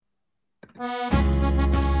Hello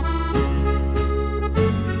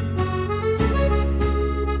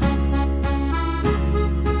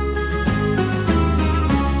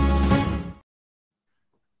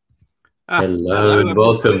and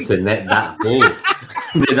welcome to Net That Ball.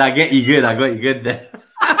 Did I get you good? I got you good there.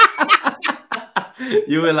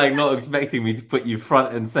 You were like not expecting me to put you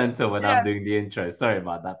front and center when I'm doing the intro. Sorry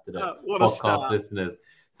about that to the podcast listeners.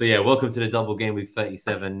 So yeah, welcome to the Double Game Week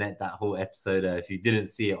 37 Net That whole episode. If you didn't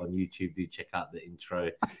see it on YouTube, do check out the intro.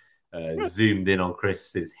 Zoomed in on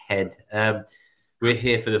Chris's head. We're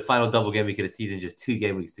here for the final double game week of the season, just 2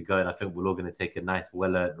 game weeks to go, and I think we're all going to take a nice,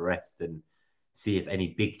 well-earned rest and see if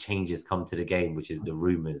any big changes come to the game, which is the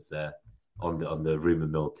rumors on the rumor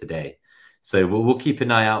mill today. So we'll keep an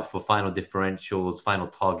eye out for final differentials, final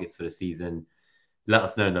targets for the season. Let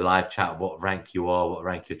us know in the live chat what rank you are, what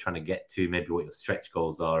rank you're trying to get to, maybe what your stretch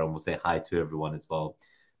goals are, and we'll say hi to everyone as well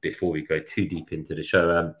before we go too deep into the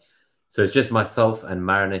show. So it's just myself and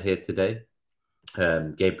Mariner here today.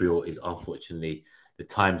 Gabriel is unfortunately, the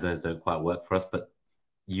time zones don't quite work for us, but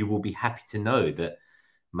you will be happy to know that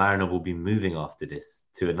Mariner will be moving after this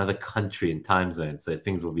to another country and time zone, so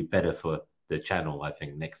things will be better for the channel, I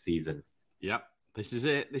think, next season. Yep, this is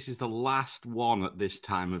it. This is the last one at this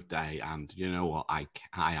time of day, and you know what? I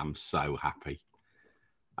am so happy.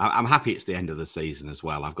 I'm happy it's the end of the season as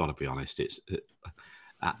well. I've got to be honest. It's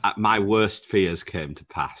my worst fears came to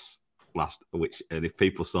pass and if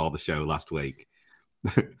people saw the show last week,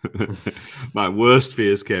 my worst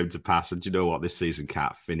fears came to pass, and you know what? This season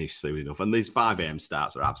can't finish soon enough, and these 5 a.m.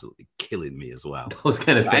 starts are absolutely killing me as well. I was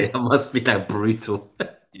going to say, that must be like brutal.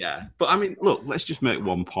 Yeah, but I mean, look, let's just make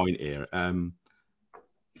one point here.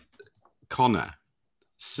 Connor,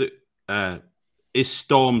 is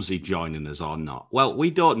Stormzy joining us or not? Well, we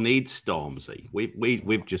don't need Stormzy.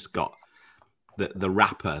 We've just got the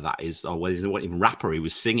rapper that is, or what even rapper he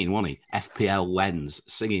was singing, wasn't he? FPL Lens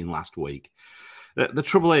singing last week. The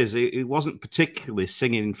trouble is, it wasn't particularly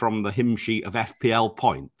singing from the hymn sheet of FPL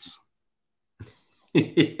points.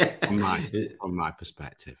 Yeah. From my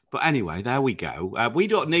perspective. But anyway, there we go. We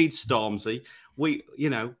don't need Stormzy.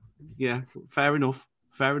 Fair enough.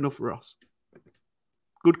 Fair enough, Ross.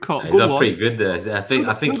 Good call. He's pretty good there. I think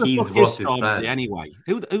he's Ross's fan. Anyway,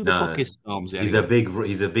 who the fuck is Stormzy? Anyway?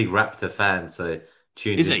 He's a big Raptor fan. So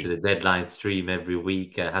tunes into the Deadline stream every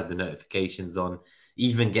week. Has the notifications on.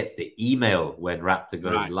 Even gets the email when Raptor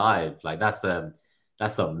goes live. Like that's a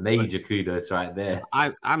major kudos right there.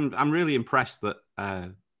 I'm really impressed that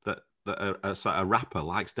a rapper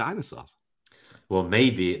likes dinosaurs. Well,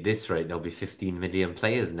 maybe at this rate there'll be 15 million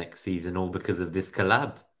players next season, all because of this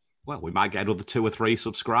collab. Well, we might get another 2 or 3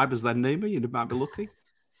 subscribers then, Nima. You might be lucky.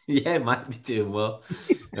 Yeah, might be doing well.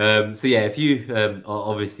 So yeah, if you are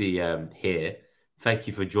obviously here, thank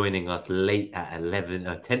you for joining us late at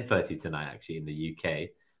 10:30 tonight, actually, in the UK.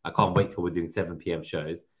 I can't wait till we're doing 7 p.m.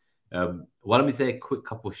 shows. Why don't we say a quick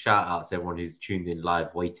couple shout outs to everyone who's tuned in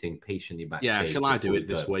live, waiting patiently backstage. Yeah, shall I do it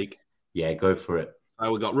this week? Yeah, go for it.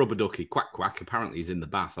 So we got Rubber Ducky, quack, quack. Apparently he's in the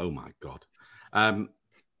bath. Oh, my God.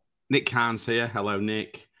 Nick Cairns here. Hello,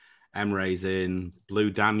 Nick. Emre's in. Blue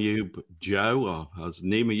Danube Joe, or as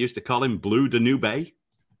Nima used to call him, Blue Danube.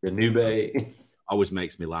 Danube. Always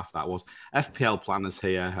makes me laugh, that was. FPL Planners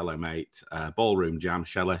here. Hello, mate. Ballroom Jam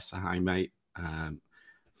Shellis. Hi, mate.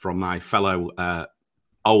 From my fellow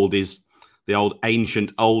oldies, the old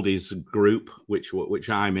ancient oldies group, which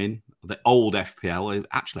I'm in, the old FPL.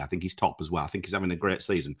 Actually, I think he's top as well. I think he's having a great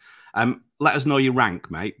season. Let us know your rank,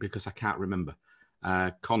 mate, because I can't remember.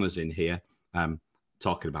 Connor's in here,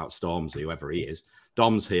 talking about Stormzy, whoever he is.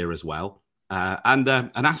 Dom's here as well, and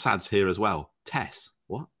Assad's here as well. Tess,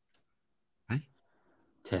 what? Hey,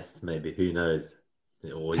 Test maybe. Who knows?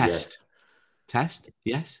 Or Test. Yes. Test?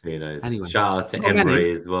 Yes. Who knows? Anyway, shout out to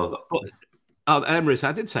Emre as well. Oh, Emre,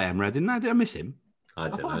 I did say Emre, didn't I? Did I miss him? I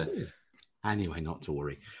don't know. Anyway, not to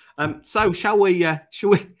worry. So shall we?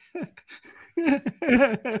 Straight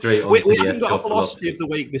on we haven't got a philosophy of the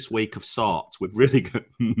week this week of sorts. We've really got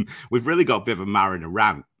a bit of a Mariner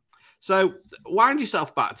rant. So wind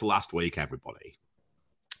yourself back to last week, everybody.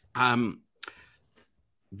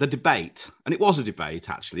 The debate, and it was a debate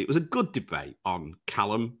actually. It was a good debate on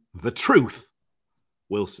Callum the Truth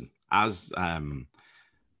Wilson, as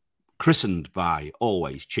christened by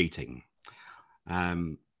Always Cheating.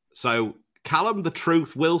 So Callum the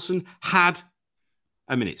Truth Wilson had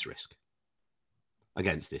a minute's risk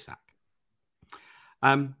against Isak.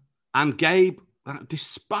 And Gabe,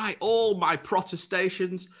 despite all my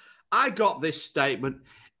protestations, I got this statement.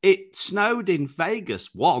 It snowed in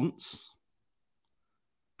Vegas once.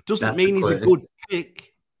 Doesn't mean he's a good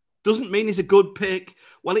pick. doesn't mean he's a good pick.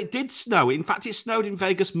 Well, it did snow. In fact, it snowed in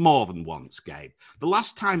Vegas more than once, Gabe. The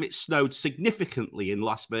last time it snowed significantly in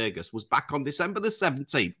Las Vegas was back on December the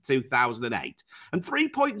 17th, 2008. And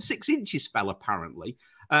 3.6 inches fell, apparently,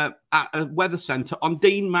 at a weather centre on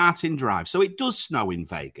Dean Martin Drive. So it does snow in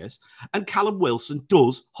Vegas, and Callum Wilson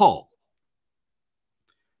does haul.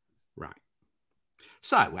 Right.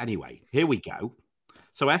 So, anyway, here we go.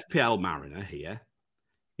 So FPL Mariner here,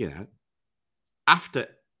 after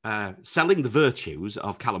selling the virtues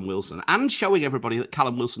of Callum Wilson and showing everybody that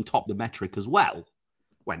Callum Wilson topped the metric as well,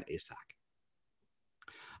 went Isak.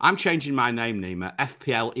 I'm changing my name, Nima,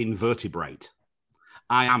 FPL Invertebrate.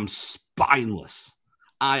 I am spineless.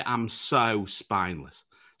 I am so spineless.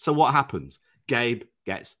 So what happens? Gabe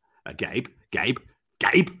gets Gabe.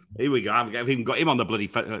 Here we go. I've even got him on the bloody...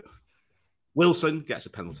 Wilson gets a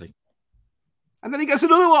penalty. And then he gets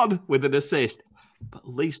another one with an assist. But at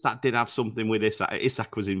least that did have something with Isak.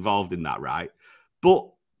 Isak was involved in that, right? But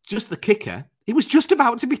just the kicker, he was just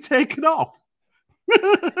about to be taken off.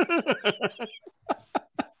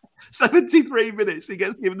 73 minutes, he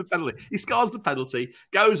gets given the penalty. He scores the penalty,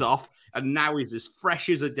 goes off, and now he's as fresh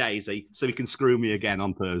as a daisy, so he can screw me again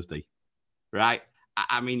on Thursday. Right?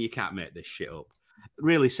 I mean, you can't make this shit up.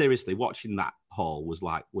 Really, seriously, watching that haul was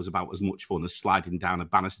about as much fun as sliding down a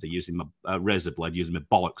banister using my razor blade, using my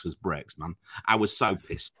bollocks as brakes, man. I was so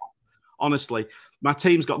pissed off. Honestly, my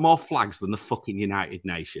team's got more flags than the fucking United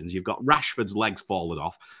Nations. You've got Rashford's legs falling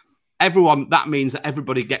off. That means that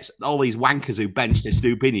everybody gets all these wankers who benched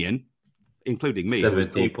Estupinian, including me.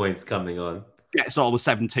 17 points coming on. Gets all the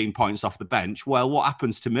 17 points off the bench. Well, what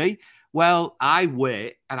happens to me? Well, I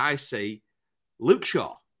wait and I see Luke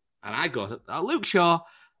Shaw. And I go, Luke Shaw,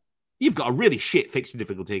 you've got a really shit fixed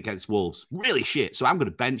difficulty against Wolves. Really shit. So I'm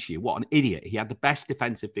going to bench you. What an idiot. He had the best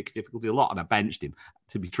defensive fixed difficulty a lot, and I benched him.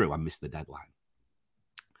 To be true, I missed the deadline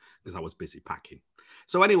because I was busy packing.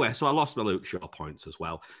 So anyway, I lost my Luke Shaw points as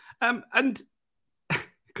well. And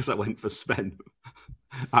because I went for Sven,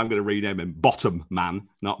 I'm going to rename him Bottom Man,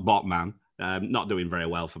 not Bot Man. Not doing very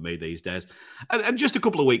well for me these days. And just a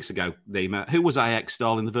couple of weeks ago, Nima, who was I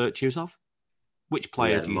extolling the virtues of? Which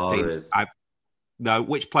player do you think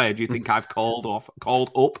which player do you think I've called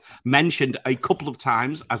up, mentioned a couple of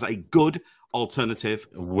times as a good alternative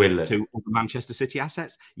to Manchester City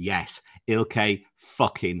assets? Yes, Ilkay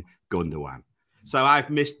fucking Gundogan. So I've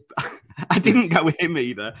missed. I didn't go with him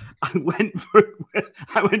either. I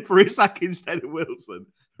went for Isak instead of Wilson.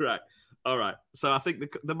 Right. All right. So I think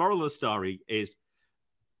the moral of the story is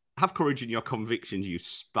have courage in your convictions, you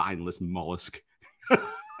spineless mollusk.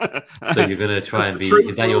 So you're going to try and be...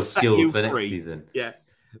 Is that your skill for next season? Yeah.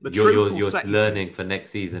 Your learning for next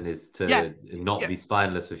season is to not be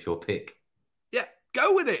spineless with your pick. Yeah,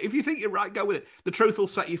 go with it. If you think you're right, go with it. The truth will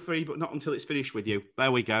set you free, but not until it's finished with you.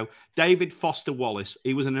 There we go. David Foster Wallace.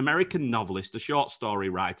 He was an American novelist, a short story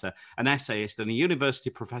writer, an essayist, and a university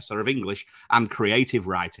professor of English and creative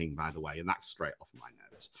writing, by the way. And that's straight off my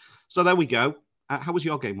notes. So there we go. How was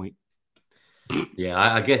your game week? Yeah,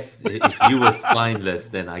 I guess if you were spineless,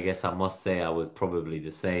 then I guess I must say I was probably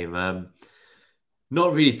the same.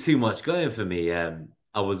 Not really too much going for me.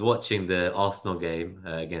 I was watching the Arsenal game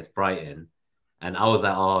against Brighton, and I was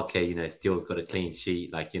like, oh, okay, Steele's got a clean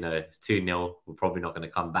sheet. Like, it's 2-0. We're probably not going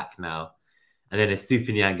to come back now. And then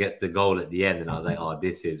Estupinian gets the goal at the end, and I was like, oh,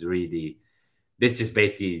 this just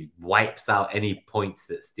basically wipes out any points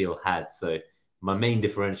that Steele had. So my main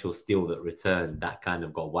differential Steele that returned, that kind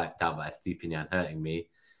of got wiped out by Estupinian hurting me.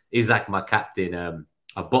 Isak, my captain,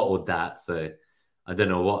 I bottled that. So I don't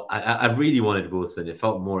know what. I really wanted Wilson. It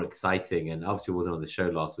felt more exciting, and obviously wasn't on the show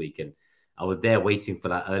last week. And I was there waiting for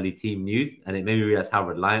that early team news, and it made me realize how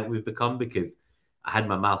reliant we've become because I had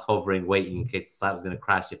my mouse hovering, waiting in case the site was going to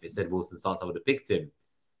crash. If it said Wilson starts, I would have picked him.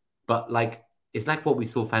 But it's like what we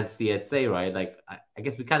saw Fantasy Ed say, right? I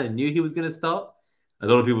guess we kind of knew he was going to start. A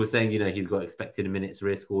lot of people were saying, he's got expected minutes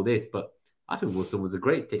risk, all this, but I think Wilson was a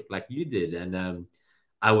great pick like you did. And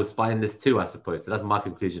I was spineless too, I suppose. So that's my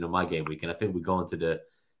conclusion on my game week. And I think we go on to the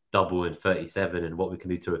double in 37 and what we can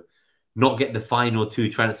do to not get the final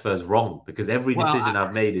two transfers wrong, because every decision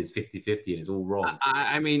I've made is 50-50 and it's all wrong.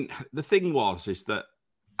 I mean, the thing is that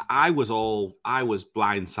I was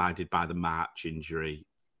blindsided by the March injury,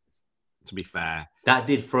 to be fair. That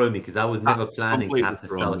did throw me because I was never planning to have to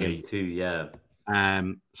sell him too, yeah.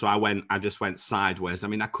 So I just went sideways. I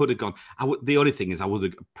mean, I could have gone. The only thing is, I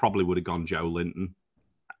probably would have gone Joe Linton.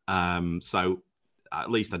 So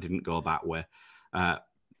at least I didn't go that way.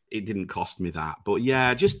 It didn't cost me that. But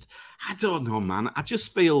yeah, I don't know, man. I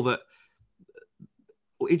just feel that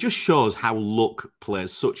it just shows how luck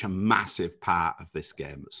plays such a massive part of this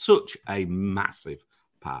game. Such a massive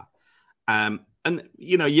part. And,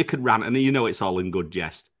 you could rant, and it's all in good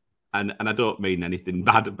jest. And I don't mean anything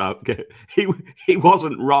bad about he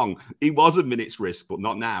wasn't wrong. He was a minute's risk, but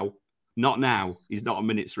not now. Not now. He's not a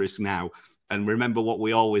minute's risk now. And remember what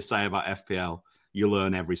we always say about FPL. You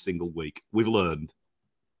learn every single week. We've learned.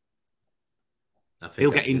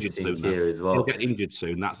 He'll get injured soon here as well. He'll get injured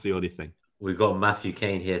soon. That's the only thing. We've got Matthew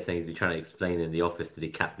Kane here saying he's been trying to explain in the office that he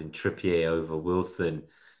captained Trippier over Wilson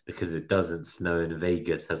because it doesn't snow in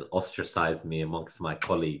Vegas has ostracized me amongst my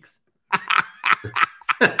colleagues.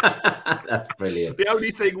 That's brilliant. The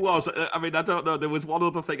only thing was, I don't know, there was one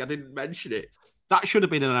other thing, I didn't mention it. That should have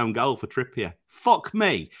been an own goal for Trippier. Fuck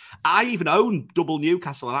me. I even owned double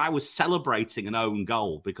Newcastle and I was celebrating an own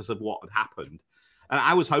goal because of what had happened. And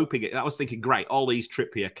I was hoping it. I was thinking, great, all these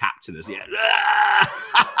Trippier captainers. Yeah.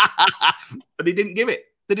 But he didn't give it.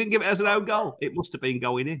 They didn't give it as an own goal. It must have been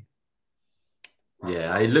going in.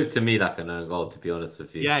 Yeah, it looked to me like an own goal, to be honest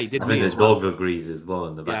with you. Yeah, he did. I think the dog agrees as well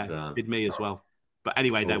in the background. Did me as well. But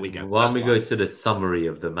anyway, there we go. Why don't we go to the summary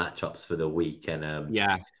of the matchups for the week? And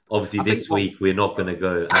obviously this week we're not going to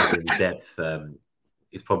go as in depth.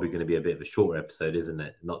 It's probably going to be a bit of a shorter episode, isn't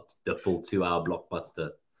it? Not the full 2-hour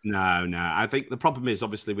blockbuster. No. I think the problem is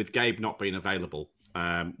obviously with Gabe not being available.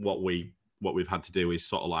 What we've had to do is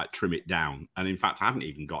sort of like trim it down. And in fact, I haven't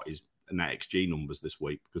even got his net XG numbers this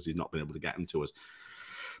week because he's not been able to get them to us.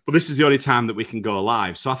 But this is the only time that we can go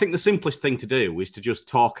live. So I think the simplest thing to do is to just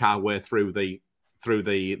talk our way through the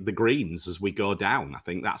greens as we go down. I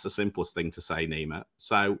think that's the simplest thing to say, Nima.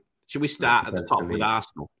 So should we start at the top with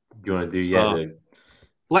Arsenal? Do you want to do,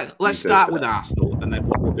 Let's start with Arsenal, and then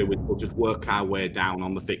what we'll do is we'll just work our way down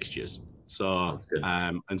on the fixtures. So,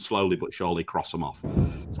 and slowly but surely cross them off.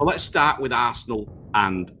 So let's start with Arsenal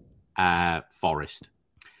and Forest.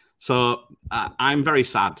 So I'm very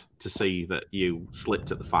sad to see that you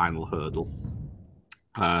slipped at the final hurdle.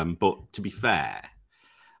 But to be fair,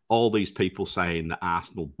 all these people saying that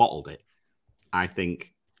Arsenal bottled it, I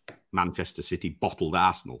think Manchester City bottled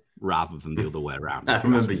Arsenal rather than the other way around. I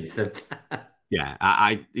remember you said that.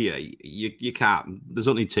 Yeah, you can't. There's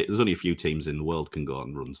only a few teams in the world can go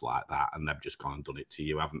on runs like that, and they've just gone and done it to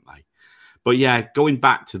you, haven't they? But yeah, going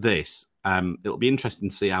back to this, it'll be interesting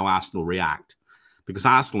to see how Arsenal react because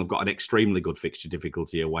Arsenal have got an extremely good fixture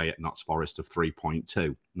difficulty away at Notts Forest of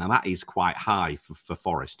 3.2. Now that is quite high for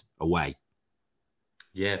Forest away.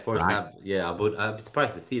 Yeah, Forest have. Yeah, I'd be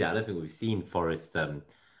surprised to see that. I don't think we've seen Forest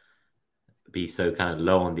be so kind of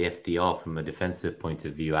low on the FDR from a defensive point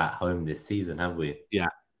of view at home this season, have we? Yeah.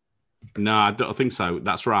 No, I don't think so.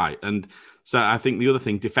 That's right. And so I think the other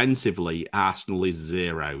thing, defensively, Arsenal is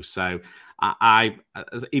 0. So I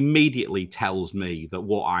immediately tells me that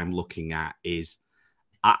what I'm looking at is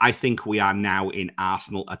I think we are now in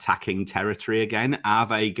Arsenal attacking territory again. Are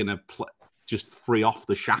they going to just free off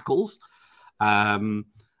the shackles? And,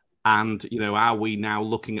 are we now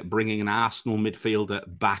looking at bringing an Arsenal midfielder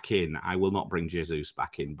back in? I will not bring Jesus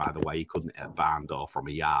back in, by the way. He couldn't hit a barn door from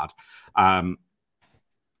a yard. And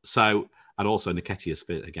also Nketiah's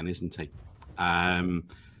fit again, isn't he?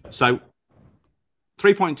 So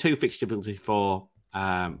 3.2 fixture ability for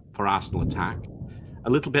Arsenal attack. A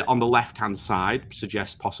little bit on the left-hand side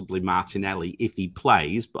suggests possibly Martinelli if he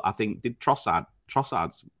plays, but I think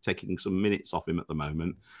Trossard's taking some minutes off him at the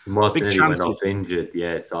moment. Martinelli went off injured,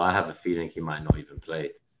 so I have a feeling he might not even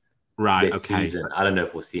play. Right, this season. I don't know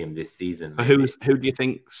if we'll see him this season. So who do you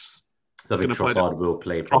think's I think Trossard will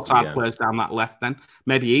play. Trossard plays down that left then.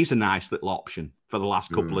 Maybe he's a nice little option for the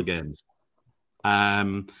last couple of games.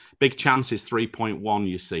 Big chances 3.1,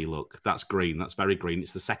 you see. Look, that's green. That's very green.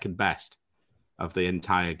 It's the second best of the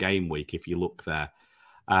entire game week if you look there.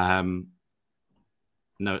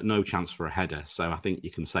 No chance for a header. So I think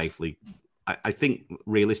you can safely... I think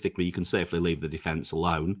realistically you can safely leave the defence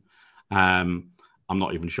alone. I'm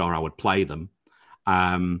not even sure I would play them.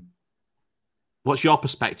 What's your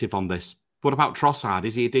perspective on this? What about Trossard?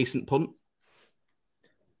 Is he a decent punt?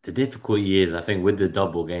 The difficulty is, I think, with the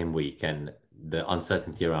double game week and the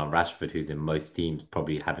uncertainty around Rashford, who's in most teams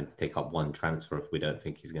probably having to take up one transfer if we don't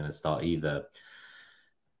think he's going to start either.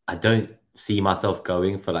 I don't see myself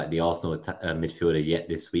going for like the Arsenal midfielder yet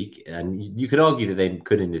this week. And you could argue that they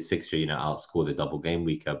could in this fixture, outscore the double game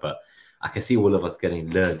weeker, but I can see all of us getting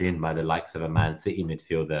lured in by the likes of a Man City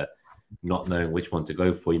midfielder, not knowing which one to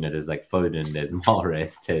go for. There's like Foden, there's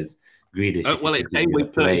Mahrez, there's Grealish. Well, it's game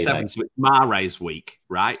week 37, so it's Mahrez week,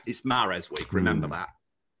 right? It's Mahrez week, remember that.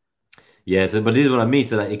 Yeah, but this is what I mean.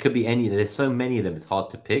 So it could be any, there's so many of them, it's hard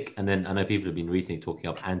to pick. And then I know people have been recently talking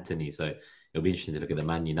up Anthony, so it'll be interesting to look at the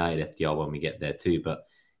Man United FDR when we get there too. But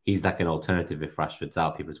he's like an alternative if Rashford's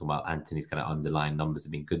out. People are talking about Anthony's kind of underlying numbers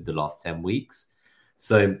have been good the last 10 weeks.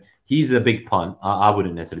 So he's a big punt. I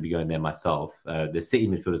wouldn't necessarily be going there myself. The City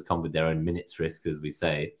midfielders come with their own minutes risks, as we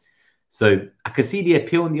say. So I could see the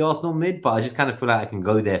appeal in the Arsenal mid, but I just kind of feel like I can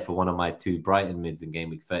go there for one of my two Brighton mids in game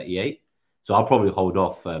week 38. So I'll probably hold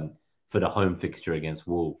off for the home fixture against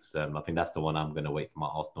Wolves. I think that's the one I'm going to wait for my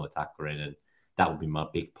Arsenal attacker in, and that would be my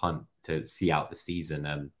big punt to see out the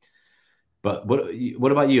season. But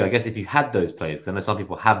what about you? I guess if you had those players, because I know some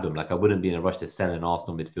people have them, like I wouldn't be in a rush to sell an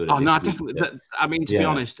Arsenal midfielder. Oh no, definitely. I mean, to be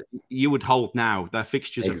honest, you would hold now. Their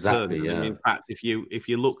fixtures have turned. Yeah. I mean, in fact, if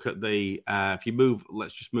you look at the if you move,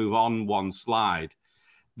 let's just move on one slide.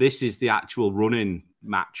 This is the actual running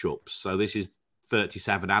matchups. So this is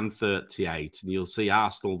 37 and 38, and you'll see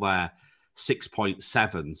Arsenal there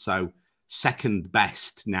 6.7. So second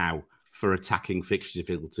best now for attacking fixture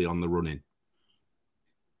difficulty on the running.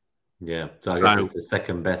 Yeah, so I guess it's the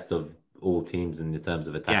second best of all teams in terms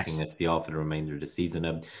of attacking FPL for the remainder of the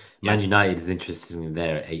season. Man United is interestingly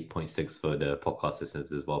there at 8.6 for the podcast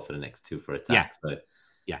listeners as well for the next two for attack.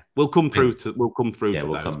 Yeah, we'll come through to those.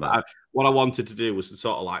 Come back. What I wanted to do was to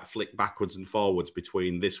sort of like flick backwards and forwards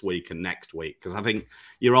between this week and next week, because I think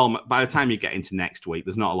by the time you get into next week,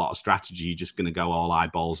 there's not a lot of strategy. You're just going to go all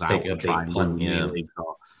eyeballs out and try and win mini leagues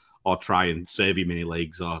or try and save your mini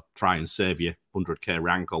leagues or try and save your 100k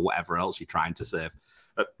rank or whatever else you're trying to save.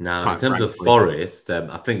 Now, in terms of Forest,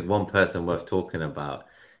 I think one person worth talking about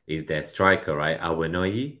is their striker, right?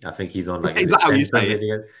 Awoniyi. I think he's on like. Is that how you say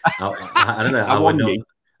it? I don't know.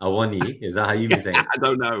 Awoniyi. Is that how you be saying it? I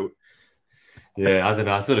don't know. Yeah, I don't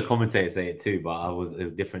know. I saw the commentator say it too, but it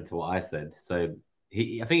was different to what I said. So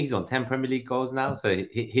I think he's on 10 Premier League goals now. So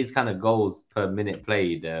his kind of goals per minute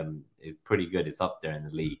played is pretty good. It's up there in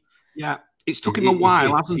the league. Yeah, it's took him a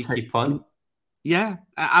while, hasn't it? Punt? Yeah,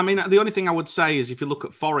 I mean, the only thing I would say is if you look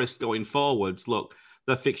at Forest going forwards, look,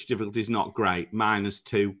 their fixture difficulty is not great.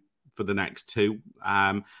 -2 for the next two.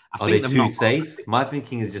 Are they too safe? My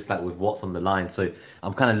thinking is just like with what's on the line. So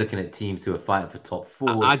I'm kind of looking at teams who are fighting for top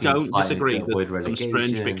four. I don't disagree. There's some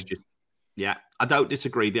strange fixtures. Yeah, I don't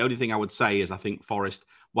disagree. The only thing I would say is I think Forest,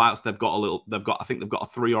 whilst I think they've got a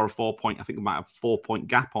 3 or a 4 point. I think they might have a 4 point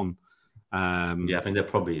gap on. I think they're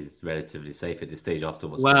probably relatively safe at this stage after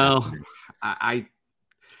what's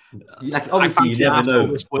obviously you never know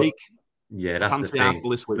this week. Yeah, that's the thing.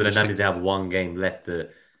 So then they have one game left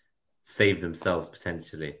to save themselves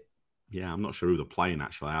potentially. Yeah, I'm not sure who they're playing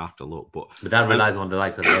actually. I have to look, but that relies on the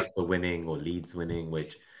likes of Leicester winning or Leeds winning,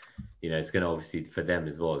 which it's going to obviously for them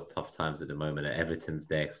as well. It's tough times at the moment. Everton's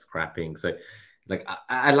there scrapping, so. Like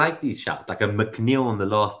I like these shots, like a McNeil on the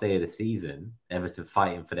last day of the season, Everton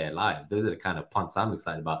fighting for their lives. Those are the kind of punts I'm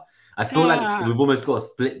excited about. I feel like we've almost got to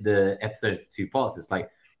split the episode into two parts. It's like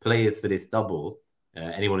players for this double.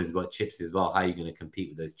 Anyone who's got chips as well, how are you going to compete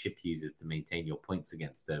with those chip users to maintain your points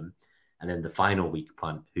against them? And then the final week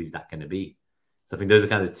punt, who's that going to be? So I think those are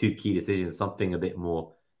kind of two key decisions. Something a bit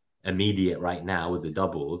more immediate right now with the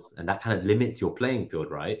doubles, and that kind of limits your playing field,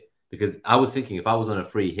 right? Because I was thinking if I was on a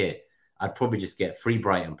free hit, I'd probably just get 3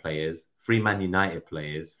 Brighton players, 3 Man United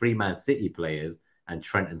players, 3 Man City players, and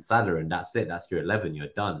Trent and Salah, and that's it. That's your 11. You're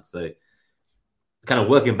done. So kind of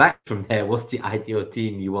working back from there, what's the ideal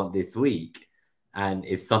team you want this week? And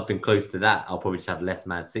it's something close to that. I'll probably just have less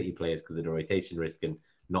Man City players because of the rotation risk and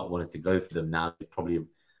not wanting to go for them now. Probably,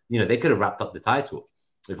 they could have wrapped up the title.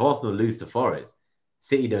 If Arsenal lose to Forest,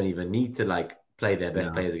 City don't even need to play their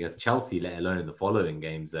best players against Chelsea, let alone in the following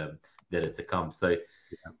games that are to come. So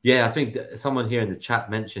yeah, I think someone here in the chat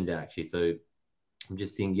mentioned it actually. So I'm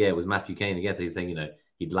just seeing, it was Matthew Kane again. So he was saying,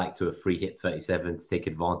 he'd like to have free hit 37 to take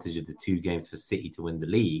advantage of the 2 games for City to win the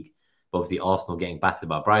league. But obviously Arsenal getting battered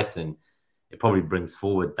by Brighton, it probably brings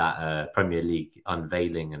forward that Premier League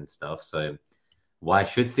unveiling and stuff. So why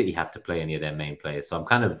should City have to play any of their main players? So I'm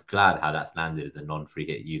kind of glad how that's landed as a non-free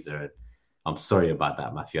hit user. I'm sorry about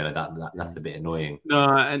that, Matthew. That's a bit annoying.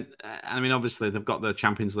 No, and I mean, obviously they've got the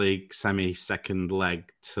Champions League second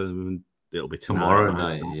leg it'll be tomorrow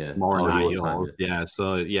night. Yeah, tomorrow night.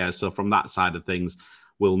 So from that side of things,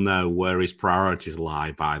 we'll know where his priorities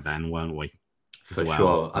lie by then, won't we? For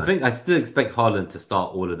sure. I think I still expect Haaland to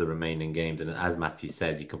start all of the remaining games, and as Matthew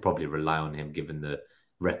says, you can probably rely on him given the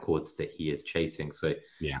records that he is chasing. So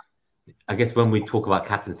yeah. I guess when we talk about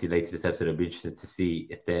captaincy later this episode, it'll be interesting to see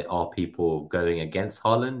if there are people going against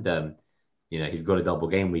Haaland. He's got a double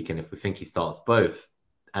game week, and if we think he starts both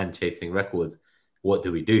and chasing records, what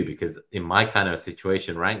do we do? Because in my kind of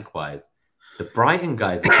situation, rank-wise, the Brighton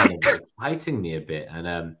guys are kind of exciting me a bit.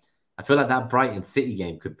 And I feel like that Brighton City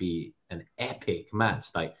game could be an epic match.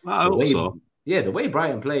 Like, the way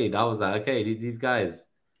Brighton played, I was like, okay, these guys,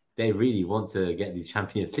 they really want to get these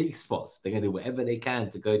Champions League spots. They're going to do whatever they can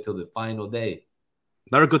to go till the final day.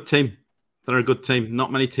 They're a good team. They're a good team.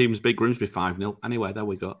 Not many teams beat Grimsby 5-0. Anyway, there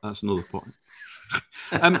we go. That's another point.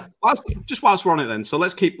 Whilst we're on it then, so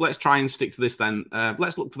let's try and stick to this then.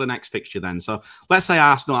 Let's look for the next fixture then. So let's say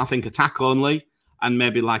Arsenal, I think, attack only, and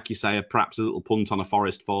maybe, like you say, perhaps a little punt on a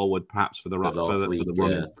Forest forward, perhaps for the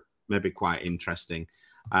run. Maybe quite interesting.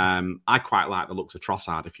 I quite like the looks of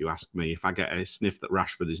Trossard, if you ask me. If I get a sniff that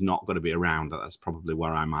Rashford is not going to be around, that's probably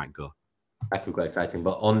where I might go. That could be quite exciting.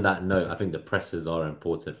 But on that note, I think the presses are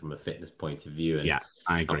important from a fitness point of view. And yeah,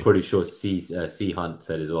 I agree. I'm pretty sure C Hunt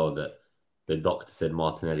said as well that the doctor said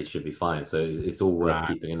Martinelli should be fine. So it's all worth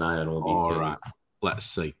keeping an eye on all these things. Right. Let's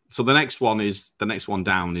see. So the next one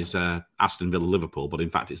down is Aston Villa Liverpool, but in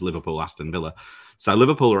fact it's Liverpool Aston Villa. So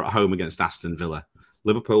Liverpool are at home against Aston Villa.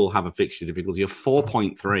 Liverpool have a fixture difficulty of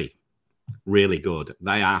 4.3. Really good.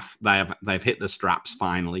 They've hit the straps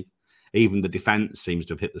finally. Even the defence seems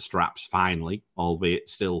to have hit the straps finally, albeit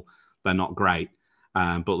still they're not great.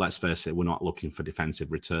 But let's face it, we're not looking for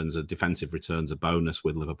defensive returns. A defensive return's a bonus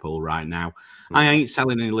with Liverpool right now. I ain't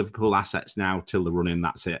selling any Liverpool assets now till the run-in.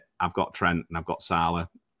 That's it. I've got Trent and I've got Salah.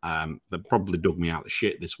 They probably dug me out of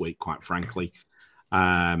shit this week, quite frankly,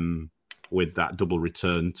 with that double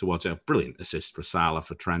return towards a brilliant assist for Salah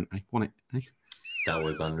for Trent. Hey, won it. Hey. That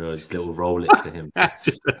was unreal. Just a little roll it to him. I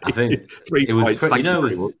think 3 points.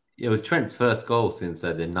 It was Trent's first goal since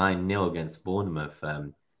the 9-0 against Bournemouth. I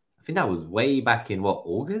think that was way back in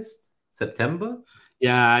August, September?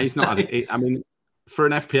 Yeah, he's not. I mean, for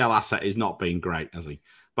an FPL asset, he's not been great, has he?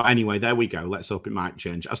 But anyway, there we go. Let's hope it might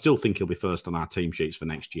change. I still think he'll be first on our team sheets for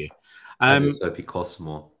next year. I just hope he costs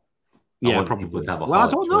more. Probably. I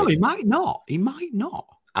don't know. He might not.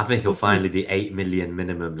 I think he'll finally be 8 million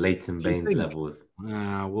minimum, Leighton Baines levels.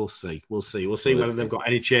 We'll see. We'll see whether they've got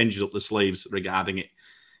any changes up the sleeves regarding it.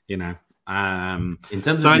 In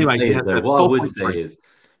terms of players, though, what I would say is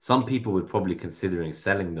some people would probably considering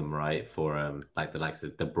selling them, right, for like the likes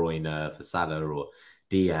of De Bruyne for Salah or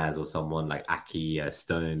Diaz or someone like Aki,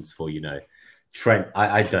 Stones for Trent.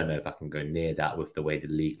 I don't know if I can go near that with the way the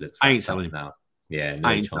league looks. I ain't selling him now. Yeah, no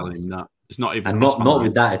I ain't chance. selling him that. It's not even, and not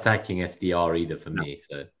with that attacking FDR either for me.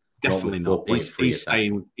 So definitely not. He's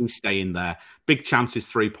staying there. Big chances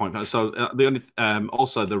 3.5. So the only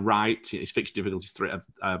also the right, his fixture difficulty is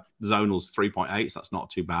zonal's 3.8. So that's not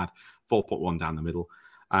too bad. 4.1 down the middle.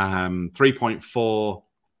 3.4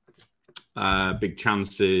 big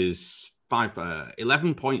chances.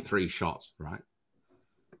 11.3 shots. Right.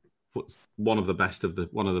 One of the best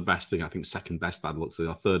thing, I think second best bad looks,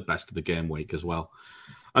 or third best of the game week as well.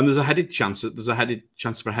 And there's a headed chance for a headed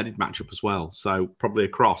matchup as well. So probably a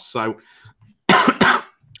cross. So I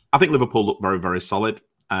think Liverpool look very, very solid.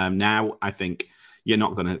 Now I think you're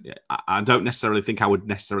not going to. I don't necessarily think I would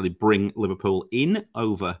necessarily bring Liverpool in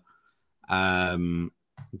over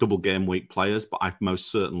double game week players, but I most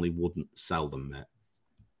certainly wouldn't sell them, mate.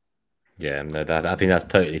 Yeah, no, I think that's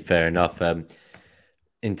totally fair enough.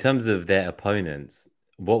 In terms of their opponents,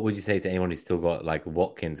 what would you say to anyone who's still got like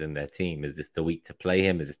Watkins in their team? Is this the week to play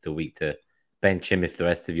him? Is this the week to bench him if the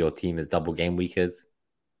rest of your team is double game weekers?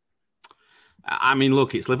 I mean,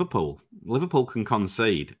 look, it's Liverpool. Liverpool can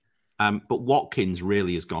concede, but Watkins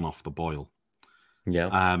really has gone off the boil.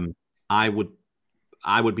 Yeah, I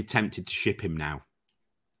would be tempted to ship him now,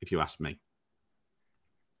 if you ask me.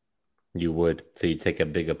 You would. So you take a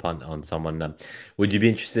bigger punt on someone. Would you be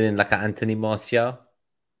interested in like an Anthony Martial?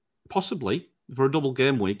 Possibly for a double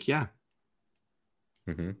game week, yeah.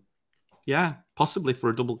 Mm-hmm. Yeah, possibly for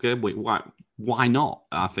a double game week. Why not?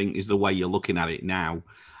 I think is the way you're looking at it now.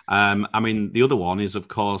 I mean, the other one is, of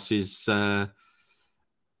course, what's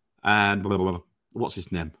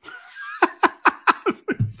his name?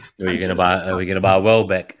 Are we going to buy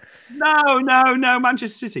Welbeck? No,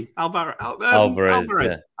 Manchester City. Alvarez.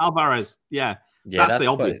 Yeah, that's the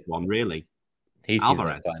obvious one, really. He seems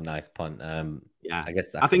like quite a nice punt. Yeah, I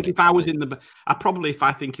guess. I think if I was in the,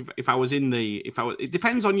 it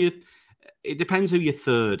depends on you. It depends who your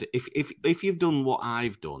third. If you've done what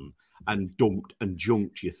I've done and dumped and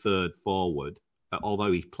junked your third forward,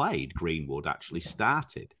 although he played, Greenwood actually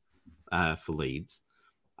started for Leeds.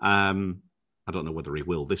 I don't know whether he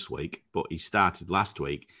will this week, but he started last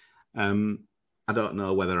week. I don't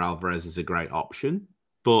know whether Alvarez is a great option,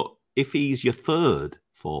 but if he's your third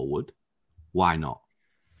forward, why not?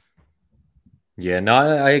 Yeah, no,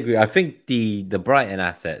 I agree. I think the Brighton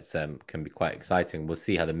assets can be quite exciting. We'll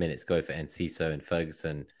see how the minutes go for Enciso and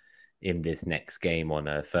Ferguson in this next game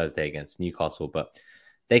on Thursday against Newcastle, but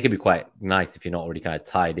they could be quite nice if you're not already kind of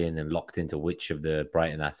tied in and locked into which of the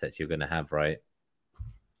Brighton assets you're going to have, right?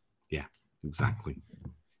 Yeah, exactly.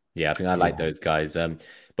 Yeah, I think I like those guys.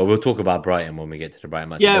 But we'll talk about Brighton when we get to the Brighton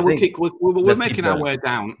match. Yeah, we're making our going. way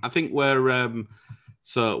down. I think we're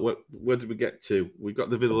so where did we get to? We got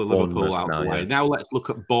the Villa Liverpool out of the way. Yeah. Now let's look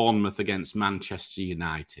at Bournemouth against Manchester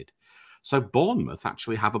United. So Bournemouth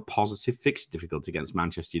actually have a positive fixture difficulty against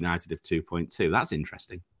Manchester United of 2.2. That's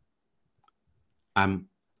interesting.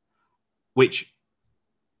 Which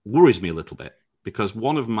worries me a little bit because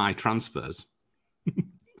one of my transfers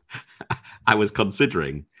I was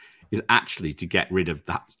considering is actually to get rid of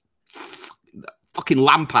that. Fucking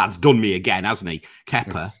Lampard's done me again, hasn't he?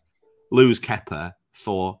 Kepa, lose Kepa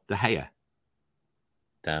for De Gea.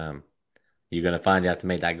 Damn. You're going to find you have to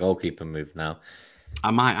make that goalkeeper move now.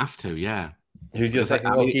 I might have to, yeah. Who's your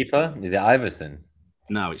second goalkeeper? Is it Iverson?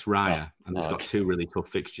 No, it's Raya. And he's got two really tough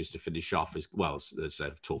fixtures to finish off. It's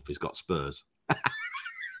tough. He's got Spurs.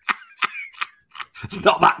 It's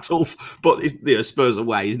not that tough, but Spurs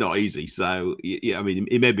away is not easy. So, yeah, I mean,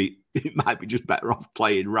 it might be just better off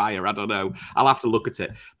playing Raya. I don't know. I'll have to look at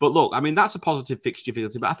it. But look, I mean, that's a positive fixture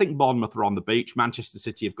difficulty. But I think Bournemouth are on the beach. Manchester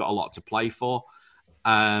City have got a lot to play for.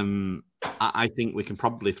 I think we can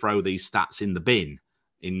probably throw these stats in the bin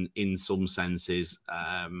in some senses.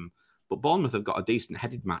 But Bournemouth have got a decent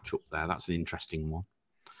headed match up there. That's an interesting one.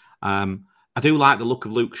 I do like the look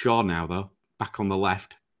of Luke Shaw now, though, back on the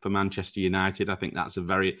left for Manchester United. I think that's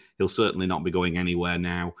he'll certainly not be going anywhere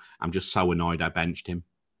now. I'm just so annoyed I benched him.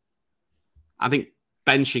 I think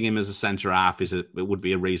benching him as a centre half it would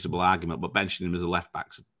be a reasonable argument, but benching him as a left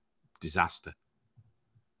back's a disaster.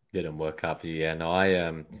 Didn't work out for you. Yeah, no,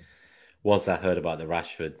 I once I heard about the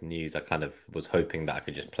Rashford news, I kind of was hoping that I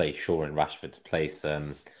could just play Shaw in Rashford's place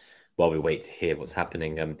while we wait to hear what's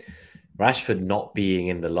happening. Rashford not being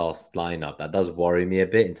in the last lineup, that does worry me a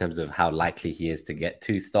bit in terms of how likely he is to get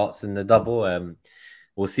 2 starts in the double.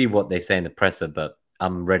 We'll see what they say in the presser, but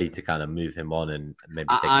I'm ready to kind of move him on and maybe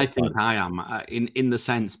take I think I am in the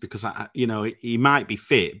sense because he might be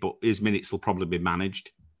fit, but his minutes will probably be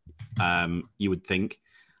managed. You would think,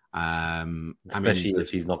 especially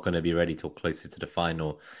if he's not going to be ready till closer to the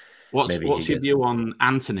final. What's your view on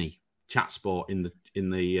Anthony? Chat Sport in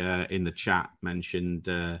the chat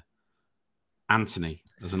mentioned Anthony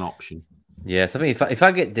as an option. Yeah, so I think if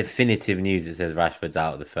I get definitive news that says Rashford's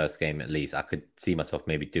out of the first game, at least I could see myself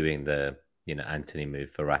maybe doing the Anthony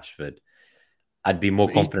move for Rashford. I'd be more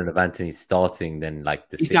confident of Anthony starting than like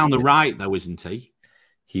the. He's down the right though, isn't he?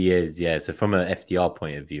 He is, yeah. So from an FDR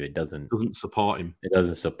point of view, it doesn't support him. It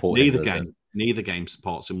doesn't support him. Neither game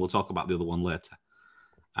supports him. We'll talk about the other one later.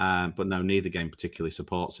 But no, neither game particularly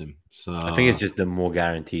supports him. So I think it's just a more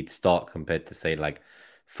guaranteed start compared to say like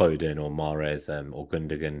Foden or Mahrez or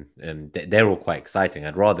Gundogan. They're all quite exciting.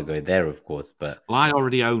 I'd rather go there, of course. But I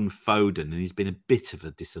already own Foden, and he's been a bit of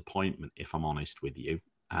a disappointment, if I'm honest with you.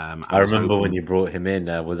 I remember when you brought him in.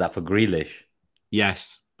 Was that for Grealish?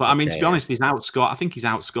 Yes. But I mean, to be honest, he's outscored. I think he's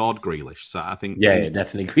outscored Grealish. So I think, yeah,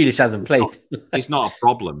 definitely. Grealish hasn't played. It's not a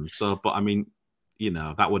problem. So, but I mean,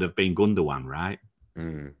 that would have been Gundogan, right?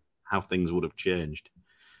 How things would have changed.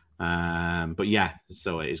 But yeah,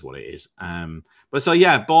 so it is what it is. But so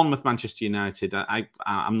yeah, Bournemouth, Manchester United.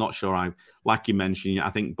 I'm not sure. Like you mentioned, I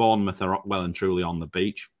think Bournemouth are well and truly on the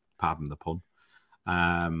beach. Pardon the pun.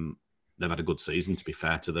 They've had a good season, to be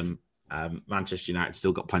fair to them. Manchester United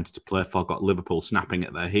still got plenty to play for. Got Liverpool snapping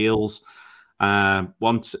at their heels. I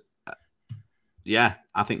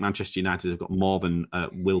think Manchester United have got more than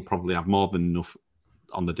will probably have more than enough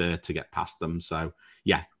on the day to get past them. So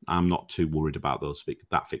yeah, I'm not too worried about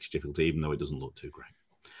that fixture difficulty, even though it doesn't look too great.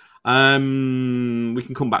 We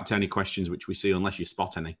can come back to any questions which we see, unless you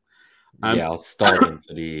spot any. I'll start them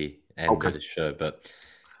for the end of the show, but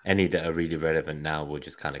any that are really relevant now, we'll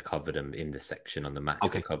just kind of cover them in the section on the match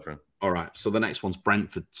we're covering. All right. So the next one's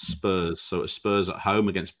Brentford Spurs. So it's Spurs at home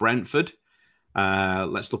against Brentford.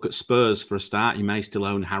 Let's look at Spurs for a start. You may still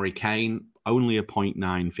own Harry Kane. Only a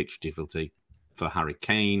 0.9 fixture difficulty for Harry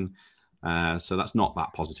Kane. So that's not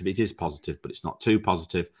that positive. It is positive, but it's not too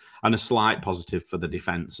positive. And a slight positive for the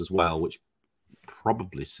defence as well, which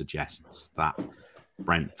probably suggests that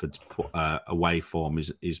Brentford's away form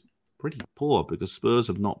is pretty poor because Spurs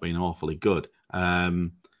have not been awfully good.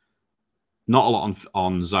 Not a lot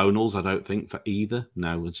on zonals, I don't think, for either.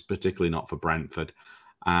 No, it's particularly not for Brentford.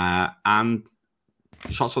 And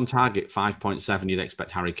shots on target, 5.7. You'd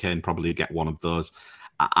expect Harry Kane probably to get one of those.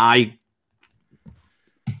 I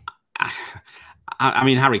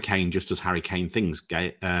mean, Harry Kane just does Harry Kane things.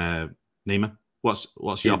 Nima, what's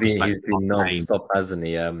your perspective? He's been non-stop, hasn't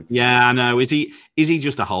he? Yeah, I know. Is he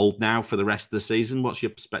just a hold now for the rest of the season? What's your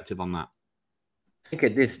perspective on that? I think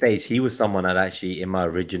at this stage, he was someone I'd actually, in my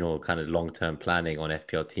original kind of long-term planning on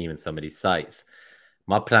FPL team and some of these sites,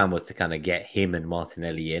 my plan was to kind of get him and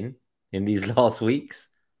Martinelli in these last weeks.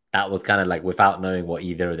 That was kind of like without knowing what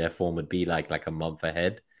either of their form would be like a month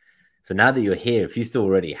ahead. So now that you're here, if you still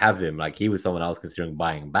already have him, like he was someone I was considering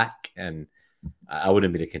buying back, and I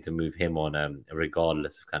wouldn't be looking to move him on,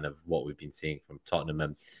 regardless of kind of what we've been seeing from Tottenham.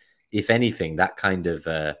 And if anything, that kind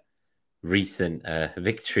of recent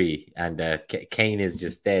victory and Kane is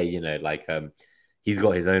just there, he's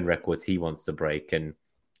got his own records he wants to break, and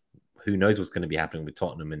who knows what's going to be happening with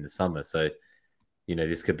Tottenham in the summer. So,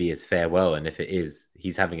 this could be his farewell. And if it is,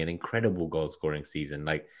 he's having an incredible goal scoring season.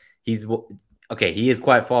 Like he is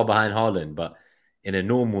quite far behind Haaland, but in a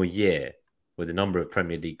normal year with the number of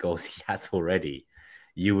Premier League goals he has already,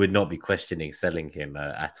 you would not be questioning selling him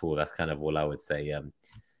at all. That's kind of all I would say.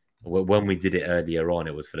 When we did it earlier on,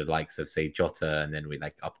 it was for the likes of, say, Jota, and then we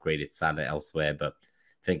upgraded Salah elsewhere. But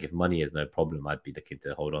I think if money is no problem, I'd be looking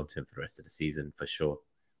to hold on to him for the rest of the season for sure.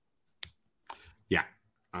 Yeah,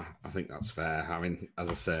 I think that's fair. I mean, as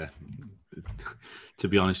I say, to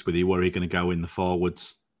be honest with you, where are you going to go in the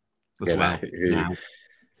forwards as well? Now?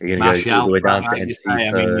 You're going to go all the way down to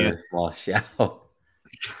Enciso, Martial.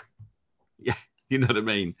 Yeah, you know what I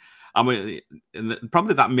mean? I mean,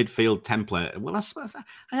 probably that midfield template. Well, I suppose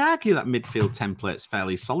I argue that midfield template's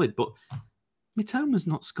fairly solid, but Mitoma's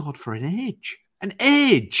not scored for an age. And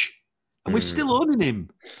we're still owning him.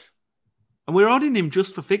 And we're owning him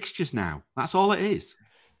just for fixtures now. That's all it is.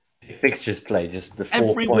 Fixtures play, just the 4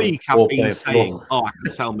 every week I've been saying, I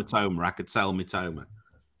could sell Mitoma.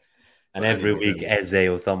 And every week Eze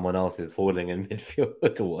or someone else is hauling in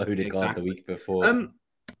midfield to Odegaard the week before.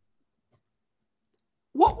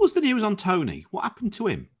 What was the news on Tony? What happened to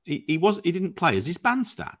him? He didn't play. Has his ban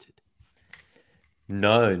started?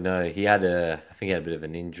 No. He had I think he had a bit of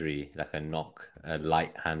an injury, like a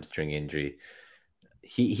light hamstring injury.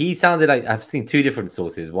 He sounded like, I've seen two different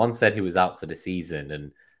sources. One said he was out for the season,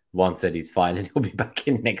 and one said he's fine and he'll be back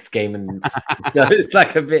in next game. And so it's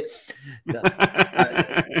like a bit.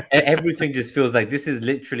 Everything just feels like this is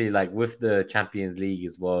literally like with the Champions League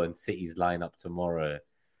as well, and City's lineup tomorrow,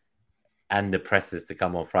 and the presses to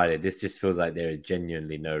come on Friday. This just feels like there is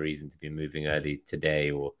genuinely no reason to be moving early today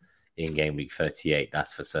or in game week 38.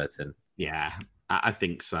 That's for certain. Yeah, I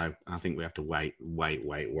think so. I think we have to wait.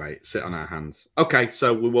 Sit on our hands. Okay,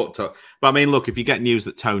 so we won't talk. But I mean, look, if you get news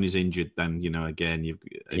that Tony's injured, then, again,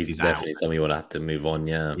 he's definitely something you want to have to move on,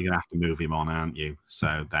 yeah. You're going to have to move him on, aren't you?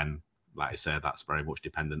 So then, like I said, that's very much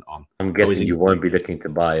dependent on... I'm guessing you won't be looking to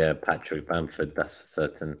buy Patrick Bamford, that's for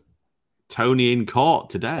certain. Tony in court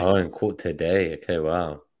today. Oh, in court today. Okay,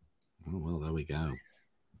 wow. Oh, well, there we go.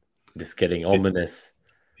 This getting ominous.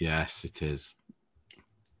 Yes, it is.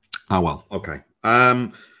 Oh, well, okay.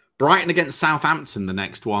 Brighton against Southampton, the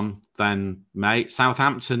next one, then, mate.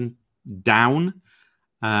 Southampton down.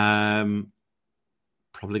 Probably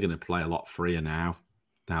going to play a lot freer now.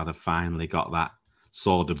 Now they've finally got that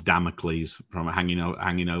sword of Damocles from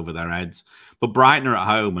hanging over their heads. But Brighton are at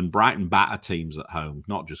home, and Brighton batter teams at home,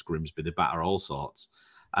 not just Grimsby, they batter all sorts.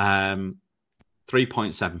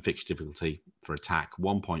 3.7 fixture difficulty for attack,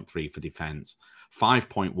 1.3 for defence,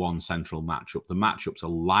 5.1 central matchup. The matchups are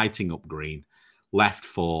lighting up green, left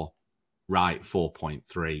 4, right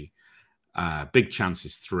 4.3. Big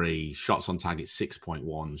chances 3, shots on target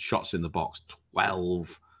 6.1, shots in the box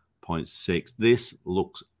 12.6. This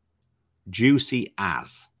looks juicy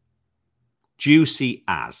as.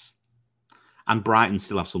 And Brighton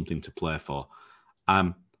still have something to play for.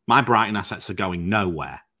 My Brighton assets are going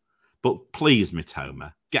nowhere. But please,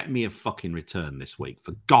 Mitoma, get me a fucking return this week.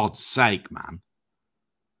 For God's sake, man.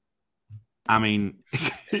 I mean,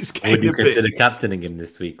 it's getting would you consider captaining him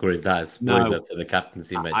this week, or is that a spoiler for the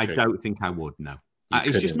captaincy metric? I don't think I would. No,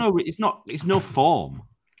 it's no form.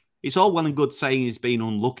 It's all well and good saying he's been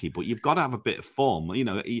unlucky, but you've got to have a bit of form. You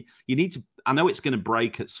need to. I know it's going to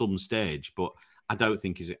break at some stage, but I don't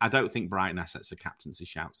think Brighton assets are captaincy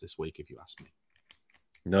shouts this week. If you ask me,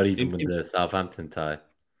 not even with the Southampton tie.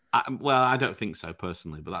 I don't think so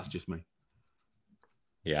personally, but that's just me.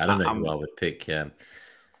 Yeah, I don't know who I would pick. Yeah.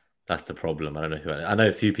 That's the problem. I don't know who. I know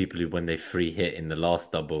a few people who, when they free hit in the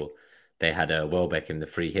last double, they had a Welbeck in the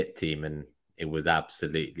free hit team, and it was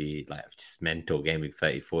absolutely just mental. Game week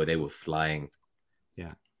 34, they were flying.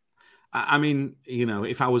 Yeah, I mean,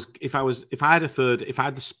 if I had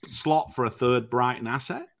the slot for a third Brighton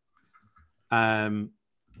asset, and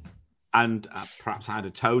perhaps I had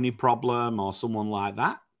a Tony problem or someone like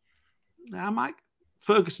that, I might.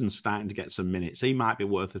 Ferguson's starting to get some minutes. He might be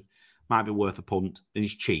worth a punt.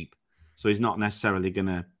 He's cheap, so he's not necessarily going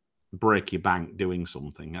to break your bank doing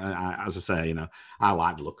something. As I say, I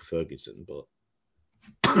like the look of Ferguson, but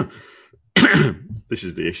This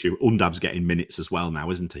is the issue. Undav's getting minutes as well now,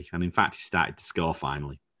 isn't he? And in fact, he started to score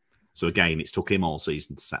finally. So again, it's took him all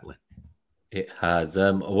season to settle in. It has.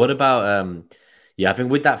 What about I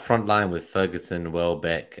think with that front line with Ferguson,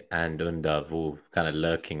 Welbeck, and Undav all kind of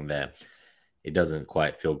lurking there, it doesn't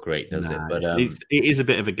quite feel great, does it? But it is a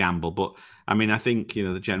bit of a gamble. But I mean, I think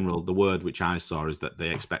the word which I saw is that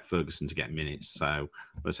they expect Ferguson to get minutes. So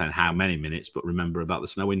we're saying how many minutes, but remember about the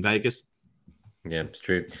snow in Vegas. Yeah, it's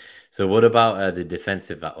true. So what about the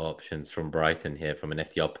defensive options from Brighton here from an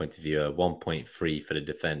FTL point of view? 1.3 for the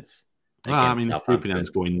defense. Well, I mean, Fupinen's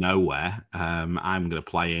going nowhere. I'm going to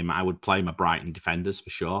play him. I would play my Brighton defenders for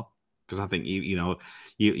sure because I think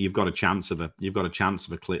you've got a chance of a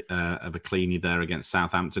cleanie there against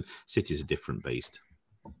Southampton. City's a different beast.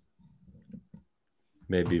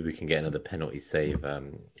 Maybe we can get another penalty save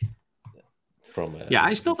from.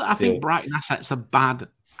 It's not that I think Brighton assets are bad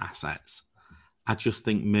assets. I just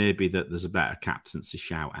think maybe that there's a better captaincy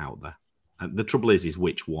shout out there. And the trouble is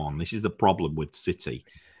which one? This is the problem with City,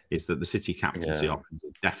 is that the City captaincy option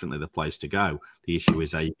is definitely the place to go. The issue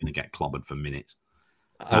is, are you going to get clobbered for minutes?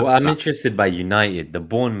 I'm interested by United. The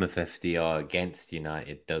Bournemouth FDR against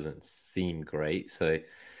United doesn't seem great. So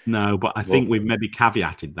no, but I think we've maybe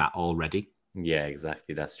caveated that already. Yeah,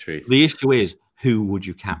 exactly. That's true. The issue is, who would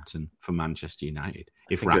you captain for Manchester United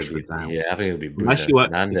if Rashford's out? Yeah, I think it would be Bruno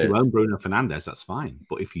Fernandes. If you own Bruno Fernandes, that's fine.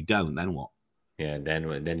 But if you don't, then what? Yeah,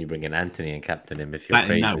 then you bring in Anthony and captain him if you're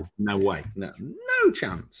crazy. No way. No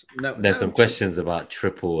chance. There's some questions about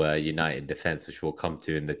triple United defense, which we'll come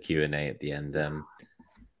to in the Q&A at the end.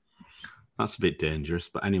 That's a bit dangerous.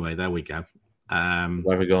 But anyway, there we go.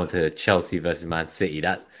 When we go on to Chelsea versus Man City,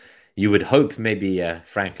 that you would hope maybe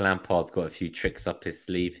Frank Lampard's got a few tricks up his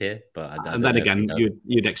sleeve here, but and then again,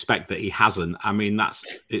 you'd expect that he hasn't. I mean,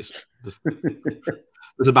 there's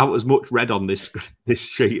about as much red on this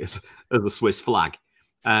sheet as the Swiss flag.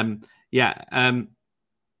 I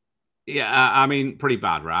mean, pretty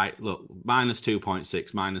bad, right? Look, minus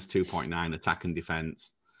 2.6, minus 2.9 attack and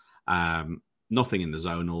defense. Nothing in the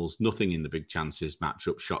zonals, nothing in the big chances,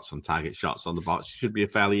 matchup shots on target, shots on the box. Should be a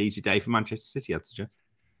fairly easy day for Manchester City, I'd suggest.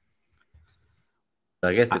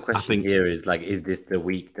 I guess the question here is is this the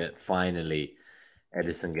week that finally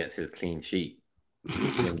Edison gets his clean sheet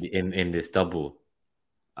in this double?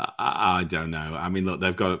 I don't know. I mean, look,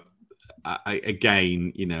 they've got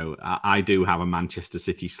again. I do have a Manchester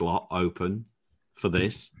City slot open for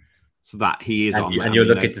this, so that he is on. And you're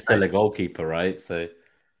looking to sell a goalkeeper, right? So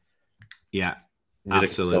yeah,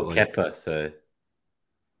 absolutely. Kepa, so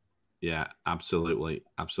yeah, absolutely.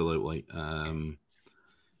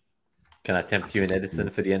 Can I tempt you in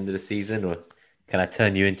Edison for the end of the season, or can I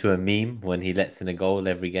turn you into a meme when he lets in a goal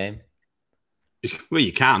every game? Well,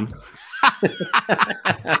 you can. I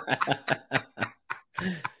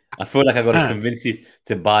feel like I've got to convince you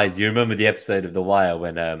to buy. Do you remember the episode of The Wire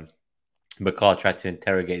when McCarr tried to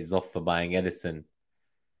interrogate Zoff for buying Edison?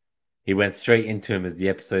 He went straight into him as the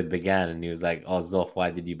episode began, and he was like, "Oh, Zoff,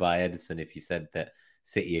 why did you buy Edison if you said that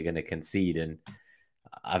City are going to concede?" And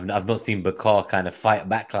I've not seen Bakar kind of fight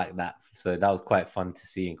back like that. So that was quite fun to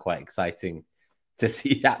see and quite exciting to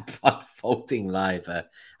see that unfolding live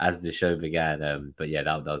as the show began. But yeah,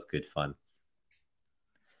 that was good fun.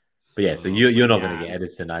 But yeah, so you're not going to get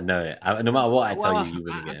Edison. I know it. No matter what I tell you, you're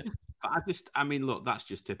going to get it. I mean, look, that's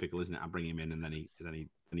just typical, isn't it? I bring him in and then he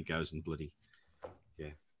goes and bloody, yeah.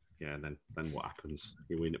 Then what happens?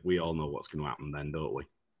 We all know what's going to happen then, don't we?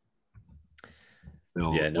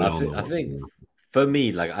 I think for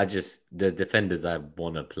me, the defenders I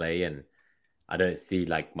want to play, and I don't see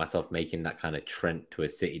myself making that kind of Trent to a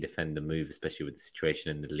City defender move, especially with the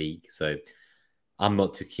situation in the league. So I'm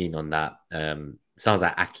not too keen on that. Sounds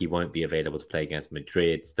like Aki won't be available to play against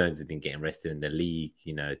Madrid. Stones has been getting rested in the league,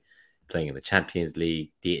 playing in the Champions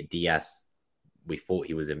League. Diaz, we thought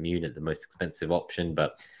he was immune at the most expensive option,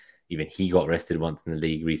 but even he got rested once in the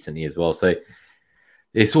league recently as well. So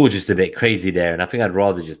it's all just a bit crazy there. And I think I'd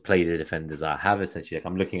rather just play the defenders I have, essentially.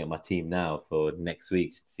 I'm looking at my team now for next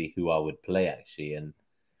week to see who I would play, actually. And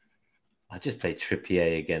I just play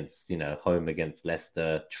Trippier against, home against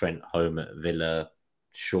Leicester, Trent home at Villa,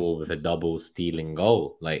 Shaw with a double stealing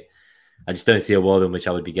goal. I just don't see a world in which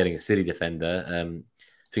I would be getting a City defender. I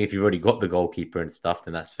think if you've already got the goalkeeper and stuff,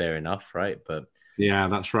 then that's fair enough, right? But yeah,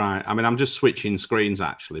 that's right. I mean, I'm just switching screens,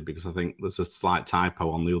 actually, because I think there's a slight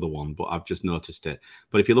typo on the other one, but I've just noticed it.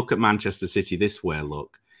 But if you look at Manchester City this way,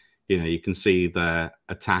 you can see their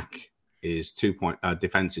attack is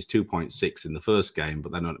defense is 2.6 in the first game,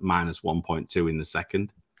 but then at minus 1.2 in the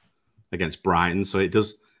second against Brighton. So it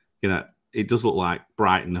does, it does look like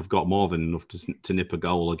Brighton have got more than enough to nip a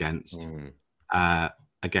goal against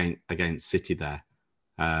against City there,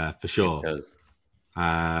 for sure. It does.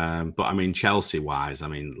 But I mean, Chelsea-wise, I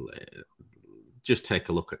mean, just take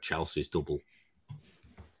a look at Chelsea's double.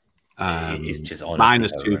 It's just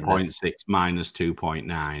minus 2.6, minus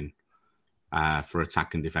 2.9 for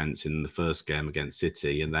attack and defense in the first game against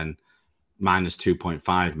City, and then minus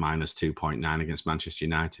 2.5, minus 2.9 against Manchester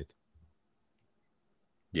United.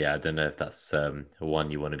 Yeah, I don't know if that's one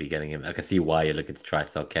you want to be getting him. I can see why you're looking to try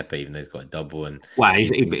sell Kepa, even though he's got a double. And well,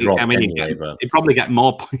 he'd probably get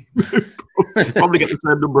more points. Probably get the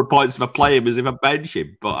same number of points if I play him as if I bench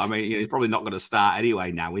him. But I mean, he's probably not going to start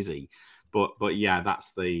anyway now, is he? But yeah,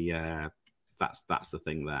 that's the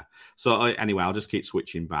thing there. So anyway, I'll just keep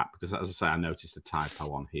switching back because, as I say, I noticed a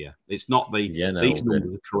typo on here. It's not these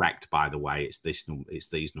numbers are correct, by the way. It's these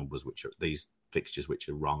numbers these fixtures which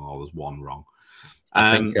are wrong, or there's one wrong.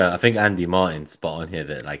 I think Andy Martin's spot on here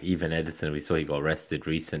that like even Edison, we saw he got arrested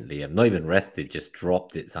recently. Not even arrested, just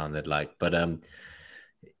dropped. It sounded like, but at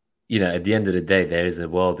the end of the day, there is a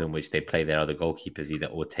world in which they play their other goalkeepers, either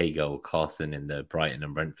Ortega or Carson, in the Brighton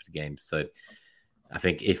and Brentford games. So I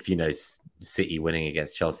think if City winning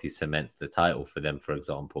against Chelsea cements the title for them, for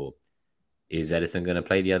example, is Edison going to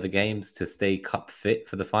play the other games to stay cup fit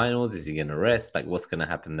for the finals? Is he going to rest? Like, what's going to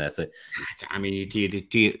happen there? So, I mean,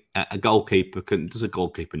 a goalkeeper does a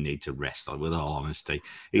goalkeeper need to rest? With all honesty,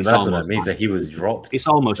 so that's what I mean. So he was dropped. It's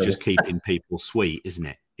almost just keeping people sweet, isn't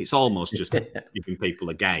it? It's almost just giving people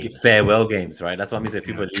a game. Farewell games, right? That's what I mean. So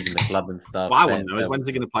people are leaving the club and stuff. Well, I wouldn't know is when's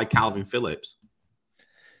he going to play Calvin Phillips?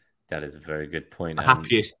 That is a very good point.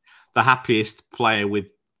 The happiest player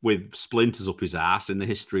with splinters up his ass in the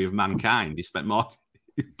history of mankind.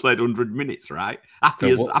 He played 100 minutes, right? Happy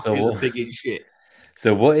as a pig in shit.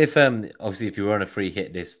 So what if, obviously, if you were on a free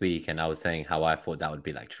hit this week, and I was saying how I thought that would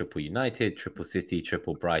be like triple United, triple City,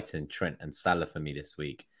 triple Brighton, Trent, and Salah for me this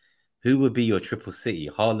week, who would be your triple City?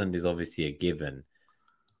 Haaland is obviously a given.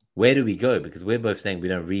 Where do we go? Because we're both saying we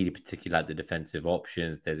don't really particularly like the defensive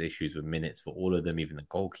options. There's issues with minutes for all of them, even the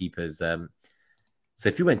goalkeepers. So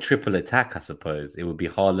if you went triple attack, I suppose it would be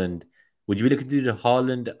Haaland. Would you be looking to do the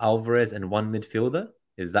Haaland, Alvarez, and one midfielder?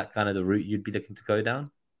 Is that kind of the route you'd be looking to go down?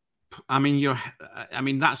 I mean,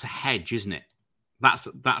 that's a hedge, isn't it?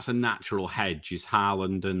 That's a natural hedge. Is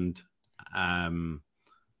Haaland and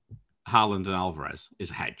Alvarez is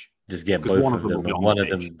a hedge. Just get both of them. One of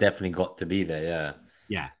them definitely got to be there. Yeah.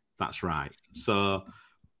 Yeah, that's right. So,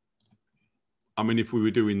 I mean, if we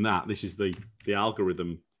were doing that, this is the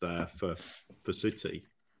algorithm there for City.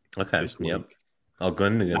 Okay. Yep. Oh,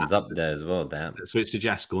 Gundogan's up there as well. Damn. So it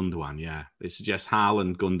suggests Gundogan. Yeah, it suggests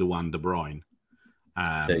Haaland, Gundogan, De Bruyne.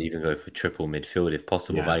 So even go for triple midfield if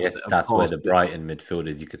possible. Yeah, but I guess that's where the Brighton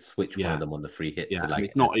midfielders, you could switch one of them on the free hit. Yeah,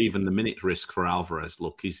 it's not even the minute risk for Alvarez.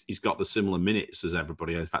 Look, he's got the similar minutes as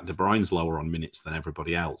everybody. In fact, De Bruyne's lower on minutes than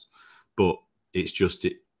everybody else. But it's just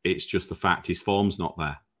the fact his form's not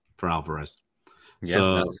there for Alvarez. Yeah,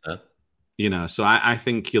 so, that's fair. So I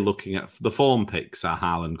think you're looking at the form picks are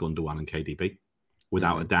Haaland, Gundogan, and KDB,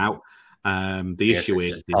 without a doubt. The issue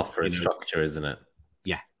is tough for a structure, isn't it?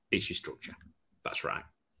 Yeah, it's your structure. That's right.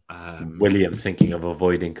 William's thinking of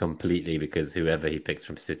avoiding completely because whoever he picks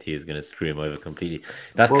from City is going to screw him over completely.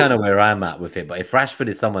 That's kind of where I'm at with it. But if Rashford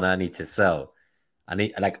is someone I need to sell,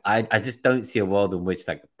 I just don't see a world in which,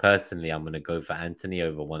 like, personally, I'm going to go for Anthony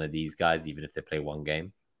over one of these guys, even if they play one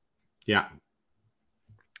game. Yeah.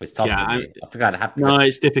 It's tough for me. I think I'd have to. No,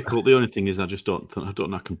 it's difficult. The only thing is I don't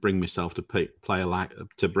know I can bring myself to bring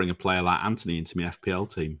a player like Anthony into my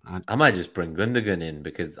FPL team. I might just bring Gundogan in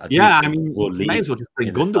because we'll leave. May as well just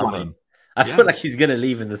bring Gundogan in. I feel like he's going to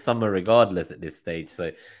leave in the summer regardless at this stage.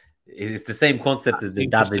 So it's the same concept as the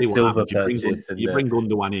David Silva purchase. You bring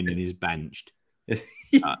Gundogan in and he's benched,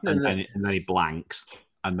 and then he blanks.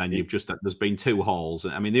 And then there's been 2 hauls.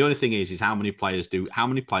 I mean, the only thing is how many players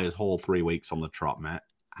haul 3 weeks on the trot, Matt?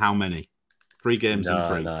 How many? 3 games in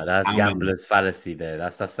 3. No, that's gambler's fallacy there.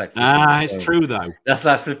 That's like it's true though. That's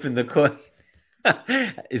like flipping the coin.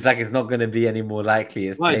 It's like it's not going to be any more likely.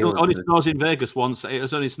 It only snows in Vegas once. It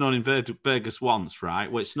was only snowed in Vegas once, right?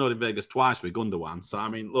 Well, it snowed in Vegas twice with Gundogan. So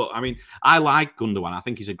I like Gundogan. I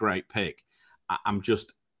think he's a great pick. I'm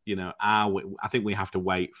just, I think we have to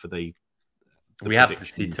wait for the. We have to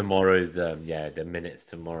see tomorrow's, the minutes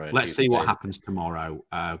tomorrow. Let's see what happens tomorrow.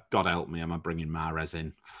 God help me, am I bringing Mahrez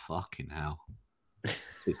in? Fucking hell.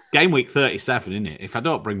 It's game week 37, isn't it? If I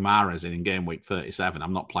don't bring Mahrez in game week 37,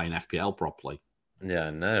 I'm not playing FPL properly. Yeah,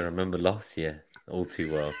 no, I remember last year all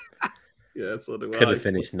too well. Yeah, so do I. Could have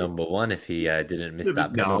finished number 1 if he didn't miss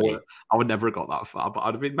that penalty. I would never have got that far,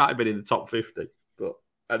 but might have been in the top 50. But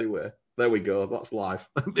anyway, there we go. That's life.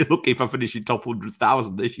 I'd be lucky if I finish in top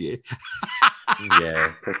 100,000 this year. Yeah,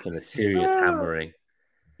 it's taking a serious hammering.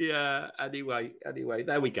 Yeah. Anyway,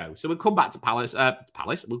 there we go. So we'll come back to Palace.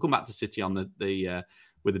 Palace. We'll come back to City on the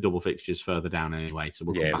with the double fixtures further down anyway. So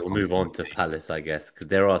we'll come back We'll on move on to Palace, I guess, because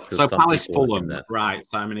there are still So some Palace people in Fulham, there. right?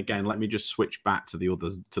 So I mean, again, let me just switch back to the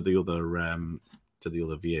other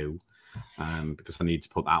view because I need to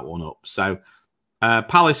put that one up. So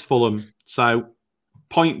Palace Fulham. So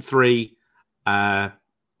 0.3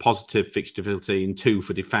 positive fixturability and 2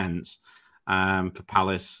 for defence for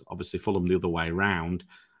Palace. Obviously, Fulham the other way around.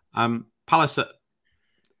 Palace.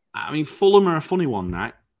 I mean, Fulham are a funny one,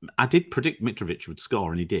 right? I did predict Mitrovic would score,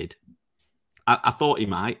 and he did. I thought he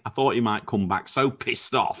might. I thought he might come back so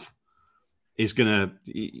pissed off. He's gonna,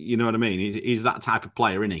 you know what I mean? He's that type of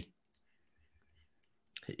player, isn't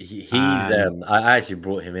he? I actually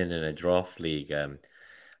brought him in a draft league.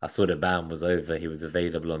 I saw the ban was over. He was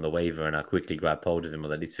available on the waiver, and I quickly grabbed hold of him. I was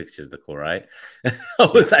like, "These fixtures look all right." I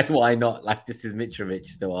was like, "Why not?" Like, this is Mitrovic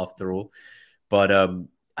still, after all. But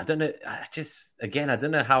I don't know. I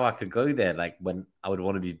don't know how I could go there. Like, when I would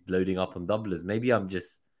want to be loading up on doublers. Maybe I'm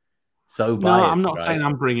just so No, I'm biased, not saying right?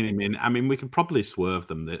 I'm bringing him in. I mean, we could probably swerve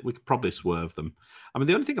them. I mean,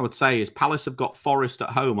 the only thing I would say is Palace have got Forest at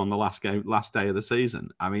home on the last day of the season.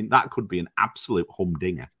 I mean, that could be an absolute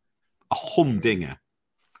humdinger,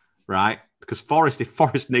 right? Because if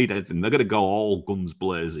Forest need anything, they're going to go all guns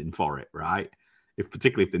blazing for it, right?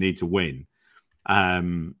 Particularly if they need to win.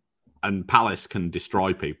 And Palace can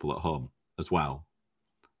destroy people at home as well.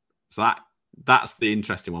 So that's the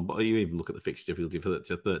interesting one. But you even look at the fixture difficulty for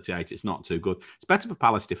 38, it's not too good. It's better for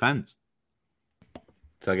Palace defence.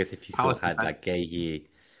 So I guess if you still had like Gahey,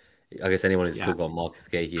 I guess anyone who's still got Marcus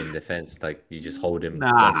Gahey in defence, like you just hold him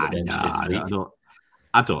on the bench this week.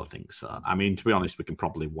 I don't think so. I mean, to be honest, we can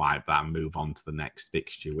probably wipe that and move on to the next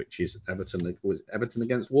fixture, which is Everton. Was Everton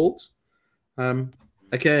against Wolves?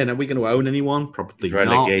 Again, are we going to own anyone? Probably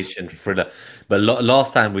relegation not. thriller. But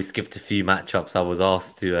last time we skipped a few matchups. I was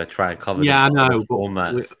asked to try and cover them. I know,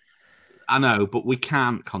 formats. I know, but we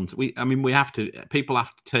can't. We have to. People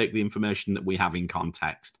have to take the information that we have in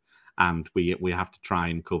context, and we have to try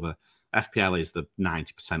and cover. FPL is the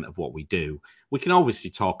 90% of what we do. We can obviously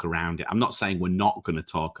talk around it. I'm not saying we're not going to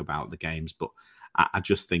talk about the games, but I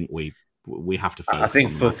just think we have to. I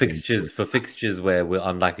think for fixtures where we're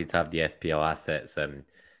unlikely to have the FPL assets and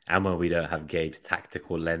when we don't have Gabe's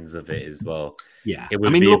tactical lens of it as well. Yeah, it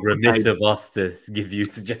would be remiss of us to give you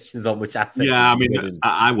suggestions on which assets. Yeah, I mean,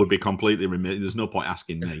 I would be completely remiss. There's no point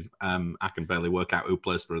asking me. I can barely work out who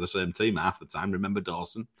plays for the same team half the time. Remember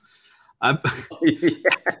Dawson?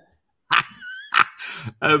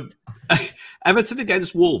 Everton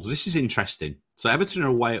against Wolves. This is interesting. So Everton are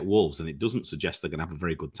away at Wolves, and it doesn't suggest they're going to have a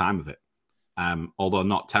very good time of it. Although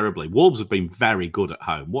not terribly. Wolves have been very good at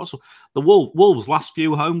home. What's the Wolves' last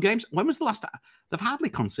few home games? When was the last? They've hardly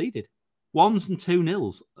conceded. 1s and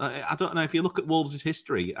 2-0s. I don't know if you look at Wolves'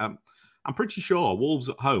 history. I'm pretty sure Wolves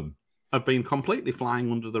at home have been completely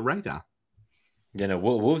flying under the radar.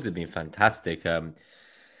 Wolves have been fantastic.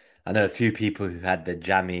 I know a few people who had the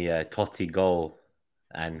jammy Totti goal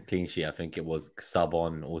and clean sheet. I think it was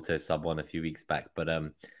auto sub on a few weeks back. But I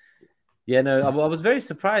was very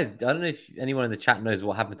surprised. I don't know if anyone in the chat knows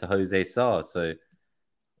what happened to Jose Sarr. So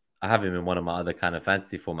I have him in one of my other kind of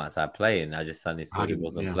fantasy formats I play, and I just suddenly saw he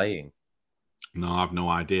wasn't playing. No, I have no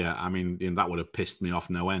idea. I mean, that would have pissed me off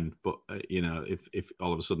no end. But if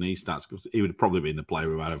all of a sudden he starts, he would probably be the player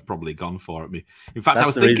who I'd have probably gone for it. In fact, that's I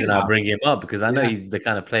was the thinking reason I bring him up, because I know he's the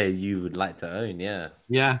kind of player you would like to own. Yeah,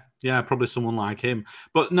 probably someone like him.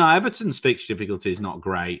 But no, Everton's fixture difficulty is not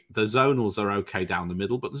great. The zonals are okay down the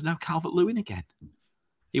middle, but there's no Calvert-Lewin again.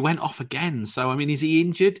 He went off again. So I mean, is he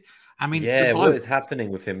injured? I mean, what is happening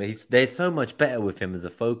with him? They're so much better with him as a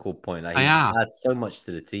focal point. Like, he adds so much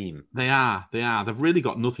to the team. They are. They've really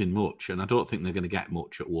got nothing much, and I don't think they're going to get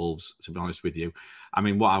much at Wolves, to be honest with you. I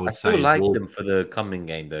mean, what I would say I still like them for the coming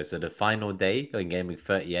game, though. So the final day, going game week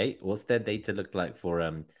 38, what's their data look like for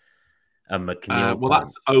McNeil?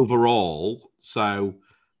 That's overall. So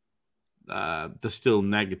they're still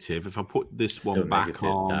negative. If I put this one back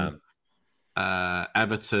on...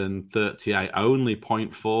 Everton 38, only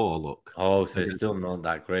 0.4. Look. Oh, so it's still not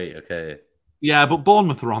that great. Okay. Yeah, but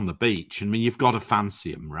Bournemouth are on the beach. I mean, you've got to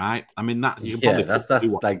fancy them, right? I mean, that you can that's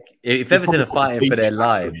like if Everton are fighting for their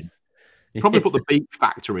lives, probably put the beach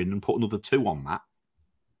factor in and put another 2 on that.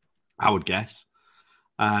 I would guess.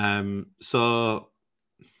 So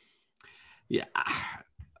yeah,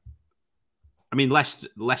 I mean,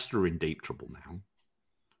 Leicester are in deep trouble now.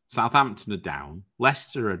 Southampton are down.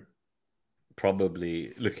 Leicester are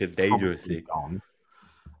probably looking dangerously on,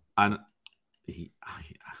 and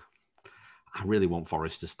I really want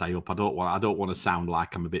Forest to stay up. I don't want to sound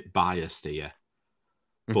like I'm a bit biased here,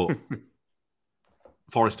 but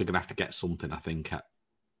Forest are going to have to get something, I think, at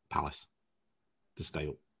Palace to stay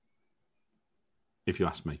up. If you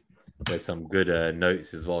ask me. There's some good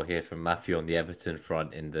notes as well here from Matthew on the Everton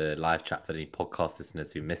front in the live chat for the podcast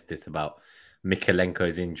listeners who missed this about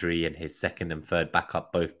Mikalenko's injury and his second and third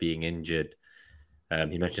backup both being injured.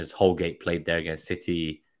 He mentions Holgate played there against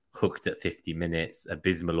City, hooked at 50 minutes,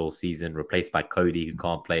 abysmal all season, replaced by Cody, who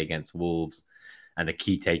can't play against Wolves. And the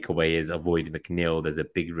key takeaway is avoid McNeil. There's a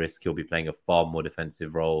big risk he'll be playing a far more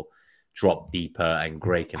defensive role. Drop deeper, and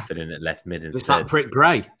Gray can fill in at left mid instead. It's that prick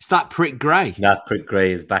Gray. That prick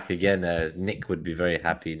Gray is back again. Nick would be very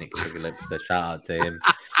happy. Nick Sugarlips, so shout out to him.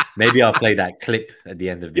 Maybe I'll play that clip at the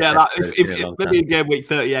end of this episode. If maybe in game week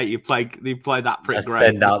 38 you play that prick Gray.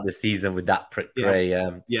 Send out the season with that prick Gray.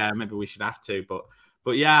 Yeah, maybe we should have to.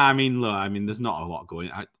 But yeah, I mean, look, there's not a lot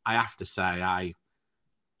going. I have to say,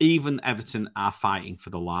 even Everton are fighting for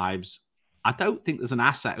the lives. I don't think there's an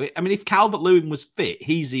asset. I mean, if Calvert-Lewin was fit,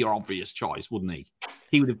 he's your obvious choice, wouldn't he?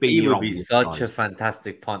 He would have been. He would be such a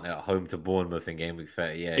fantastic punt at home to Bournemouth in game week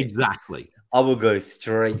 38. Exactly. I will go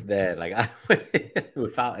straight there,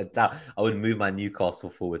 without a doubt. I would move my Newcastle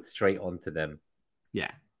forward straight onto them. Yeah,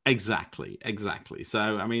 exactly. So,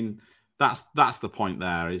 I mean, that's the point.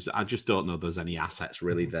 There is, I just don't know there's any assets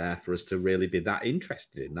really there for us to really be that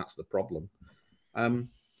interested in. That's the problem.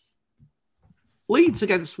 Leeds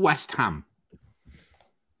against West Ham.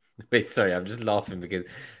 Wait, sorry, I'm just laughing because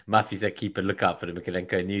Matthew said keep a lookout for the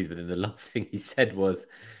Mikalenko news, but then the last thing he said was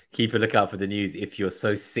keep a lookout for the news if you're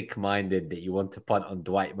so sick-minded that you want to punt on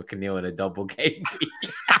Dwight McNeil in a double game week.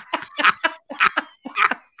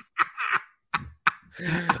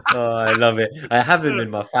 Oh, I love it. I have him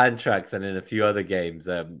in my fan tracks and in a few other games.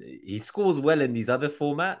 He scores well in these other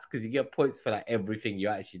formats because you get points for like everything you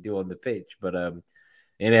actually do on the pitch, but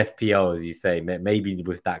in FPL, as you say, maybe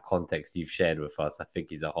with that context you've shared with us, I think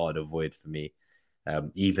he's a hard avoid for me.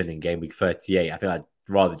 Even in game week 38, I think I'd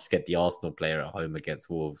rather just get the Arsenal player at home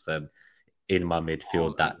against Wolves in my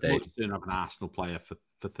midfield that day. Much sooner have an Arsenal player for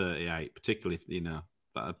 38, particularly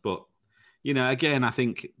but again, I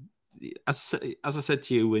think as I said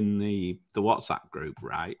to you in the WhatsApp group,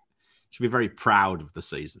 right, should be very proud of the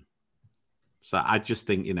season. So I just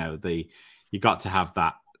think you got to have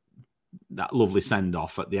that lovely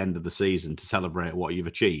send-off at the end of the season to celebrate what you've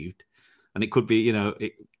achieved. And it could be,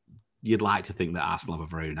 you'd like to think that Arsenal have a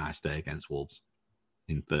very nice day against Wolves.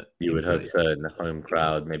 You would hope so. In the home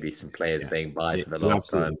crowd, maybe some players saying bye for the last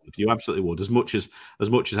time. You absolutely would. As much as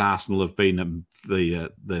Arsenal have been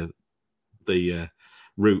the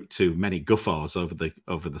route to many guffaws over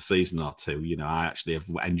the season or two, I actually have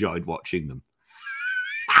enjoyed watching them.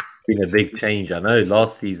 It's been a big change. I know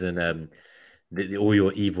last season, all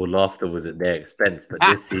your evil laughter was at their expense, but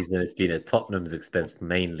this season it's been at Tottenham's expense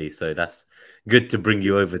mainly. So that's good to bring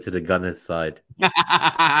you over to the Gunners side.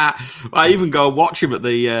 I even go and watch him at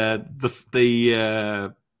there's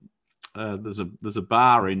a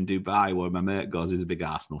bar in Dubai where my mate goes. He's a big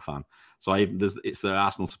Arsenal fan, so it's the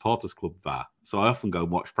Arsenal Supporters Club bar. So I often go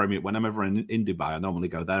and watch Premier when I'm ever in Dubai. I normally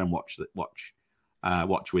go there and watch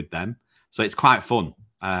with them. So it's quite fun.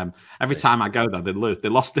 Every time I go there, they lose. They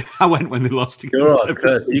lost. I went when they lost. You're a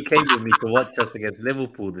curse. You came with me to watch us against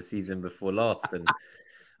Liverpool the season before last, and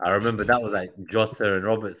I remember that was like Jota and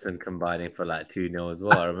Robertson combining for like 2-0 as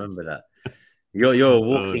well. I remember that. You're a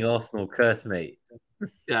walking Arsenal curse, mate.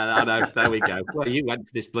 Yeah, I know. There we go. Well, you went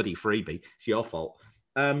for this bloody freebie. It's your fault.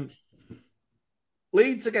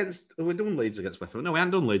 Leeds against. We're doing Leeds against West Ham. No, we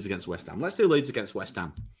haven't done Leeds against West Ham. Let's do Leeds against West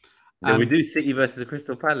Ham. No, we do City versus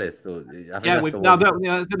Crystal Palace. They're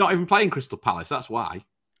not even playing Crystal Palace. That's why.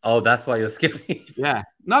 Oh, that's why you're skipping. Yeah.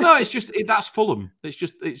 No. It's just that's Fulham. It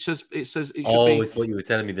says. It's what you were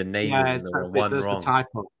telling me. The name is in the one there's wrong.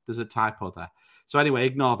 There's a typo there. So anyway,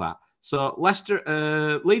 ignore that. So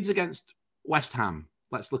Leeds against West Ham.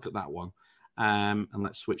 Let's look at that one, and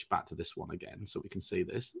let's switch back to this one again so we can see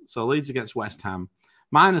this. So Leeds against West Ham,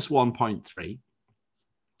 minus 1.3.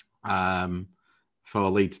 For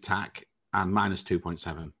Leeds attack and minus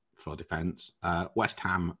 2.7 for defence. West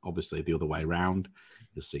Ham, obviously, the other way around.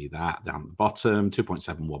 You'll see that down at the bottom,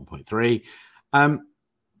 2.7, 1.3.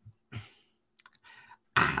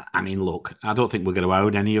 I mean, look, I don't think we're going to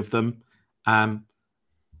own any of them.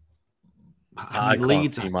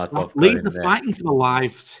 Leeds are fighting for the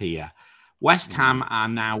lives here. West Ham are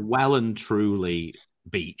now well and truly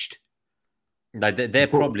beached. They're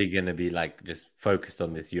probably going to be like just focused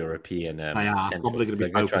on this European. They are probably going to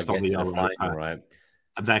be focused on the final, right?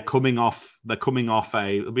 They're coming off.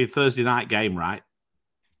 It'll be a Thursday night game, right?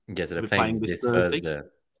 Yeah, so they're playing this Thursday.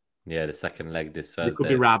 Yeah, the second leg this They Thursday. could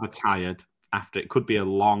be rather tired after. It could be a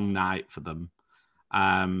long night for them.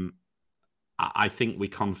 I think we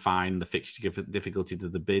confine the fixture difficulty to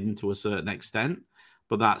the bin to a certain extent.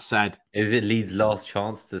 But that said, is it Leeds' last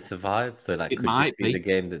chance to survive? So, like, could this be the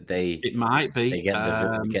game that they? It might be. They get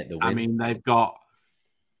the win. I mean, they've got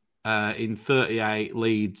in 38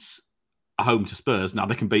 Leeds home to Spurs. Now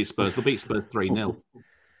they can beat Spurs. They'll beat Spurs 3-0.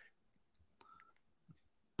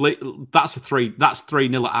 That's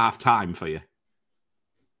 3-0 at half time for you.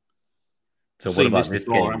 So what about this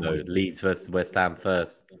game though? Leeds versus West Ham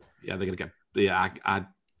first. Yeah, they're gonna get. Yeah,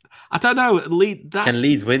 I don't know. Can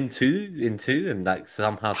Leeds win 2-2 and like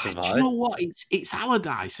somehow survive? Do you know what? It's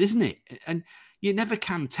Allardyce, isn't it? And you never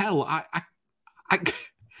can tell. I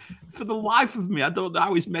for the life of me, I don't know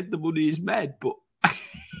how he's made the money he's made, but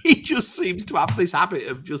he just seems to have this habit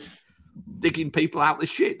of just digging people out the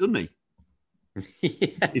shit, doesn't he?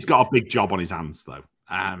 Yeah. He's got a big job on his hands, though.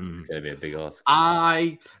 It's going to be a big ask.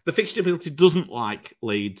 The fixture difficulty doesn't like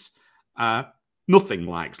Leeds. Nothing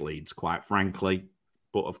likes Leeds, quite frankly.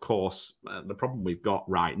 But of course, the problem we've got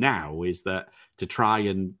right now is that to try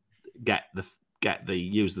and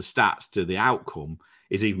use the stats to the outcome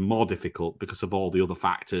is even more difficult because of all the other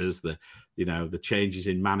factors, the changes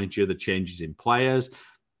in manager, the changes in players,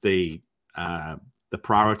 the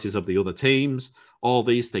priorities of the other teams. All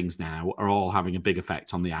these things now are all having a big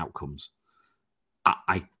effect on the outcomes.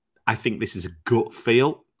 I think this is a gut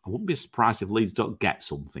feel. I wouldn't be surprised if Leeds don't get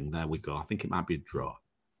something. There we go. I think it might be a draw.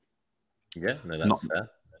 Yeah, no, that's fair.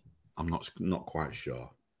 I'm not quite sure.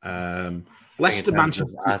 Leicester,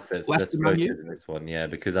 Manchester, assets. Let's go to this one, yeah,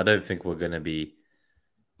 because I don't think we're going to be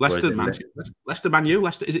Leicester, Man U.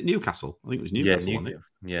 Leicester, is it Newcastle? I think it was Newcastle.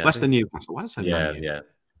 Yeah, Leicester, Newcastle. Why did I say Man U? Yeah.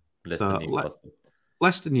 Leicester, Newcastle.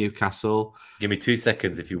 Leicester, Newcastle. Give me 2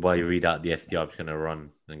 seconds while you read out the FDR. I'm just going to run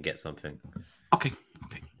and get something. Okay.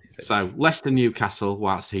 So Leicester, Newcastle,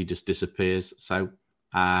 whilst he just disappears. So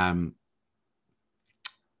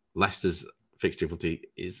Leicester's fixture difficulty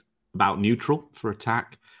is about neutral for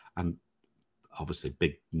attack, and obviously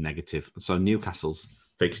big negative. So Newcastle's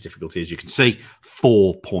fixture difficulty, as you can see,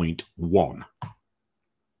 4.1.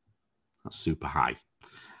 That's super high.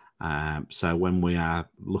 So when we are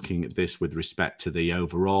looking at this with respect to the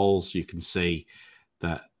overalls, you can see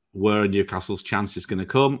that where Newcastle's chance is going to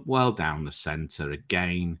come? Well, down the centre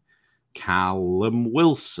again. Callum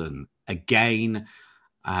Wilson again.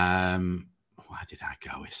 Where did I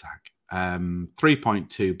go, Isaac?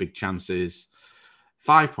 3.2 big chances,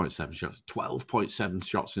 5.7 shots, 12.7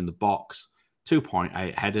 shots in the box,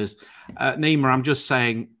 2.8 headers. Nima, I'm just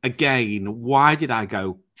saying again, why did I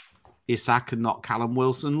go Isaac and not Callum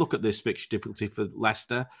Wilson? Look at this fixture difficulty for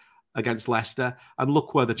Leicester against Leicester, and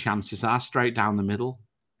look where the chances are, straight down the middle.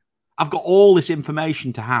 I've got all this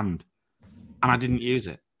information to hand, and I didn't use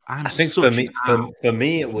it. I think for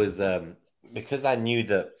me, it was because I knew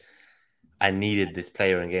that I needed this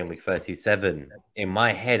player in game week 37. In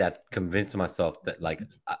my head, I'd convinced myself that like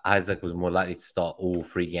Isaac was more likely to start all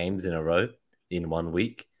 3 games in a row in 1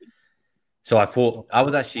 week. So I thought I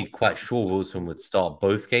was actually quite sure Wilson would start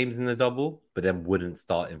both games in the double, but then wouldn't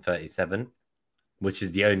start in 37, which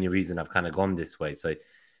is the only reason I've kind of gone this way. So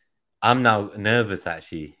I'm now nervous,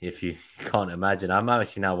 actually, if you can't imagine. I'm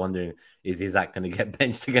actually now wondering, is Isaac going to get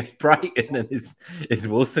benched against Brighton? And is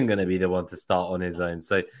Wilson going to be the one to start on his own?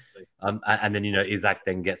 So, and then, Isaac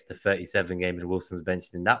then gets to 37 games and Wilson's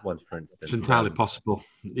benched in that one, for instance. It's entirely possible.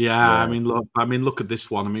 Yeah, I mean, look at this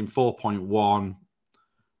one. I mean, 4.1,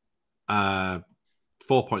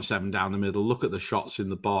 4.7 down the middle. Look at the shots in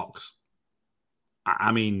the box.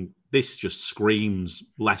 I mean, this just screams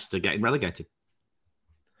Leicester getting relegated.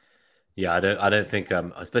 Yeah, I don't think,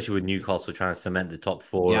 especially with Newcastle trying to cement the top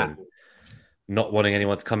 4 and not wanting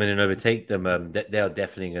anyone to come in and overtake them, they are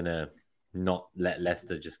definitely going to not let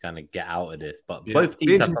Leicester just kind of get out of this. But both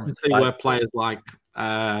teams have to see where players like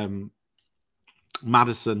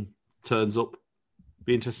Maddison turns up.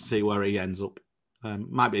 Be interested to see where he ends up.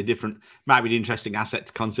 Might be an interesting asset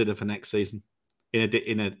to consider for next season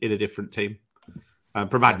in a different team,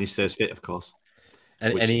 providing he stays fit, of course.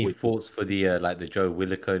 And any thoughts for the the Joe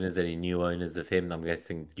Willock owners? Any new owners of him? I'm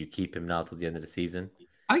guessing you keep him now till the end of the season.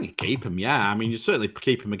 I think you keep him. Yeah, I mean, you certainly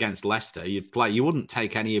keep him against Leicester. You wouldn't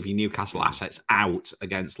take any of your Newcastle assets out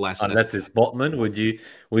against Leicester unless it's Botman. Would you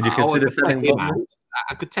consider selling Botman?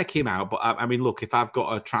 I could take him out, but I mean, look, if I've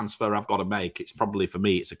got a transfer I've got to make, it's probably for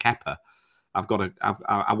me. It's a Kepa.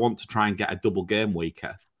 I want to try and get a double game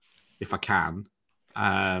weeker if I can.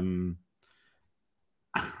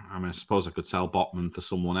 I mean, I suppose I could sell Botman for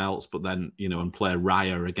someone else, but then and play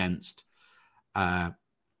Raya against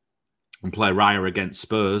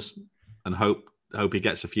Spurs and hope hope he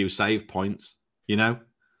gets a few save points. You know.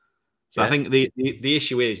 So Yeah. I think the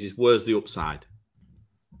issue is where's the upside?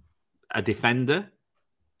 A defender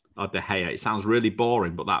or De Gea? It sounds really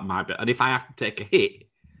boring, but that might be. And if I have to take a hit,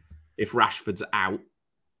 if Rashford's out,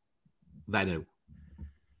 then who?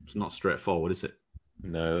 It's not straightforward, is it?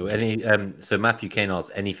 No. So Matthew Kane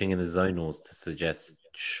asks anything in the zonals to suggest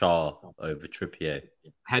Shaw over Trippier.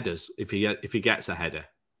 Headers, if he gets a header.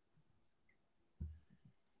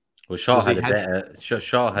 Well, Shaw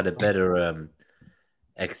had a better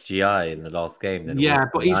XGI in the last game than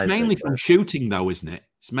but he's mainly from shooting, though, isn't it?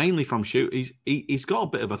 It's mainly from shoot. He's got a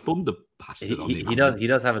bit of a thunder bastard on him. He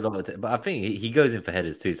does have a lot of, but I think he goes in for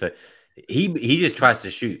headers too. So he just tries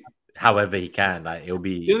to shoot however he can. Like it'll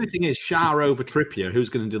be the only thing is Shaw over Trippier. Who's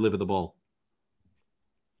going to deliver the ball?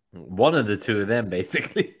 One of the two of them,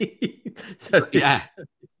 basically. So yeah,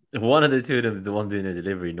 one of the two of them is the one doing the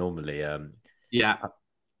delivery normally. Yeah,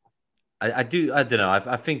 I don't know.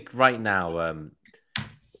 I think right now.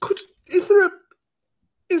 Is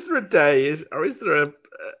there a day is there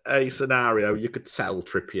a scenario you could sell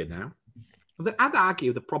Trippier now? I'd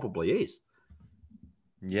argue there probably is.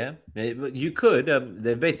 Yeah, you could.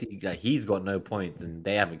 They're basically like, he's got no points, and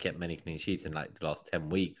they haven't kept many clean sheets in like the last 10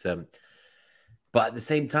 weeks. But at the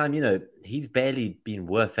same time, he's barely been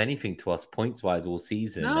worth anything to us points wise all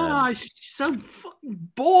season. No, it's so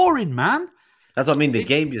fucking boring, man. That's what I mean. The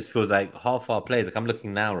game just feels like half our players. Like I'm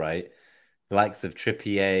looking now, right? The likes of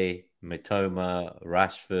Trippier, Mitoma,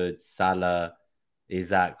 Rashford, Salah,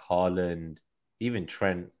 Isaac, Haaland, even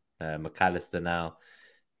Trent, McAllister now.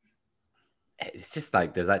 It's just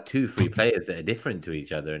like there's like 2-3 players that are different to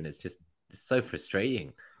each other, and it's so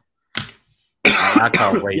frustrating. I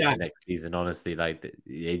can't wait for next season, honestly. Like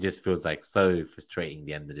it just feels like so frustrating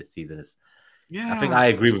the end of this season. I think I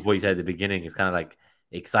agree with what you said at the beginning. It's kind of like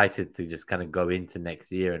excited to just kind of go into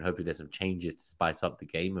next year and hopefully there's some changes to spice up the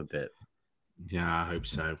game a bit. Yeah, I hope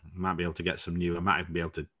so. Might be able to get some new. I might even be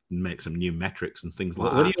able to make some new metrics and things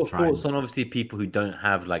like that. What are your thoughts on obviously people who don't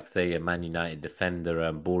have, like, say, a Man United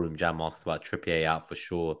defender? Ballroom Jam asks about Trippier out for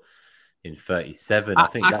sure in 37. I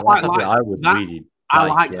think that's something I would really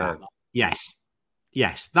like that.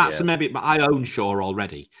 Yes, that's maybe. But I own Shaw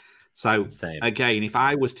already. So again, if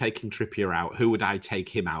I was taking Trippier out, who would I take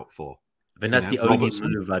him out for? I mean, that's the only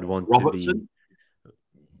move I'd want to be.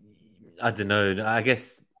 I don't know. I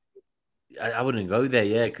guess I wouldn't go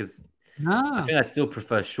there, because I think I'd still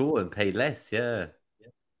prefer Shaw and pay less, And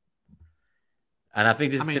I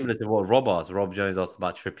think this is similar to what Rob asked. Rob Jones asked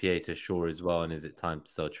about Trippier to Shaw as well, and is it time to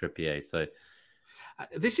sell Trippier? So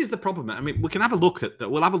this is the problem. I mean, we can have a look at that.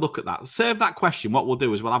 We'll have a look at that. Save that question. What we'll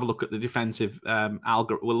do is we'll have a look at the defensive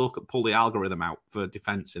algorithm. We'll pull the algorithm out for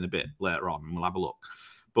defense in a bit later on, and we'll have a look.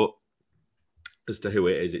 But as to who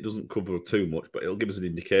it is, it doesn't cover too much, but it'll give us an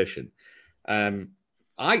indication.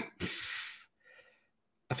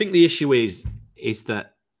 I think the issue is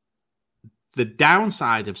that the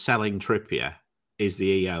downside of selling Trippier is the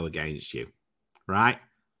EO against you, right?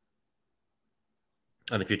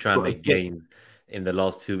 And if you're trying to make gains in the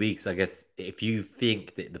last 2 weeks, I guess if you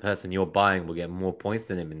think that the person you're buying will get more points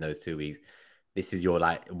than him in those 2 weeks, this is your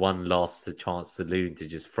like one last chance saloon to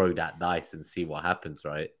just throw that dice and see what happens,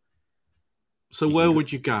 right? So where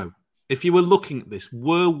would you go? If you were looking at this,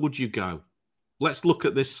 where would you go? Let's look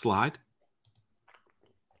at this slide.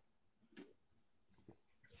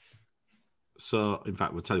 So, in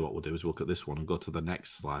fact, we'll tell you what we'll do is we'll look at this one and go to the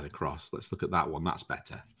next slide across. Let's look at that one. That's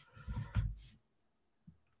better.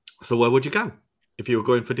 So where would you go if you were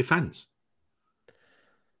going for defence?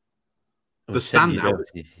 The standout.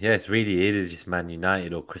 Yes, really, it is just Man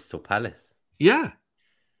United or Crystal Palace. Yeah.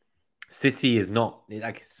 City is not,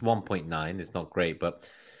 like, it's 1.9. It's not great, but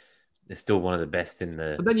it's still one of the best in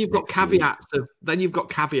the. But then you've got caveats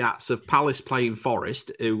of Palace playing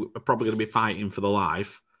Forest, who are probably going to be fighting for the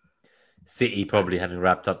life. City probably having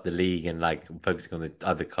wrapped up the league and like focusing on the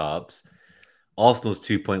other carbs. Arsenal's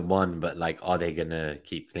 2.1, but like, are they gonna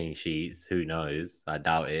keep clean sheets? Who knows? I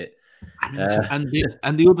doubt it. And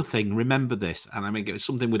the other thing, remember this, and I mean it's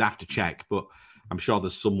something we'd have to check, but I'm sure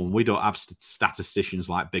there's someone. We don't have statisticians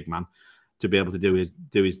like Big Man to be able to do his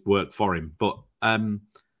work for him. But how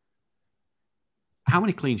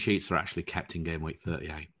many clean sheets are actually kept in game week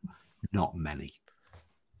 38? Not many.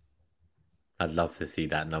 I'd love to see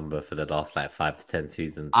that number for the last like 5 to 10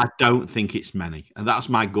 seasons. I don't think it's many. And that's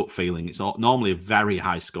my gut feeling. It's normally a very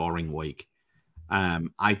high scoring week.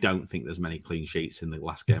 I don't think there's many clean sheets in the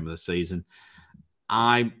last game of the season.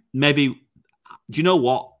 Do you know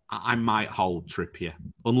what? I might hold Trippier.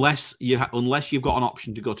 Unless you've got an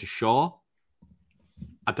option to go to Shaw.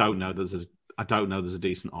 I don't know there's a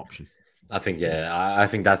decent option. I think I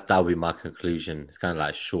think that'll be my conclusion. It's kind of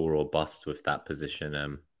like sure or bust with that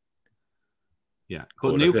position. Yeah,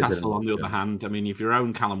 Cool. but Let's go to the Newcastle, on next the other one. hand, I mean, if you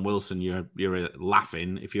own Callum Wilson, you're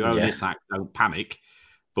laughing. If you own Yes. Isak, don't panic.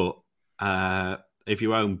 But if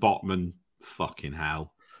you own Botman, fucking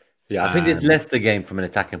hell. Yeah, I think this Leicester game from an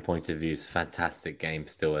attacking point of view is a fantastic game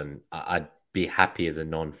still, and I'd be happy as a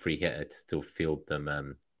non-free hitter to still field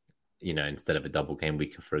them. Instead of a double game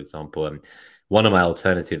weeker, for example. One of my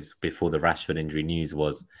alternatives before the Rashford injury news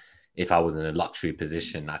was if I was in a luxury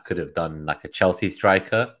position, I could have done like a Chelsea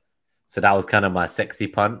striker. So that was kind of my sexy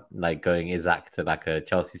punt, like going Isak to like a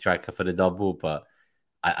Chelsea striker for the double, but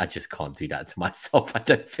I just can't do that to myself. I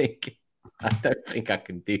don't think I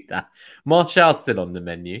can do that. Martial's still on the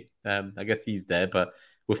menu. I guess he's there, but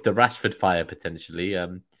with the Rashford fire potentially, I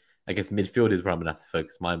guess midfield is where I'm gonna have to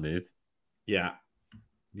focus my move. Yeah.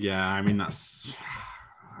 Yeah, I mean, I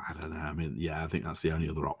don't know. I mean, yeah, I think that's the only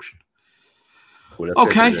other option. Cool,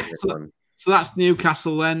 okay, so that's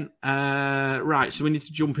Newcastle then. Right, so we need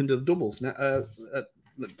to jump into the doubles now.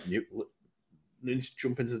 We need to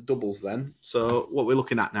jump into the doubles then. So what we're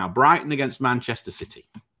looking at now, Brighton against Manchester City.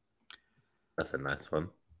 That's a nice one.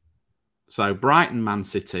 So Brighton, Man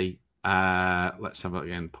City. Let's have it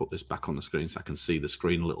again. Put this back on the screen so I can see the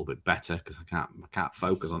screen a little bit better because I can't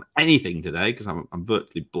focus on anything today because I'm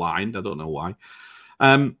virtually blind. I don't know why.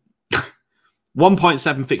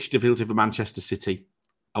 1.7 fixture difficulty for Manchester City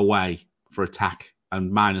away for attack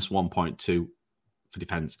and minus 1.2 for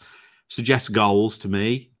defence. Suggests goals to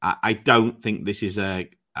me. I don't think this is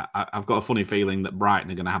I've got a funny feeling that Brighton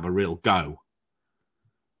are going to have a real go.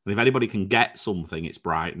 And if anybody can get something, it's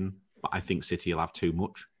Brighton. But I think City will have too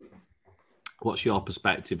much. What's your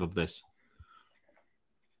perspective of this?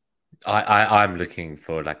 I'm looking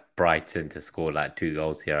for like Brighton to score like 2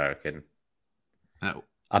 goals here, I reckon. I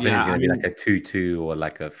think it's going to be like a 2-2 or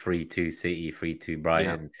like a 3-2 City, 3-2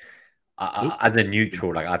 Brighton. Yeah. As a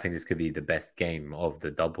neutral, like I think this could be the best game of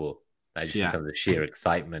the double. Like just in terms of sheer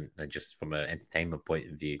excitement and just from an entertainment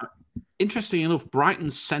point of view. Interesting enough,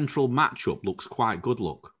 Brighton's central matchup looks quite good.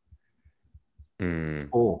 Look.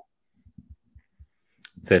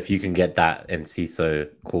 So if you can get that Enciso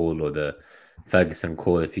call or the Ferguson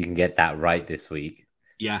call, if you can get that right this week.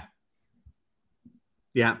 Yeah.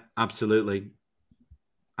 Yeah, absolutely.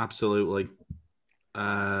 Absolutely.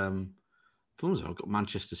 I've got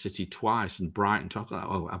Manchester City twice and Brighton twice.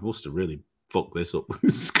 Oh, I must have really fucked this up.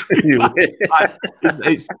 It's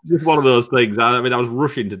just one of those things. I mean, I was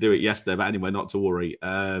rushing to do it yesterday, but anyway, not to worry.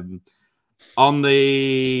 On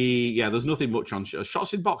there's nothing much on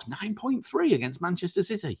shots in box. 9.3 against Manchester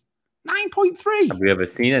City. 9.3. Have we ever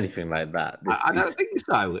seen anything like that? I don't think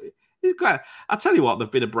so. It's great. I tell you what, they've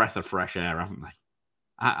been a breath of fresh air, haven't they?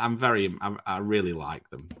 I really like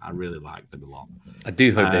them. I really like them a lot. I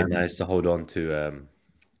do hope they manage to hold on to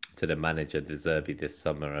the manager, De Zerbi, this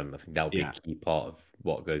summer. I think that'll be a key part of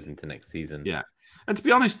what goes into next season. Yeah, and to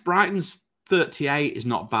be honest, Brighton's 38 is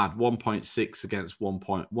not bad. 1.6 against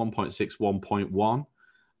 1.6,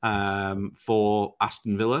 1.1 for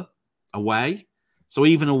Aston Villa away. So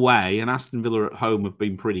even away, and Aston Villa at home have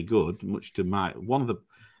been pretty good. Much to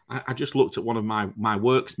I just looked at one of my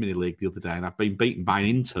works mini league the other day, and I've been beaten by an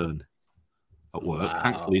intern at work. Wow.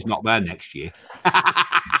 Thankfully, he's not there next year.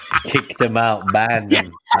 Kick them out, ban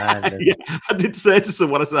them. Yeah, I did say to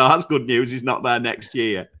someone, I said, "Oh, that's good news. He's not there next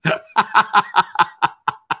year."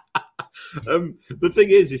 The thing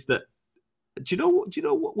is that do you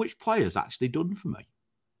know which player's actually done for me?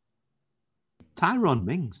 Tyrone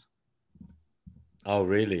Mings. Oh,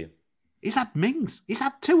 really? He's had 2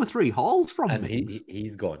 or 3 hauls from and Mings.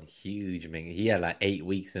 He's gone huge, Mings. He had like 8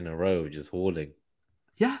 weeks in a row of just hauling.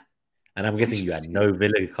 Yeah. And I'm guessing you had no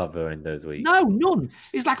Villa cover in those weeks. No, none.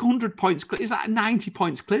 He's like 100 points clear. He's like 90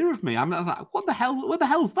 points clear of me. I'm like, what the hell? Where the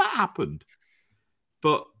hell's that happened?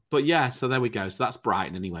 But yeah, so there we go. So that's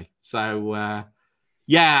Brighton anyway. So I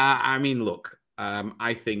mean, look,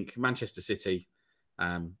 I think Manchester City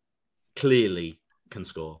clearly can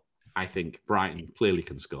score. I think Brighton clearly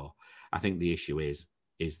can score. I think the issue is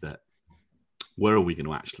that where are we going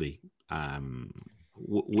to actually,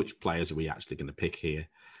 which players are we actually going to pick here?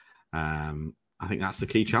 I think that's the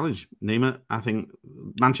key challenge, Nima. I think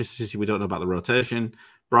Manchester City, we don't know about the rotation.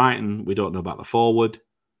 Brighton, we don't know about the forward.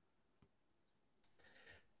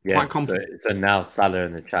 Yeah, so now Salah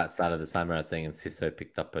in the chat, Salah the Samurai saying Enciso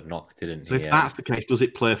picked up a knock, didn't he? So if that's the case, does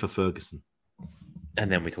it play for Ferguson?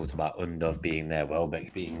 And then we talked about Undov being there,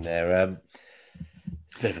 Welbeck being there.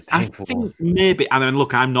 It's a bit of a painful. I think maybe. I mean,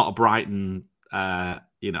 look, I'm not a Brighton. I'm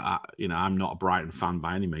not a Brighton fan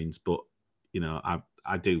by any means, but I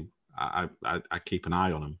do. I keep an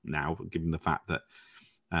eye on them now, given the fact that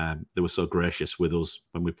They were so gracious with us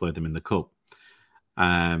when we played them in the cup.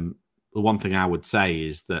 The one thing I would say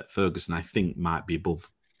is that Ferguson, I think, might be above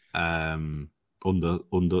under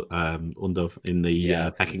in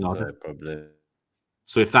the pecking order. So, probably.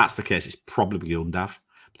 So if that's the case, it's probably Undav.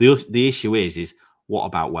 The issue is what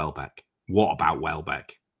about Welbeck? What about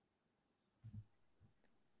Welbeck?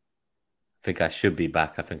 I think I should be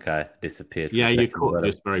back. I think I disappeared. Yeah, you could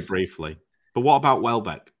just very briefly. But what about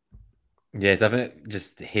Welbeck? Yes, I think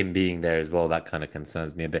just him being there as well, that kind of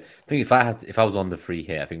concerns me a bit. I think if I was on the free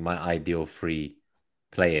hit, I think my ideal free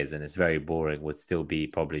players, and it's very boring, would still be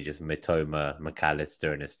probably just Mitoma,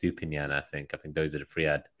 McAllister, and Estupinian. I think those are the three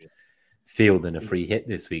I'd field in a free hit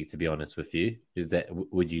this week. To be honest with you,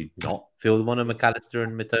 would you not field one of McAllister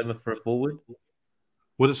and Mitoma for a forward?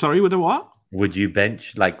 Would a what? Would you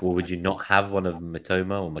bench or would you not have one of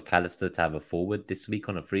Mitoma or McAllister to have a forward this week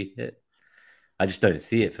on a free hit? I just don't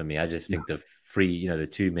see it for me. I just think the three, the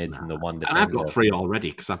two mids and the one defender. And I've got three already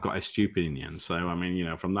because I've got a stupid in the end. So I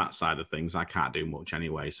mean, from that side of things, I can't do much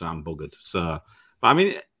anyway. So I'm buggered. So, but I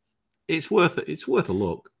mean, it's worth it. It's worth a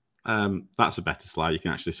look. That's a better slide. You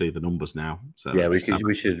can actually see the numbers now. So yeah, we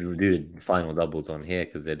should do the final doubles on here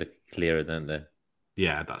because they look clearer, don't they?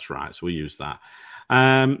 Yeah, that's right. So we use that.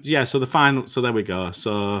 So the final. So there we go.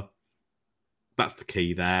 So that's the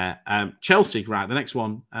key there. Chelsea, right? The next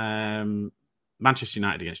one. Manchester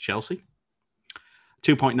United against Chelsea.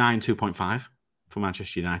 2.9, 2.5 for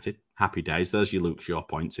Manchester United. Happy days. There's your Luke Shaw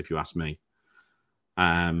points, if you ask me.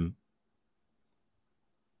 And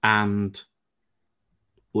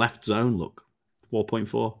left zone, look,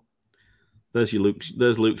 4.4.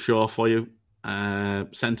 There's Luke Shaw for you.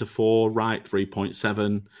 Centre 4, right,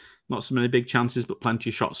 3.7. Not so many big chances, but plenty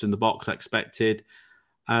of shots in the box expected.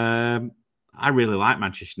 I really like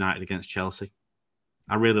Manchester United against Chelsea.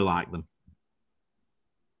 I really like them.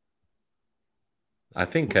 I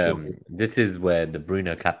think this is where the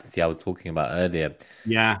Bruno captaincy I was talking about earlier.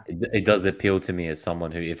 Yeah, it does appeal to me as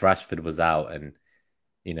someone who, if Rashford was out, and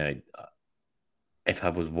if I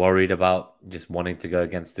was worried about just wanting to go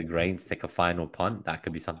against the grain to take a final punt, that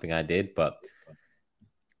could be something I did. But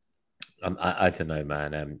I don't know,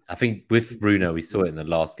 man. I think with Bruno, we saw it in the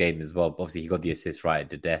last game as well. Obviously, he got the assist right at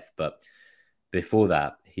the death, but before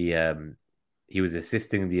that, he was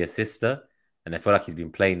assisting the assister. And I feel like he's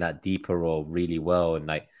been playing that deeper role really well. And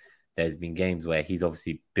there's been games where he's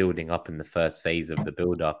obviously building up in the first phase of the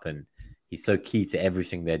build up, and he's so key to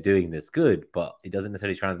everything they're doing that's good, but it doesn't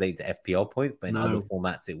necessarily translate into FPL points. But in other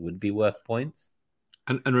formats, it would be worth points.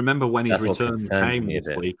 And remember when his return came this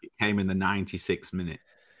week, it came in the 96th minute.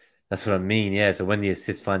 That's what I mean. Yeah. So when the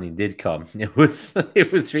assist finally did come, it was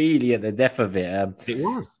really at the death of it. It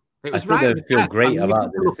was. It was I still right. Don't feel great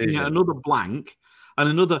about the decision. Another blank. And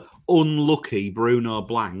another unlucky Bruno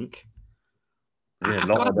blank. Yeah, I've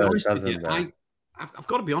got to be honest with you. I've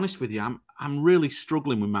got to be honest with you. I'm really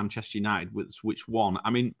struggling with Manchester United with which one. I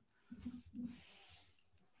mean,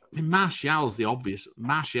 Martial's the obvious.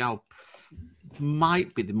 Martial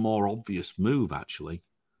might be the more obvious move, actually,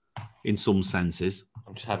 in some senses.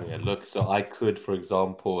 I'm just having a look. So I could, for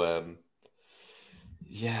example,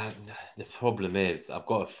 the problem is I've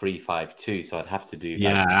got a 3-5-2, so I'd have to do.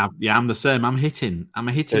 I'm the same. I'm hitting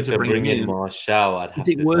so to bring in Martial. I'd have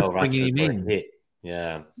to worth bringing him in. Hit.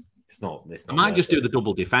 Yeah, it's not. I might just do the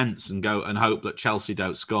double defense and go and hope that Chelsea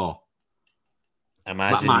don't score.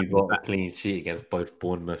 Imagine you've got a clean sheet against both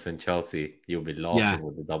Bournemouth and Chelsea. You'll be laughing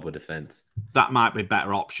with the double defense. That might be a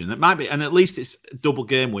better option. It might be, and at least it's double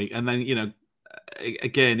game week. And then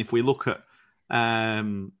again, if we look at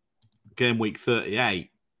game week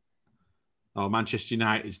 38, or Manchester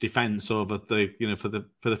United's defence over the for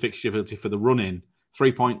the fixture ability for the run-in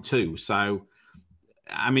 3.2. So,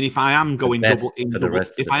 I mean, if I am going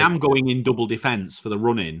going in double defence for the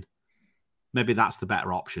run-in, maybe that's the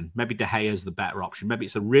better option. Maybe De Gea's the better option. Maybe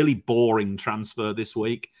it's a really boring transfer this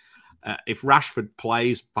week. If Rashford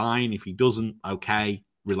plays, fine. If he doesn't, okay,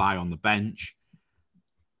 rely on the bench,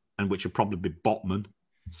 and which would probably be Botman,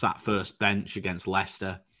 sat first bench against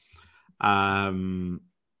Leicester.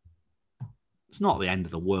 It's not the end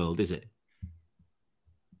of the world, is it?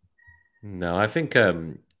 No, I think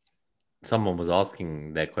someone was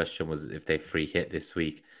asking, their question was if they free hit this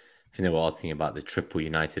week. I think they were asking about the triple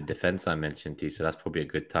United defense I mentioned to you, so that's probably a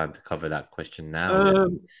good time to cover that question now.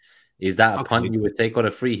 Is that a punt you would take on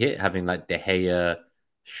a free hit, having like De Gea,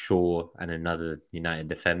 Shaw, and another United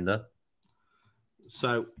defender?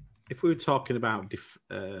 So if we were talking about,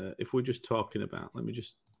 let me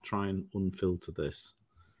just try and unfilter this.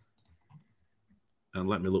 And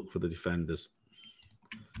let me look for the defenders.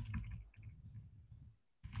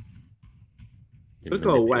 You'll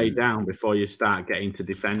go way down before you start getting to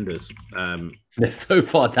defenders. They're so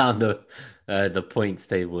far down the points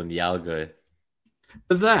table in the algo.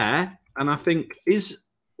 They're there, and I think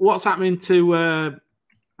what's happening to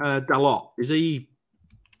Dalot? Is he?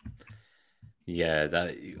 Yeah,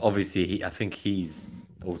 that obviously I think he's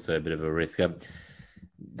also a bit of a risk. I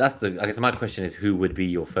guess my question is, who would be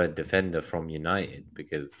your third defender from United?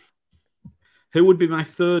 Because who would be my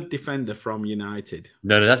third defender from United?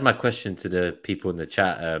 No, that's my question to the people in the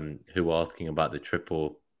chat who were asking about the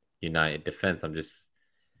triple United defense. So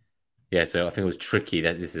I think it was Tricky.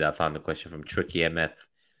 I found the question from Tricky MF.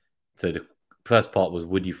 So the first part was,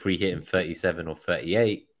 would you free hit in 37 or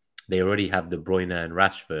 38? They already have De Bruyne and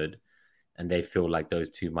Rashford, and they feel like those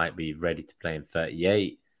two might be ready to play in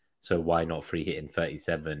 38. So why not free hit in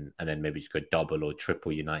 37 and then maybe just go double or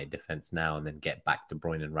triple United defense now and then get back De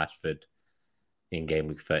Bruyne and Rashford in game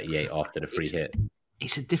week 38 after the free hit?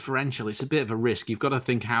 It's a differential. It's a bit of a risk. You've got to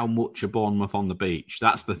think how much are Bournemouth on the beach.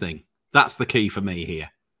 That's the thing. That's the key for me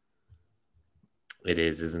here. It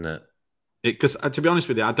is, isn't it? Because to be honest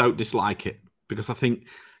with you, I don't dislike it because I think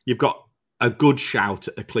you've got a good shout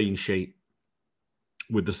at a clean sheet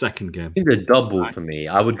with the second game. I think the double for me.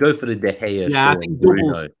 I would go for the De Gea. Yeah, I think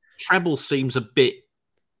Bruno. Treble seems a bit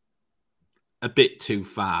too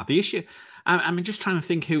far. The issue, I mean, just trying to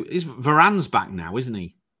think who is Varane's back now, isn't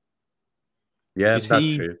he? Yeah, that's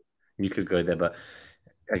true. You could go there, but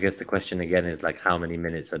I guess the question again is like, how many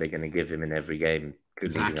minutes are they going to give him in every game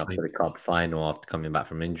leading up to the cup final after coming back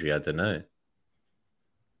from injury? I don't know.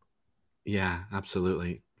 Yeah,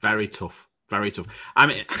 absolutely. Very tough. Very tough. I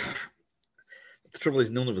mean, the trouble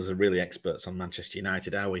is none of us are really experts on Manchester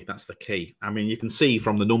United, are we? That's the key. I mean, you can see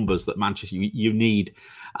from the numbers that Manchester you need.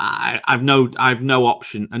 I've no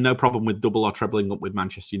option and no problem with double or trebling up with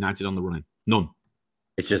Manchester United on the running. None.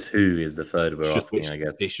 It's just who is the third we're asking, I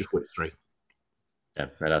guess. It's just which three. Yeah,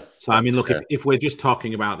 that's I mean, look, if we're just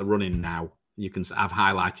talking about the running now, you can. I've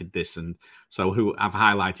highlighted this, and so who I've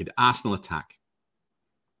highlighted Arsenal attack.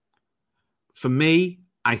 For me,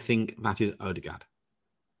 I think that is Odegaard.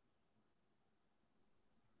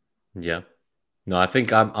 Yeah. No, I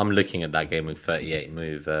think I'm looking at that game with 38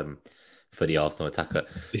 move for the Arsenal attacker.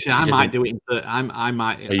 You see, I might do it in 30. I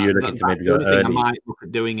might. Are you looking to maybe go early? I might look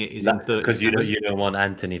at doing it in 30. Because you don't want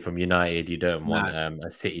Anthony from United. You don't want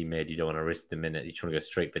a City mid. You don't want to risk the minute. You just want to go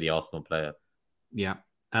straight for the Arsenal player. Yeah.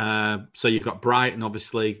 So you've got Brighton,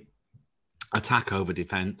 obviously. Attack over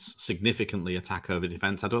defence, significantly attack over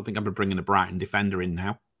defence. I don't think I'm bringing a Brighton defender in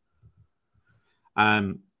now.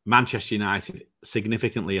 Manchester United,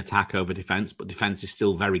 significantly attack over defence, but defence is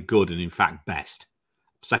still very good and in fact best.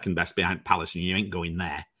 Second best behind Palace, and you ain't going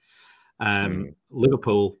there.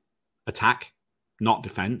 Liverpool, attack, not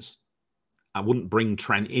defence. I wouldn't bring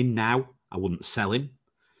Trent in now. I wouldn't sell him.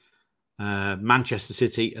 Manchester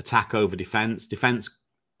City, attack over defence. Defence,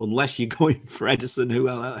 unless you're going for Ederson,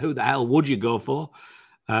 who the hell would you go for?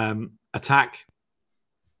 Attack,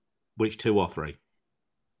 which 2 or 3?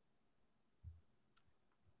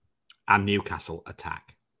 And Newcastle,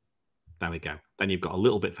 attack. There we go. Then you've got a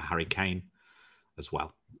little bit for Harry Kane as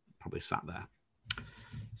well. Probably sat there.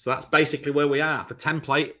 So that's basically where we are. The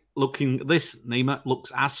template Nima,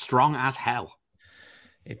 looks as strong as hell.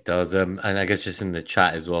 It does. And I guess just in the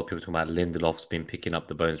chat as well, people talking about Lindelof's been picking up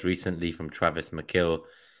the bones recently from Travis McKill.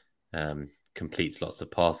 Completes lots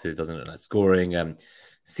of passes, doesn't look like scoring.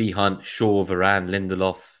 C Hunt, Shaw, Varane,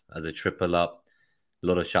 Lindelof as a triple up. A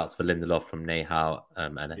lot of shouts for Lindelof from Nehal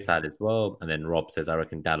and Assad as well. And then Rob says, I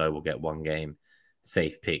reckon Dallo will get 1 game.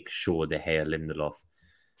 Safe pick, Shaw, De Gea, Lindelof.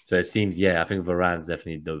 So it seems, I think Varane's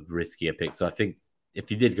definitely the riskier pick. So I think if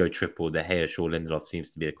you did go triple, De Gea, Shaw, Lindelof seems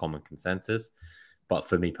to be the common consensus. But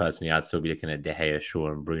for me personally, I'd still be looking at De Gea,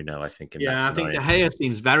 Shaw, and Bruno, I think. I think De Gea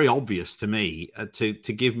seems very obvious to me to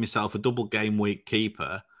give myself a double game week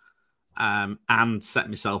keeper and set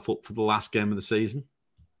myself up for the last game of the season.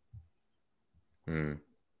 Yeah,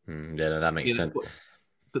 no, that makes sense.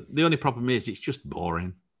 But the only problem is it's just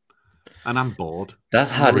boring. And I'm bored.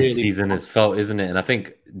 That's how this season has felt, isn't it? And I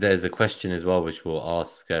think there's a question as well, which we'll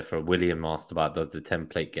ask for William asked about, does the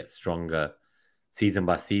template get stronger season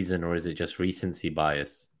by season, or is it just recency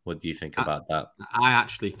bias? What do you think about that? I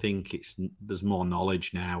actually think there's more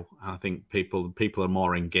knowledge now. I think people are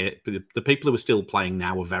more engaged. The people who are still playing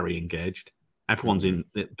now are very engaged. Everyone's in.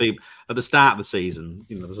 At the start of the season,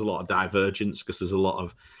 there's a lot of divergence because there's a lot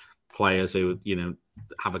of players who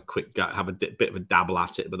have a quick have a bit of a dabble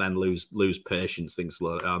at it, but then lose patience, things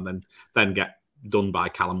slow down, and then get done by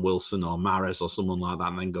Callum Wilson or Mahrez or someone like that,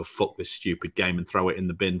 and then go fuck this stupid game and throw it in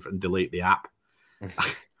the bin and delete the app.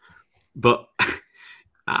 But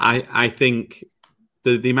I think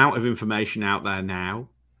the amount of information out there now,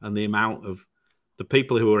 and the amount of the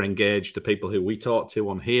people who are engaged, the people who we talk to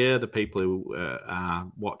on here, the people who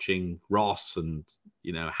are watching Ross and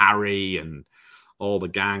Harry and all the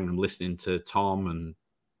gang, and listening to Tom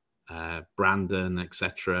and Brandon,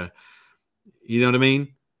 etc. You know what I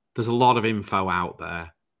mean? There's a lot of info out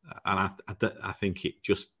there, and I think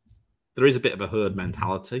there is a bit of a herd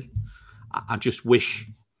mentality. I just wish,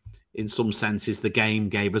 in some senses, the game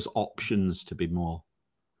gave us options to be more.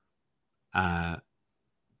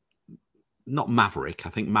 Not maverick. I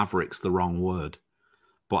think maverick's the wrong word.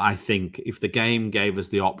 But I think if the game gave us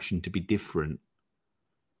the option to be different,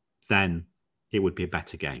 then it would be a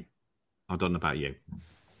better game. I don't know about you.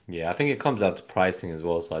 Yeah, I think it comes down to pricing as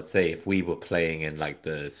well. So I'd say if we were playing in like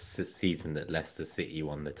the season that Leicester City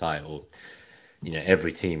won the title,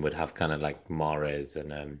 every team would have kind of like Mahrez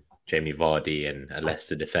and Jamie Vardy and a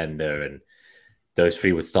Leicester defender, and those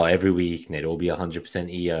three would start every week, and they'd all be 100%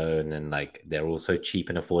 EO, and then like they're also cheap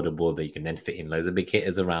and affordable that you can then fit in loads of big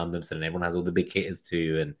hitters around them, so then everyone has all the big hitters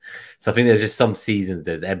too. And so I think there's just some seasons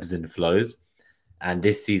there's ebbs and flows, and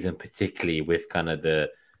this season particularly with kind of the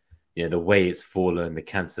way it's fallen, the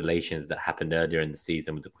cancellations that happened earlier in the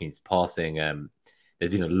season with the Queen's passing,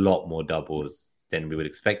 there's been a lot more doubles than we would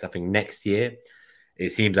expect. I think next year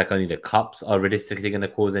it seems like only the cups are realistically going to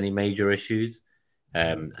cause any major issues.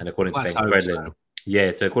 And according to Ben Crellin,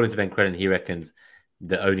 so according to Ben Crellin, he reckons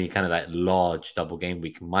the only kind of like large double game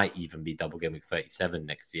week might even be double game week 37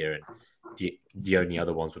 next year, and the only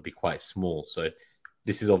other ones would be quite small. So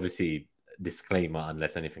this is obviously a disclaimer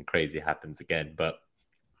unless anything crazy happens again, but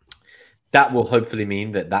that will hopefully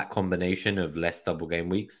mean that combination of less double game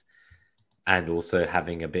weeks and also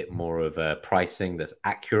having a bit more of a pricing that's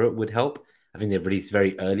accurate would help. I think they've released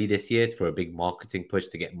very early this year for a big marketing push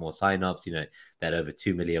to get more signups. They had over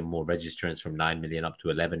 2 million more registrants, from 9 million up to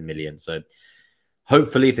 11 million. So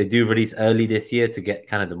hopefully if they do release early this year to get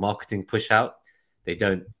kind of the marketing push out, they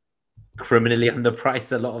don't criminally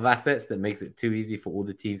underprice a lot of assets that makes it too easy for all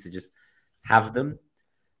the teams to just have them.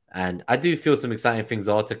 And I do feel some exciting things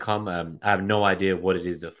are to come. I have no idea what it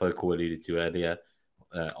is that Focal alluded to earlier,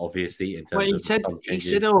 obviously, in terms of some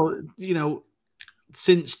changes. He said,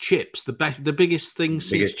 since chips, the biggest thing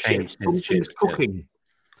since chips, something's cooking. Yeah.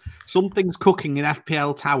 Something's cooking in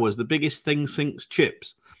FPL Towers. The biggest thing since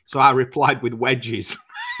chips. So I replied with wedges.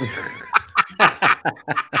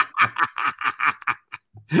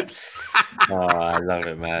 I love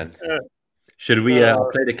it, man. Should we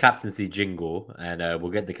I'll play the captaincy jingle, and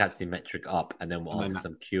we'll get the captaincy metric up, and then we'll answer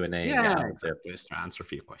some Q&A. Yeah, let's answer a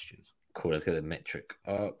few questions. Cool, let's get the metric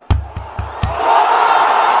up.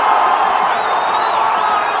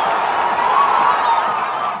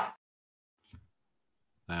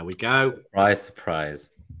 There we go.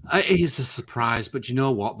 Surprise. It is a surprise, but you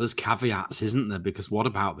know what? There's caveats, isn't there? Because what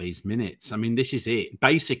about these minutes? I mean, this is it.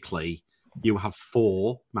 Basically, you have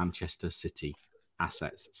 4 Manchester City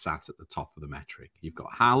assets sat at the top of the metric. You've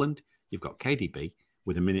got Haaland, you've got KDB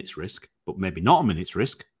with a minute's risk, but maybe not a minute's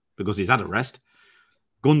risk because he's had a rest.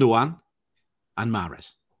 Gundogan and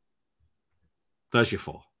Mahrez. There's your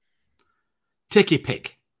 4. Take your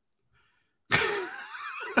pick.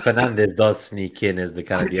 Fernandes does sneak in as the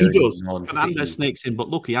kind of the only non-City. Fernandes sneaks in, but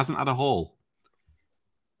look, he hasn't had a haul.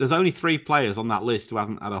 There's only 3 players on that list who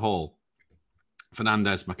haven't had a haul.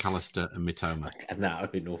 Fernandes, McAllister, and Mitoma. And now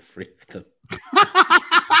in all 3 of them.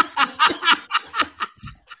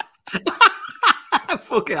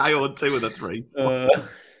 Fuck it, I own 2 of the 3.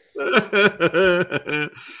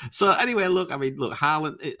 So anyway, look,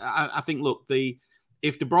 Haaland. I think,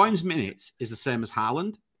 if De Bruyne's minutes is the same as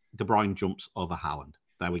Haaland, De Bruyne jumps over Haaland.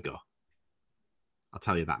 There we go. I'll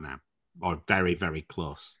tell you that now. Or very, very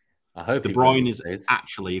close. I hope De Bruyne is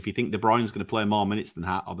actually, if you think De Bruyne's going to play more minutes than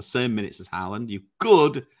or the same minutes as Haaland, you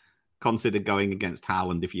could consider going against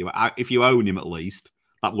Haaland if you own him at least.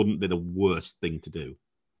 That wouldn't be the worst thing to do.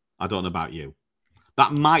 I don't know about you.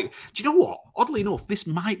 That might. Do you know what? Oddly enough, this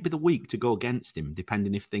might be the week to go against him,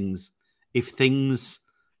 depending if things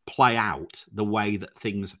play out the way that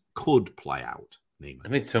things could play out. I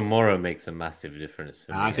think tomorrow makes a massive difference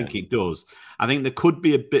for me. I think it does. I think there could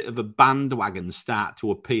be a bit of a bandwagon start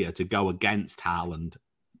to appear to go against Haaland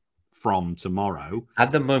from tomorrow.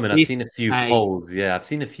 At the moment, I've seen a few polls. Yeah, I've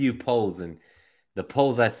seen a few polls, and the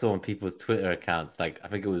polls I saw on people's Twitter accounts, I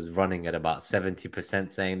think it was running at about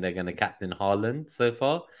 70% saying they're going to captain Haaland so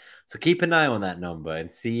far. So keep an eye on that number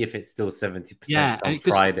and see if it's still 70% on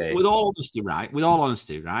Friday. With all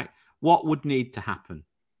honesty, right? What would need to happen?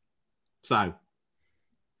 So,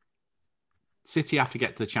 City have to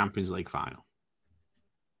get to the Champions League final.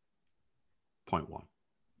 Point 1.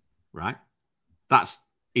 Right? That's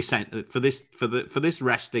He said for this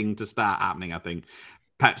resting to start happening, I think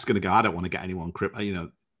Pep's going to go, I don't want to get anyone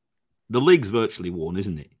the league's virtually won,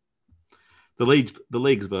 isn't it? The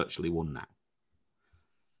league's virtually won now.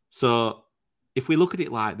 So if we look at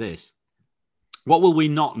it like this, what will we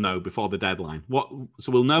not know before the deadline?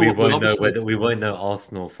 So we'll know. We won't know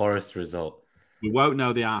Arsenal Forest result. We won't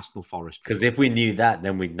know the Arsenal Forest because if we knew that,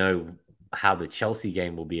 then we'd know how the Chelsea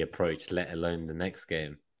game will be approached, let alone the next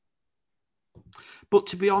game. But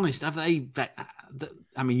to be honest, have they?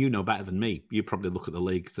 I mean, you know better than me. You probably look at the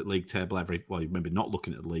league table well, you're maybe not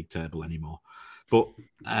looking at the league table anymore, but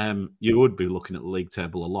you would be looking at the league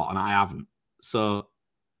table a lot, and I haven't. So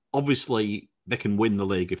obviously, they can win the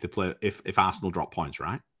league if Arsenal drop points,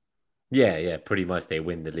 right? Yeah, pretty much they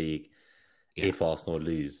win the league if Arsenal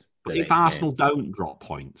lose. But if Arsenal don't drop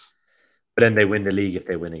points, but then they win the league if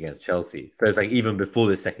they win against Chelsea. So it's like even before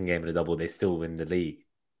the second game of the double, they still win the league.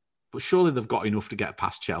 But surely they've got enough to get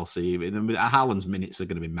past Chelsea. Haaland's minutes are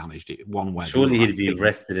going to be managed one way. Surely he'd be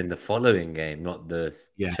rested in the following game, not the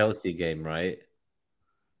Chelsea game, right?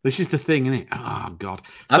 This is the thing, isn't it? Oh, God.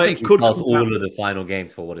 I think he starts all of the final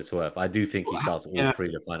games for what it's worth. I do think he starts all three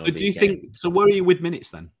of the final games. So where are you with minutes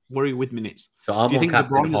then? Where are you with minutes? So I'm do you think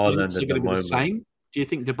Captain De Bruyne's Haaland minutes are going to be the same? Do you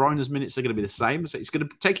think De Bruyne's minutes are going to be the same? So it's going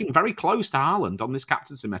to take him very close to Haaland on this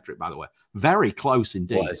captaincy metric, by the way. Very close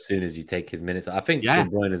indeed. Well, as soon as you take his minutes. I think De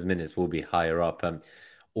Bruyne's minutes will be higher up.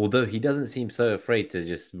 Although he doesn't seem so afraid to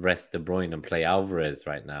just rest De Bruyne and play Alvarez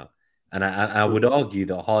right now. And I would argue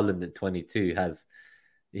that Haaland at 22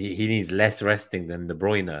 he needs less resting than De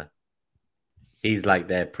Bruyne. He's like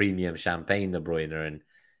their premium champagne De Bruyne. And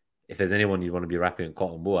if there's anyone you want to be wrapping in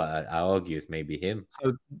cotton wool, I argue it's maybe him.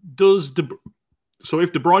 So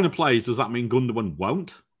if De Bruyne plays, does that mean Gundogan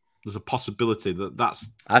won't? There's a possibility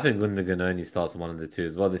that's... I think Gundogan only starts one of the two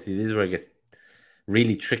as well. This is where it gets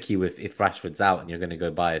really tricky with if Rashford's out and you're going to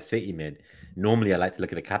go buy a City mid. Normally, I like to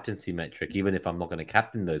look at the captaincy metric, even if I'm not going to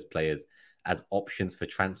captain those players, as options for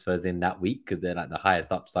transfers in that week because they're like the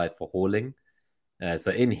highest upside for hauling.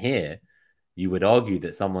 So in here, you would argue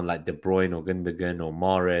that someone like De Bruyne or Gundogan or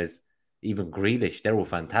Mahrez, even Grealish, they're all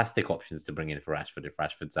fantastic options to bring in for Rashford if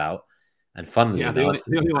Rashford's out. And funnily enough,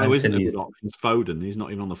 the only one who isn't a good option is Foden. He's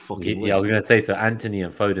not even on the fucking list. Yeah, I was going to say, so Antony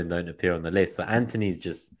and Foden don't appear on the list. So Antony's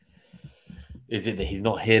just... Is it that he's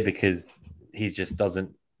not here because he just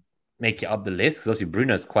doesn't make it up the list? Because obviously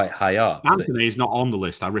Bruno's quite high up. Antony's not on the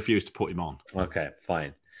list. I refuse to put him on. Okay,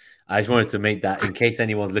 fine. I just wanted to make that in case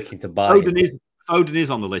anyone's looking to buy Foden is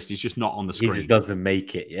on the list. He's just not on the screen. He just doesn't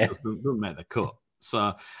make it, yeah? Doesn't make the cut.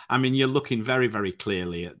 So, I mean, you're looking very, very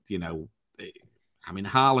clearly at, I mean,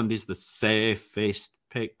 Haaland is the safest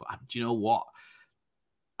pick, but do you know what?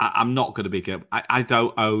 I'm not going to be good. I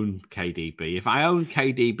don't own KDB. If I own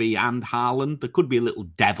KDB and Haaland, there could be a little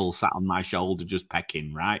devil sat on my shoulder just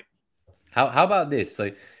pecking, right? How about this?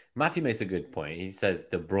 So Matthew makes a good point. He says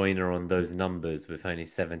De Bruyne on those numbers with only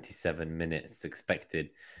 77 minutes expected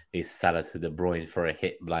is Salah to De Bruyne for a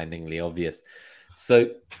hit, blindingly obvious. So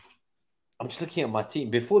I'm just looking at my team.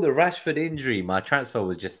 Before the Rashford injury, my transfer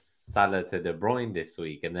was just Salah to De Bruyne this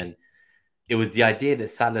week. And then it was the idea that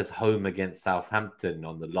Salah's home against Southampton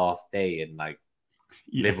on the last day, and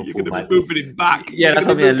Liverpool might be moving him back. Yeah, that's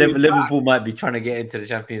what I mean. Liverpool might be trying to get into the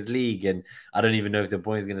Champions League, and I don't even know if De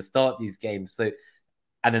Bruyne is going to start these games. So,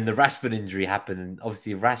 and then the Rashford injury happened, and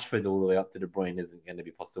obviously Rashford all the way up to De Bruyne isn't going to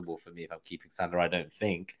be possible for me if I'm keeping Salah. I don't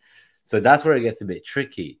think. So that's where it gets a bit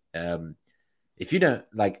tricky. If you don't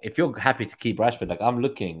if you're happy to keep Rashford, I'm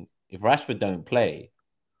looking. If Rashford don't play,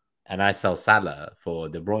 and I sell Salah for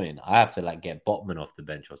De Bruyne, I have to get Botman off the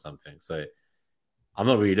bench or something. So I'm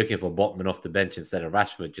not really looking for Botman off the bench instead of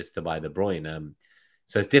Rashford just to buy De Bruyne.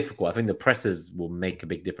 So it's difficult. I think the pressers will make a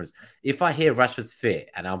big difference. If I hear Rashford's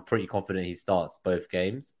fit and I'm pretty confident he starts both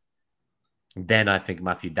games, then I think,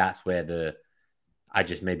 Matthew, that's where the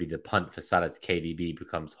punt for Salah to KDB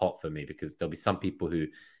becomes hot for me, because there'll be some people who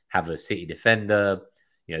have a City defender.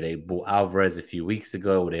 They bought Alvarez a few weeks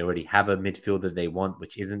ago, or they already have a midfielder they want,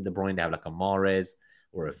 which isn't De Bruyne. They have a Mahrez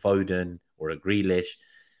or a Foden or a Grealish.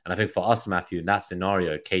 And I think for us, Matthew, in that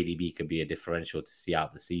scenario, KDB could be a differential to see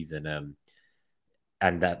out the season.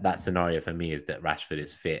 And that scenario for me is that Rashford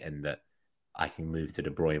is fit and that I can move to De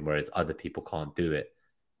Bruyne, whereas other people can't do it.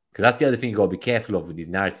 Because that's the other thing you got to be careful of with these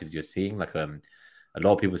narratives you're seeing. A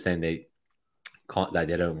lot of people saying they can't, they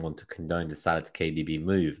don't want to condone the Salah to KDB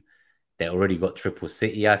move. They already got triple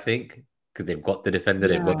City, I think, because they've got the defender,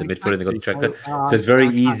 they've got the midfielder, they've got the striker. So it's very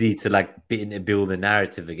easy to build a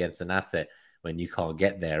narrative against an asset when you can't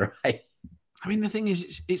get there, right? I mean, the thing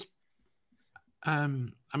is,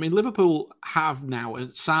 Liverpool have now,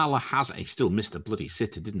 Salah he still missed a bloody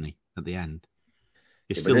sitter, didn't he, at the end?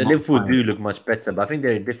 But Liverpool do look much better, but I think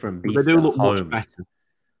they're a different beast. But they do look home. much better.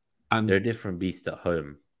 And they're a different beast at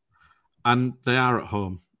home. And they are at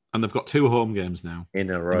home. And they've got 2 home games now. In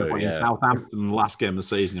a row, yeah. Southampton, the last game of the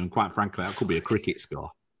season, and quite frankly, that could be a cricket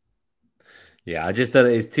score. Yeah, I just thought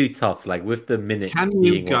it's too tough. Like, with the minutes can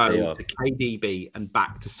you go to KDB and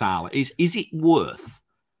back to Salah? Is it worth?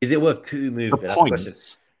 Is it worth 2 moves? The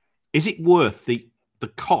points? Is it worth the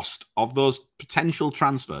cost of those potential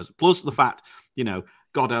transfers? Plus the fact,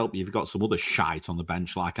 God help you've got some other shite on the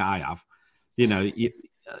bench like I have.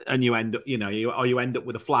 And you end up, you end up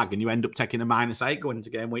with a flag and you end up taking a -8 going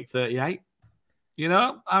into game week 38.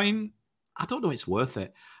 I don't know it's worth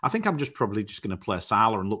it. I think I'm probably just going to play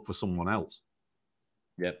Salah and look for someone else.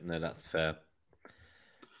 Yep, no, that's fair.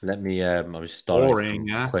 Let me, I'm just starting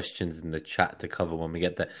some questions in the chat to cover when we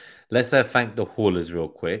get there. Let's thank the haulers real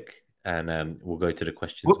quick, and we'll go to the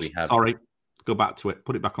questions we have. Sorry, go back to it.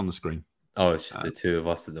 Put it back on the screen. Oh, it's just the 2 of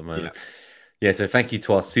us at the moment. Yeah, so thank you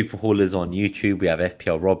to our super haulers on YouTube. We have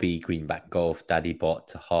FPL Robbie, Greenback Golf, Daddy Bot,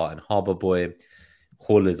 Tahar, and Harbour Boy.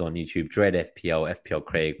 Haulers on YouTube, Dread FPL, FPL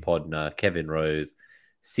Craig, Podner, Kevin Rose,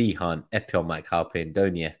 C Hunt, FPL Mike Halpin,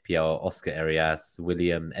 Donny FPL, Oscar Arias,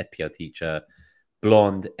 William, FPL Teacher,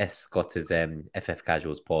 Blonde, S Scotters M, FF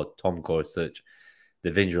Casuals Pod, Tom Gorsuch,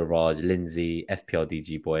 Devindra Raj, Lindsay, FPL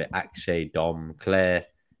DG Boy, Akshay, Dom, Claire,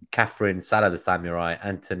 Catherine, Salah the Samurai,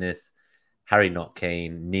 Antonis, Harry Not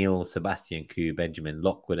Kane, Neil, Sebastian Koo, Benjamin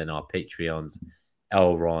Lockwood, and our Patreons,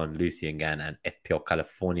 Elron, Lucian Gan, and FPL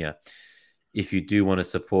California. If you do want to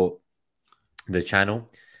support the channel,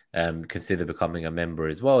 consider becoming a member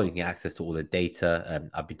as well. You can get access to all the data.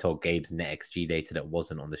 I've been told Gabe's NetXG data that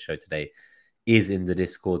wasn't on the show today is in the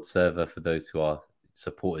Discord server for those who are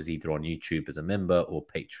supporters either on YouTube as a member or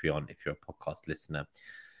Patreon if you're a podcast listener.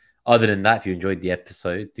 Other than that, if you enjoyed the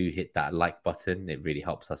episode, do hit that like button. It really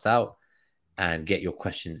helps us out. And get your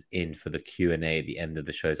questions in for the Q&A at the end of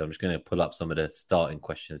the show. So I'm just going to pull up some of the starting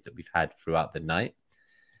questions that we've had throughout the night.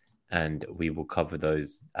 And we will cover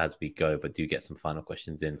those as we go, but do get some final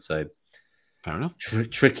questions in. So, fair enough.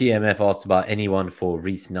 Tricky MF asked about anyone for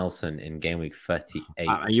Reece Nelson in game week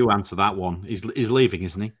 38. You answer that one. He's leaving,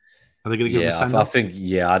 isn't he? Are they going to give him a send-off?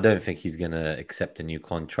 I don't think he's going to accept a new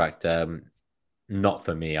contract. Not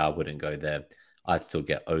for me. I wouldn't go there. I'd still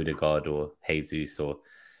get Odegaard or Jesus, or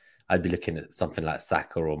I'd be looking at something like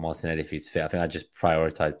Saka or Martinelli if he's fit. I think I'd just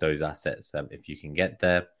prioritize those assets if you can get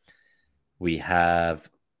there.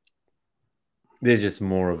 There's just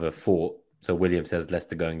more of a thought. So William says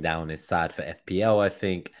Leicester going down is sad for FPL, I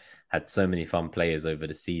think. Had so many fun players over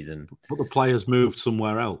the season. But the players moved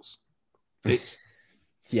somewhere else. It's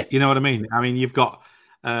yeah. You know what I mean? I mean, you've got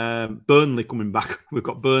Burnley coming back. We've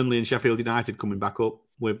got Burnley and Sheffield United coming back up.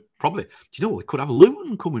 We're probably, we could have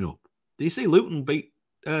Luton coming up. Do you see Luton beat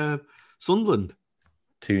Sunderland?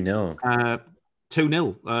 2-0.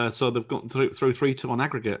 2-0. So they've gone through 3-2 on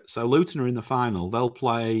aggregate. So Luton are in the final. They'll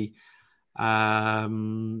play...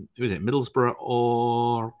 who is it? Middlesbrough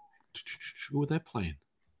or who are they playing?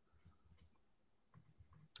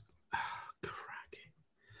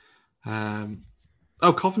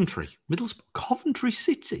 Coventry. Coventry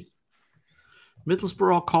City.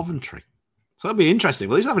 Middlesbrough or Coventry. So that'll be interesting.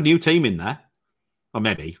 Well, at least have a new team in there. Or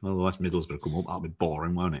maybe. Well, unless Middlesbrough come up, that'll be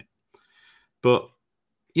boring, won't it? But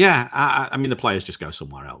yeah, I mean the players just go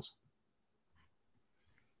somewhere else.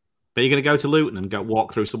 But you're going to go to Luton and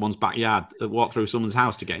walk through someone's backyard, walk through someone's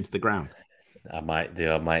house to get into the ground? I might do.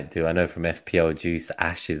 I know from FPL Juice,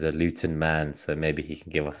 Ash is a Luton man, so maybe he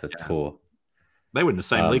can give us a tour. They were in the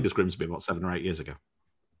same league as Grimsby about 7 or 8 years ago.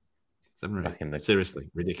 7 or 8. Seriously,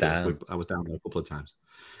 ridiculous. I was down there a couple of times.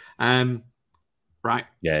 Right.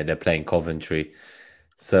 Yeah, they're playing Coventry.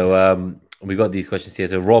 So we got these questions here.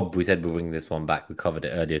 So Rob, we said we'll bring this one back. We covered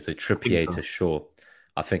it earlier. So Trippier to Shaw.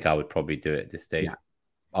 I think I would probably do it at this stage. Yeah.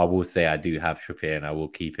 I will say I do have Trippier and I will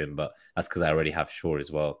keep him, but that's because I already have Shaw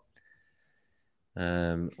as well.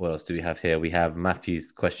 What else do we have here? We have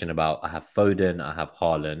Matthew's question about I have Foden, I have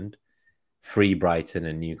Haaland, 3 Brighton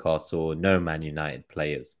and Newcastle, no Man United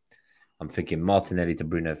players. I'm thinking Martinelli to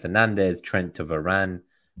Bruno Fernandes, Trent to Varane,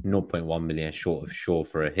 0.1 million short of Shaw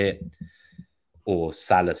for a hit, or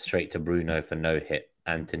Salah straight to Bruno for no hit.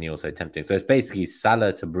 Anthony also tempting. So it's basically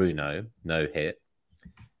Salah to Bruno, no hit,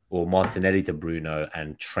 or Martinelli to Bruno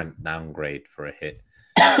and Trent downgrade for a hit.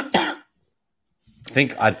 I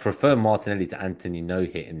think I'd prefer Martinelli to Anthony no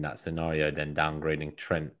hit in that scenario than downgrading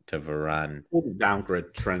Trent to Varane.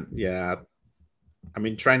 Downgrade Trent, yeah. I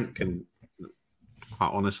mean, Trent can,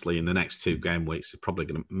 quite honestly, in the next 2 game weeks, is probably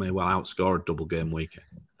going to may well outscore a double game week.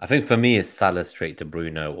 I think for me, it's Salah straight to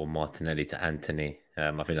Bruno or Martinelli to Anthony.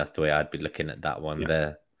 I think that's the way I'd be looking at that one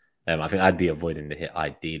there. I think I'd be avoiding the hit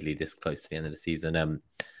ideally this close to the end of the season.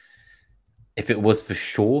 If it was for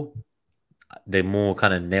sure, the more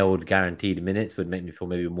kind of nailed guaranteed minutes would make me feel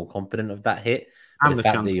maybe more confident of that hit. But And the the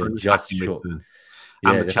fact that chance you're for an just attacking short, return.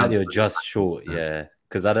 yeah, the fact that you're just short, yeah,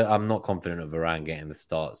 because I'm not confident of Varane getting the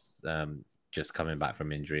starts, just coming back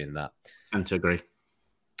from injury and that. And to agree.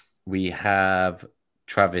 We have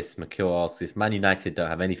Travis McKill asks, if Man United don't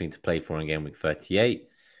have anything to play for in game week 38,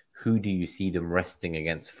 who do you see them resting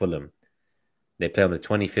against Fulham? They play on the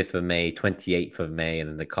 25th of May, 28th of May, and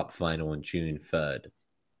then the cup final on June 3rd.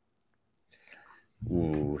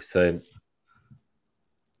 Ooh, so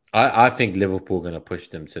I think Liverpool are going to push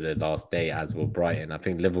them to the last day, as will Brighton. I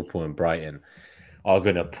think Liverpool and Brighton are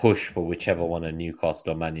going to push for whichever one of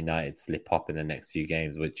Newcastle or Man United slip up in the next few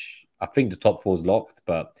games, which I think the top four is locked,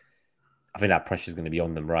 but I think that pressure is going to be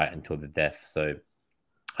on them right until the death. So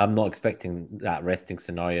I'm not expecting that resting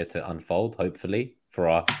scenario to unfold, hopefully, for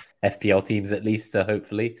our FPL teams at least,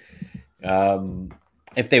 hopefully.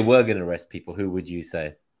 If they were going to rest people, who would you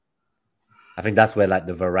say? I think that's where like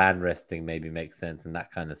the Varane resting maybe makes sense and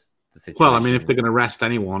that kind of the situation. Well, I mean, if they're going to rest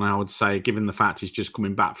anyone, I would say, given the fact he's just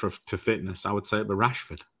coming back to fitness, I would say it'd be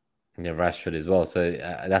Rashford. Yeah, Rashford as well. So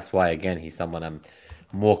that's why, again, he's someone I'm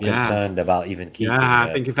more concerned about even keeping. Yeah,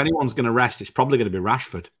 I think if anyone's going to rest, it's probably going to be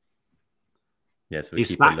Rashford. Yes,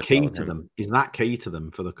 is that key to them? Is that key to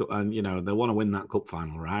them for the cup? And they want to win that cup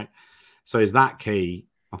final, right? So is that key?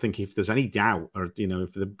 I think if there's any doubt, or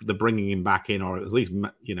if they're bringing him back in, or at least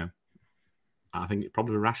I think it's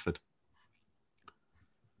probably Rashford.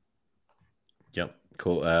 Yep,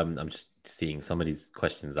 cool. I'm just seeing some of these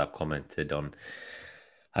questions I've commented on.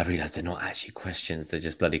 I realized they're not actually questions; they're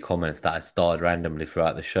just bloody comments that I started randomly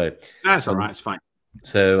throughout the show. That's all right; it's fine.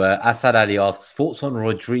 So Asad Ali asks, thoughts on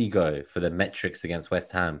Rodrigo for the metrics against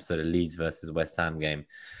West Ham, so the Leeds versus West Ham game.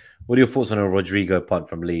 What are your thoughts on a Rodrigo punt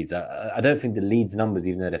from Leeds? I don't think the Leeds numbers,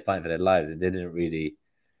 even though they're fighting for their lives, you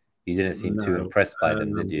didn't seem too impressed by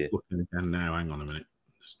them, did you? Looking again now, hang on a minute.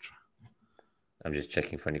 I'm just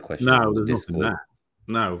checking for any questions. No, there's nothing there.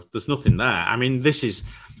 No, there's nothing there. I mean,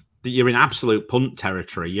 you're in absolute punt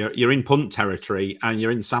territory. You're in punt territory and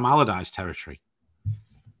you're in Sam Allardyce territory.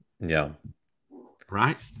 Yeah.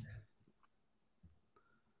 Right?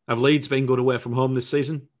 Have Leeds been good away from home this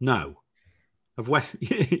season? No. Have West? Do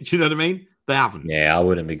you know what I mean? They haven't. Yeah, I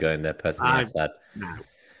wouldn't be going there personally. That's sad. No.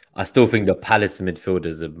 I still think the Palace midfield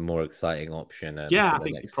is a more exciting option. Yeah, I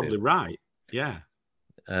think you're probably right. Yeah.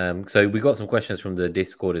 So we got some questions from the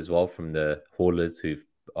Discord as well, from the haulers who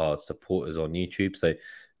are supporters on YouTube. So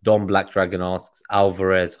Don Black Dragon asks,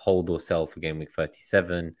 Alvarez hold or sell for game week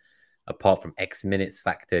 37? Apart from X minutes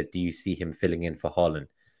factor, do you see him filling in for Haaland?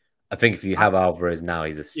 I think if you have Alvarez now,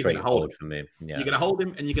 he's a straight hold for me. Yeah. You're going to hold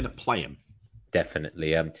him and you're going to play him.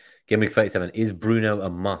 Definitely. Game week 37, is Bruno a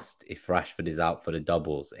must if Rashford is out for the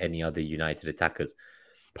doubles? Any other United attackers?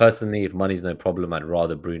 Personally, if money's no problem, I'd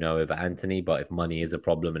rather Bruno over Anthony. But if money is a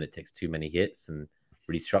problem and it takes too many hits and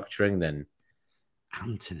restructuring, then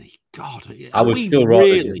Anthony, God, I would still rather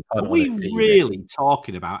really, are we really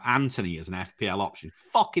talking about Anthony as an FPL option?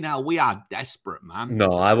 Fucking hell, we are desperate, man.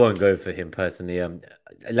 No, I won't go for him personally.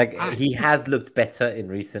 He has looked better in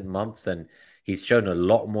recent months, and he's shown a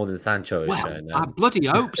lot more than Sancho has shown. I bloody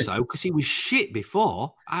hope so, because he was shit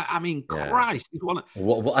before. I mean, yeah. Christ.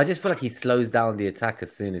 Well, I just feel like he slows down the attack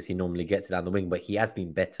as soon as he normally gets it down the wing, but he has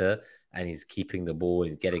been better, and he's keeping the ball,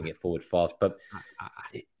 he's getting it forward fast. But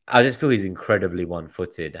I just feel he's incredibly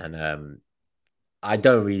one-footed, and I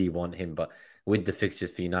don't really want him, but with the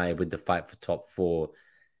fixtures for United, with the fight for top four,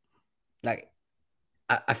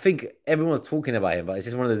 I think everyone's talking about him, but it's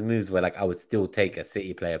just one of those moves where I would still take a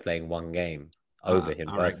City player playing one game over him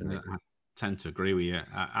personally. I tend to agree with you.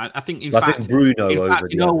 I think, in fact, Bruno over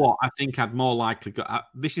you know what? I think I'd more likely go.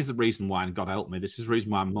 This is the reason why, and God help me, this is the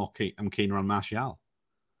reason why I'm keener on Martial.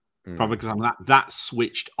 Probably because I'm that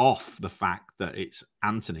switched off the fact that it's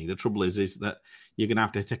Anthony. The trouble is that you're going to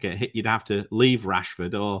have to take a hit. You'd have to leave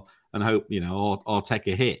Rashford and hope, or take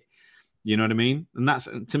a hit. You know what I mean? And that's,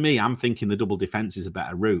 to me, I'm thinking the double defense is a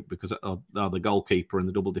better route because of the goalkeeper and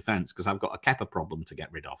the double defense, because I've got a Kepa problem to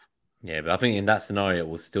get rid of. Yeah, but I think in that scenario, it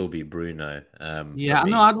will still be Bruno.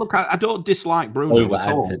 I don't dislike Bruno over at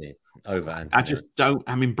Anthony. All. Over Anthony. I just don't.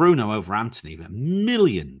 I mean, Bruno over Anthony, a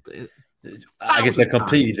million. I guess they're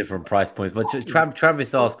completely different price points. But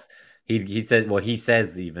Travis asks, he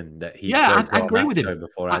says even that he. Yeah, I agree with him.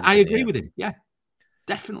 I agree with him. Yeah,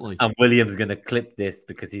 definitely. And William's going to clip this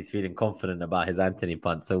because he's feeling confident about his Anthony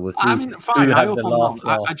punt. So we'll see. I mean, fine. I hope I'm wrong.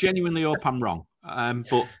 I genuinely hope I'm wrong.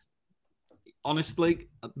 But honestly,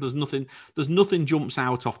 there's nothing jumps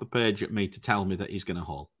out off the page at me to tell me that he's going to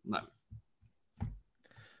haul. No.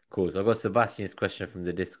 Cool. So I've got Sebastian's question from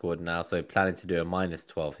the Discord now. So planning to do a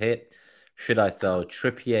 -12 hit. Should I sell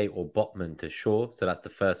Trippier or Botman to Shaw? So that's the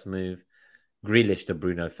first move. Grealish to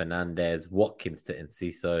Bruno Fernandes, Watkins to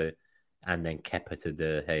Enciso, and then Kepa to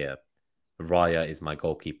De Gea. Raya is my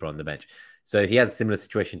goalkeeper on the bench. So he has a similar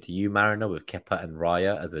situation to you, Mariner, with Kepa and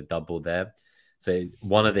Raya as a double there. So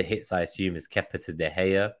one of the hits, I assume, is Kepa to De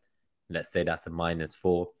Gea. Let's say that's a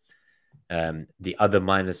 -4. The other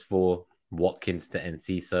 -4, Watkins to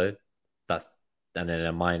Enciso. And then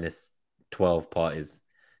a -12 part is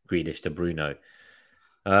Grealish to Bruno.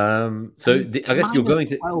 I guess you're going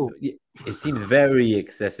to. 12. It seems very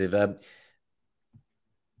excessive.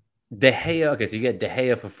 De Gea. Okay, so you get De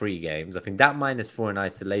Gea for 3 games. I think that -4 in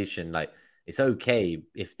isolation, like it's okay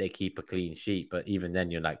if they keep a clean sheet, but even then,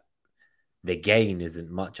 you're like the gain isn't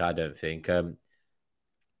much. I don't think.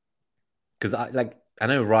 Because I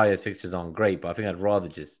know Raya's fixtures aren't great, but I think I'd rather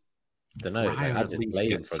just don't know. Raya I'd just play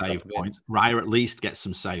him for save points. Raya at least gets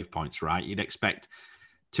some save points, right? You'd expect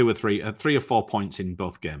 2 or 3, 3 or 4 points in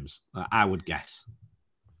both games. I would guess.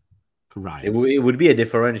 For Raya, it would be a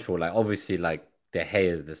differential. Like obviously, like De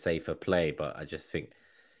Gea is the safer play, but I just think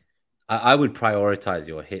I would prioritize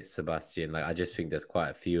your hits, Sebastian. Like I just think there's quite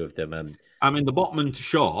a few of them. I mean, the Botman to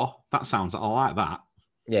Shaw. That sounds. I like that.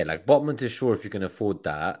 Yeah, like Botman to Shaw, if you can afford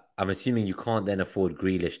that. I'm assuming you can't then afford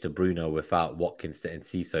Grealish to Bruno without Watkins to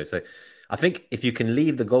Enciso. So I think if you can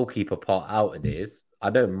leave the goalkeeper part out of this, I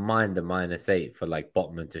don't mind the -8 for like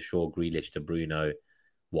Botman to Shaw, Grealish to Bruno,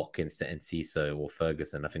 Watkins to Enciso or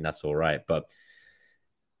Ferguson. I think that's all right. But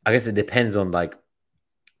I guess it depends on like,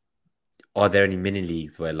 are there any mini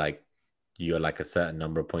leagues where like you're like a certain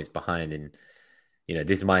number of points behind and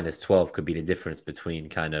this -12 could be the difference between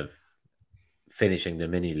kind of finishing the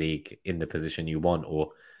mini league in the position you want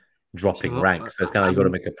or dropping ranks. So it's kind of you got to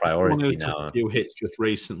make a priority now. A few hits just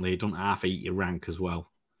recently don't half eat your rank as well.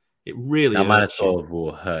 It really that -12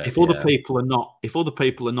 will hurt if other people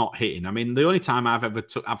are not hitting. I mean, the only time I've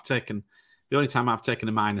taken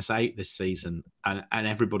a -8 this season, and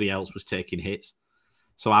everybody else was taking hits.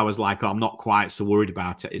 So I was like, I'm not quite so worried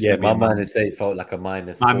about it. My -8 felt like a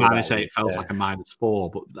 -4. My -8 felt like a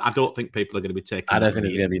 -4, but I don't think people are going to be taking. I don't think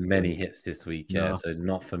there's going to be many hits this week. No. Yeah, so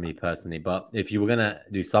not for me personally. But if you were going to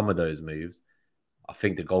do some of those moves, I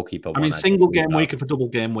think the goalkeeper. I mean, single game weaker for double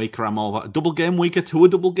game weaker. I'm all about double game weaker to a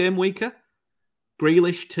double game weaker.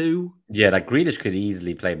 Grealish too. Yeah, like Grealish could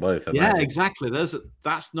easily play both. Yeah, exactly.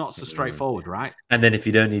 That's not so straightforward, right? And then if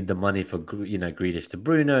you don't need the money for Grealish to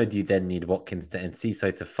Bruno, do you then need Watkins to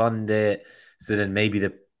Enciso to fund it? So then maybe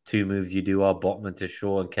the 2 moves you do are Botman to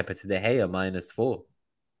Shaw and Kepa to De Gea -4.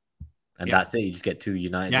 And that's it. You just get 2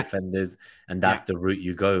 United defenders, and that's the route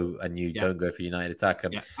you go, and you don't go for United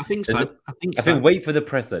attacker. I think so. I think wait for the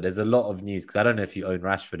presser. There's a lot of news because I don't know if you own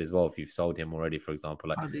Rashford as well. If you've sold him already, for example,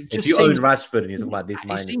 like if you own Rashford and you're talking about this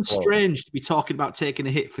 -12, it seems strange to be talking about taking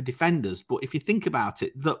a hit for defenders. But if you think about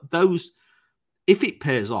it, if it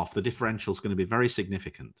pays off, the differential is going to be very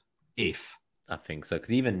significant. I think so,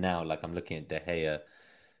 because even now, like I'm looking at De Gea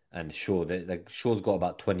and Shaw, like Shaw's got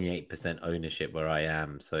about 28% ownership where I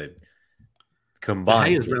am, so.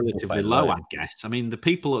 Combined, De Gea is relatively low, I guess. I mean,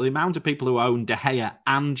 the amount of people who own De Gea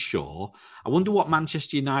and Shaw, I wonder what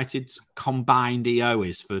Manchester United's combined EO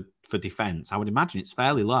is for defence. I would imagine it's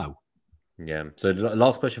fairly low. Yeah. So the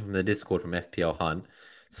last question from the Discord from FPL Hunt.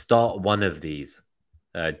 Start one of these.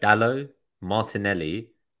 Dallo, Martinelli,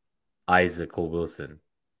 Isaac or Wilson.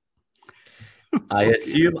 I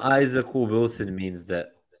assume Isaac or Wilson means that,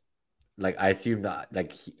 like, I assume that,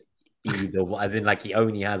 like, either, as in like he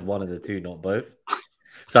only has one of the two, not both.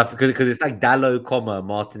 So because it's like Dallo,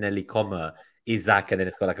 Martinelli, Isaac, and then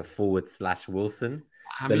it's got like a /Wilson.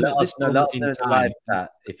 So let us know in the live chat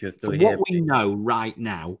if you're still here. What we know right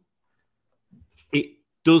now, it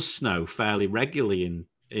does snow fairly regularly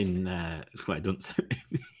in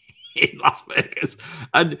Las Vegas.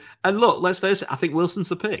 And look, let's face it, I think Wilson's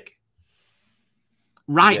the pick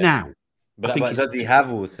right now. But does he have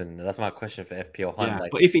Wilson? That's my question for FPL Hunt. Yeah,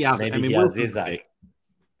 like, but if he has, I mean, Wilson's Isaac.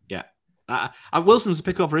 Yeah, Wilson's a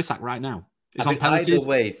pick over Isaac right now. It's on penalties. Either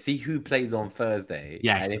way, see who plays on Thursday.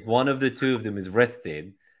 Yes, and if one of the two of them is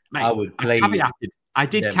rested, mate, I would play. I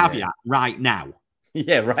did caveat right now.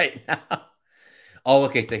 Yeah, right now. Oh,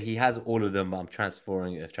 okay. So he has all of them. But I'm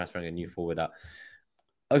transferring a new forward out.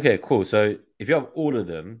 Okay, cool. So if you have all of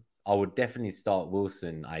them, I would definitely start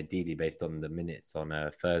Wilson, ideally based on the minutes on a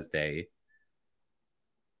Thursday.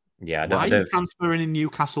 Yeah, why are you transferring a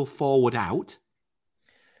Newcastle forward out?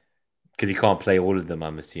 Because he can't play all of them,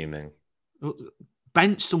 I'm assuming.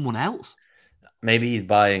 Bench someone else. Maybe he's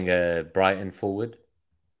buying a Brighton forward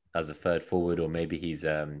as a third forward, or maybe he's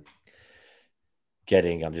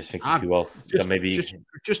getting. I'm just thinking who else. Just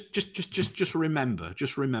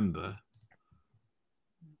remember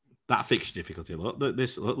that fixture difficulty. Look.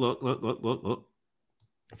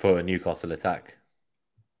 For a Newcastle attack.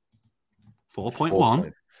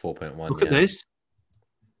 4.1. 4.1. Look at this.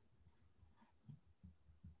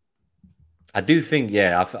 I do think,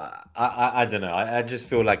 I don't know. I just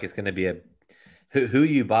feel like it's going to be a. Who are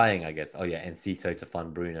you buying? I guess. Oh yeah, Enciso to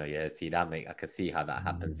fund Bruno. Yeah, see I can see how that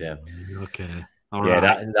happens. Yeah. Okay. All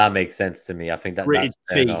right. That makes sense to me. I think that's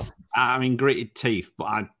fair enough. I mean, gritted teeth,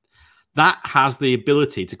 but that has the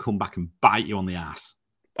ability to come back and bite you on the ass.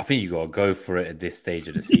 I think you got to go for it at this stage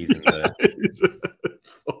of the season, though.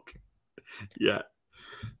 Yeah.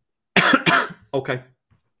 Okay.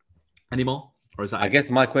 Any more? Or is that? I guess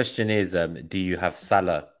my question is, do you have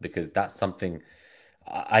Salah? Because that's something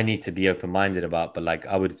I need to be open-minded about. But like,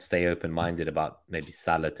 I would stay open-minded about maybe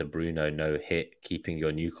Salah to Bruno, no hit, keeping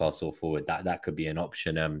your Newcastle forward. That could be an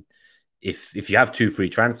option. If you have 2 free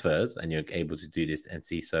transfers and you're able to do this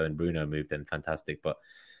Enciso and Bruno move, then fantastic. But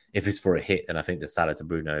if it's for a hit, then I think the Salah to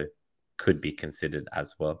Bruno could be considered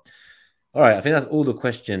as well. All right, I think that's all the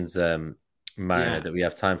questions, Mariner, that we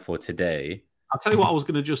have time for today. I'll tell you what I was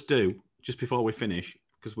going to just do just before we finish,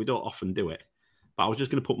 because we don't often do it. But I was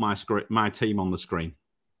just going to put my team on the screen,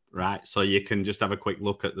 right? So you can just have a quick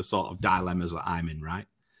look at the sort of dilemmas that I'm in, right?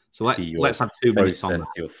 So let's have 2 minutes on that.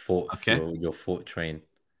 Your thought train.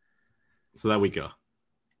 So there we go.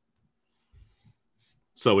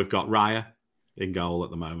 So we've got Raya in goal at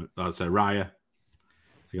the moment. I'd say Raya.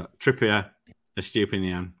 So you got Trippier,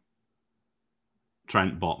 Estupinian,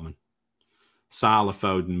 Trent, Botman, Salah,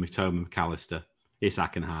 Foden, Mitoma, McAllister,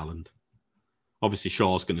 Isak, and Haaland. Obviously,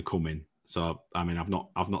 Shaw's going to come in. So I mean, I've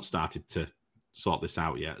not started to sort this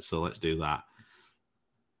out yet. So let's do that.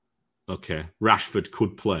 Okay, Rashford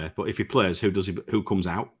could play, but if he plays, who comes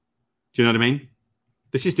out? Do you know what I mean?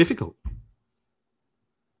 This is difficult.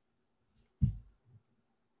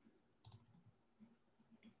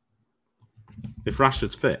 If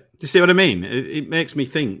Rashford's fit. Do you see what I mean? It makes me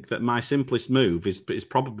think that my simplest move is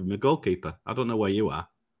probably my goalkeeper. I don't know where you are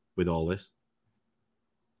with all this.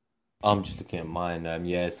 I'm just looking at mine.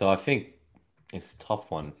 So I think it's a tough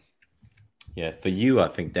one. Yeah, for you, I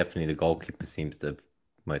think definitely the goalkeeper seems the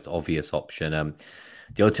most obvious option.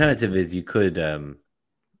 The alternative is you could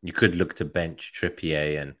look to bench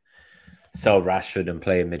Trippier and sell Rashford and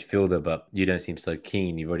play a midfielder, but you don't seem so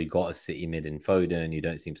keen. You've already got a City mid in Foden. You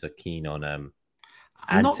don't seem so keen on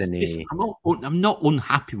Anthony. I'm not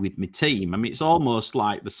unhappy with my team. I mean, it's almost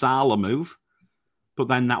like the Salah move, but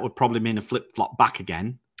then that would probably mean a flip flop back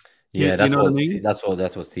again. Yeah, that's what I mean? That's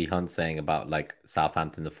what C Hunt's saying about like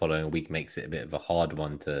Southampton the following week makes it a bit of a hard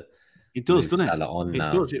one to. It does, doesn't it? On it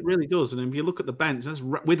now. Does. It really does. And if you look at the bench, that's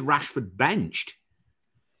with Rashford benched.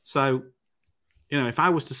 So, if I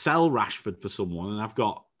was to sell Rashford for someone, and I've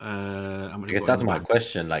got, I guess that's my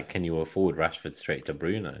question. Like, can you afford Rashford straight to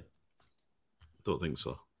Bruno? Don't think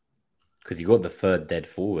so. Because you got the third dead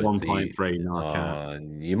forward. 1.3. No, I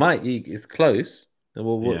can't. You might. It's close.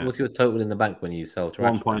 Well, what's your total in the bank when you sell to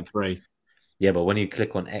Rashford? 1.3. Yeah, but when you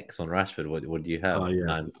click on X on Rashford, what do you have?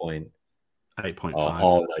 9.8.5. 8.5.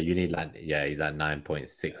 Oh no, you need he's at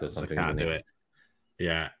 9.6 or something. I can't do it.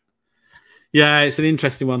 Yeah, it's an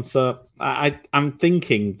interesting one. So I'm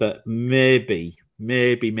thinking that maybe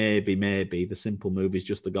the simple move is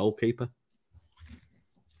just the goalkeeper.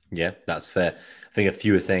 Yeah, that's fair. I think a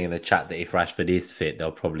few were saying in the chat that if Rashford is fit,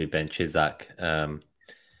 they'll probably bench Isak. I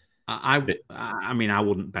mean, I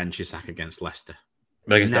wouldn't bench Isak against Leicester.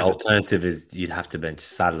 But I guess the alternative is you'd have to bench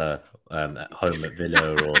Salah at home at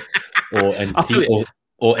Villa or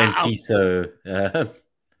Enciso.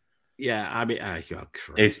 Yeah, I mean,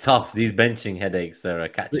 it's tough. These benching headaches are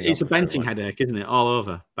catching up. It's a benching headache, isn't it? All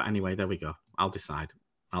over. But anyway, there we go. I'll decide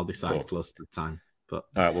close to the time. But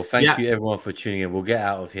all right. Well, thank you everyone for tuning in. We'll get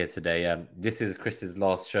out of here today. This is Chris's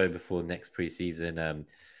last show before next preseason.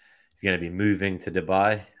 He's going to be moving to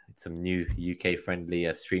Dubai. Some new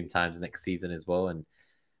UK-friendly stream times next season as well. And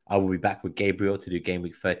I will be back with Gabriel to do Game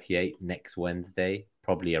Week 38 next Wednesday,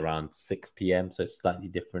 probably around 6 p.m. So it's slightly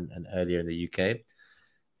different and earlier in the UK.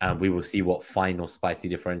 And we will see what final spicy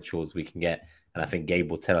differentials we can get. And I think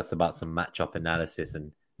Gabe will tell us about some matchup analysis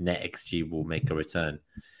and NetXG will make a return.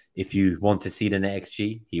 If you want to see the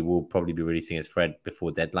NetXG, he will probably be releasing his thread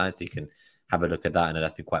before deadline. So you can have a look at that. I know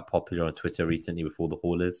that's been quite popular on Twitter recently with all the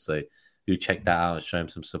haulers. So do check that out and show him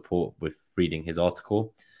some support with reading his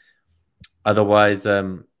article. Otherwise,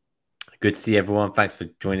 good to see everyone. Thanks for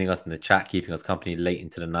joining us in the chat, keeping us company late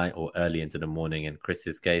into the night or early into the morning in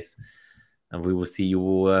Chris's case. And we will see you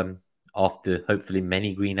all after hopefully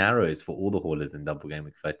many green arrows for all the haulers in Double Game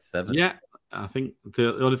Week 37. Yeah, I think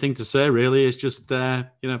the only thing to say really is just,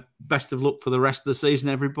 best of luck for the rest of the season,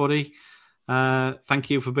 everybody. Thank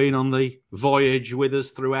you for being on the voyage with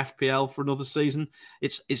us through FPL for another season.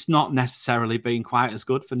 It's not necessarily been quite as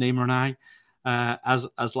good for Nima and I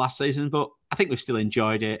as last season, but I think we've still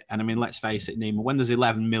enjoyed it. And I mean, let's face it, Nima, when there's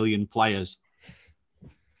 11 million players.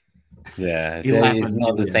 Yeah, it's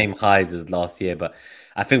not the same highs as last year, but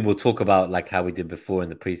I think we'll talk about like how we did before in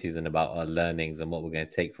the preseason about our learnings and what we're going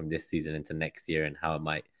to take from this season into next year and how it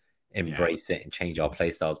might embrace it and change our play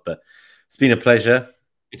styles. But it's been a pleasure.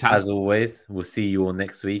 It has. As always. We'll see you all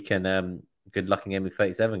next week, and good luck in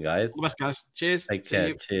GW37, guys. All the best, guys. Cheers. Take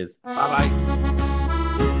care. Cheers. Bye-bye.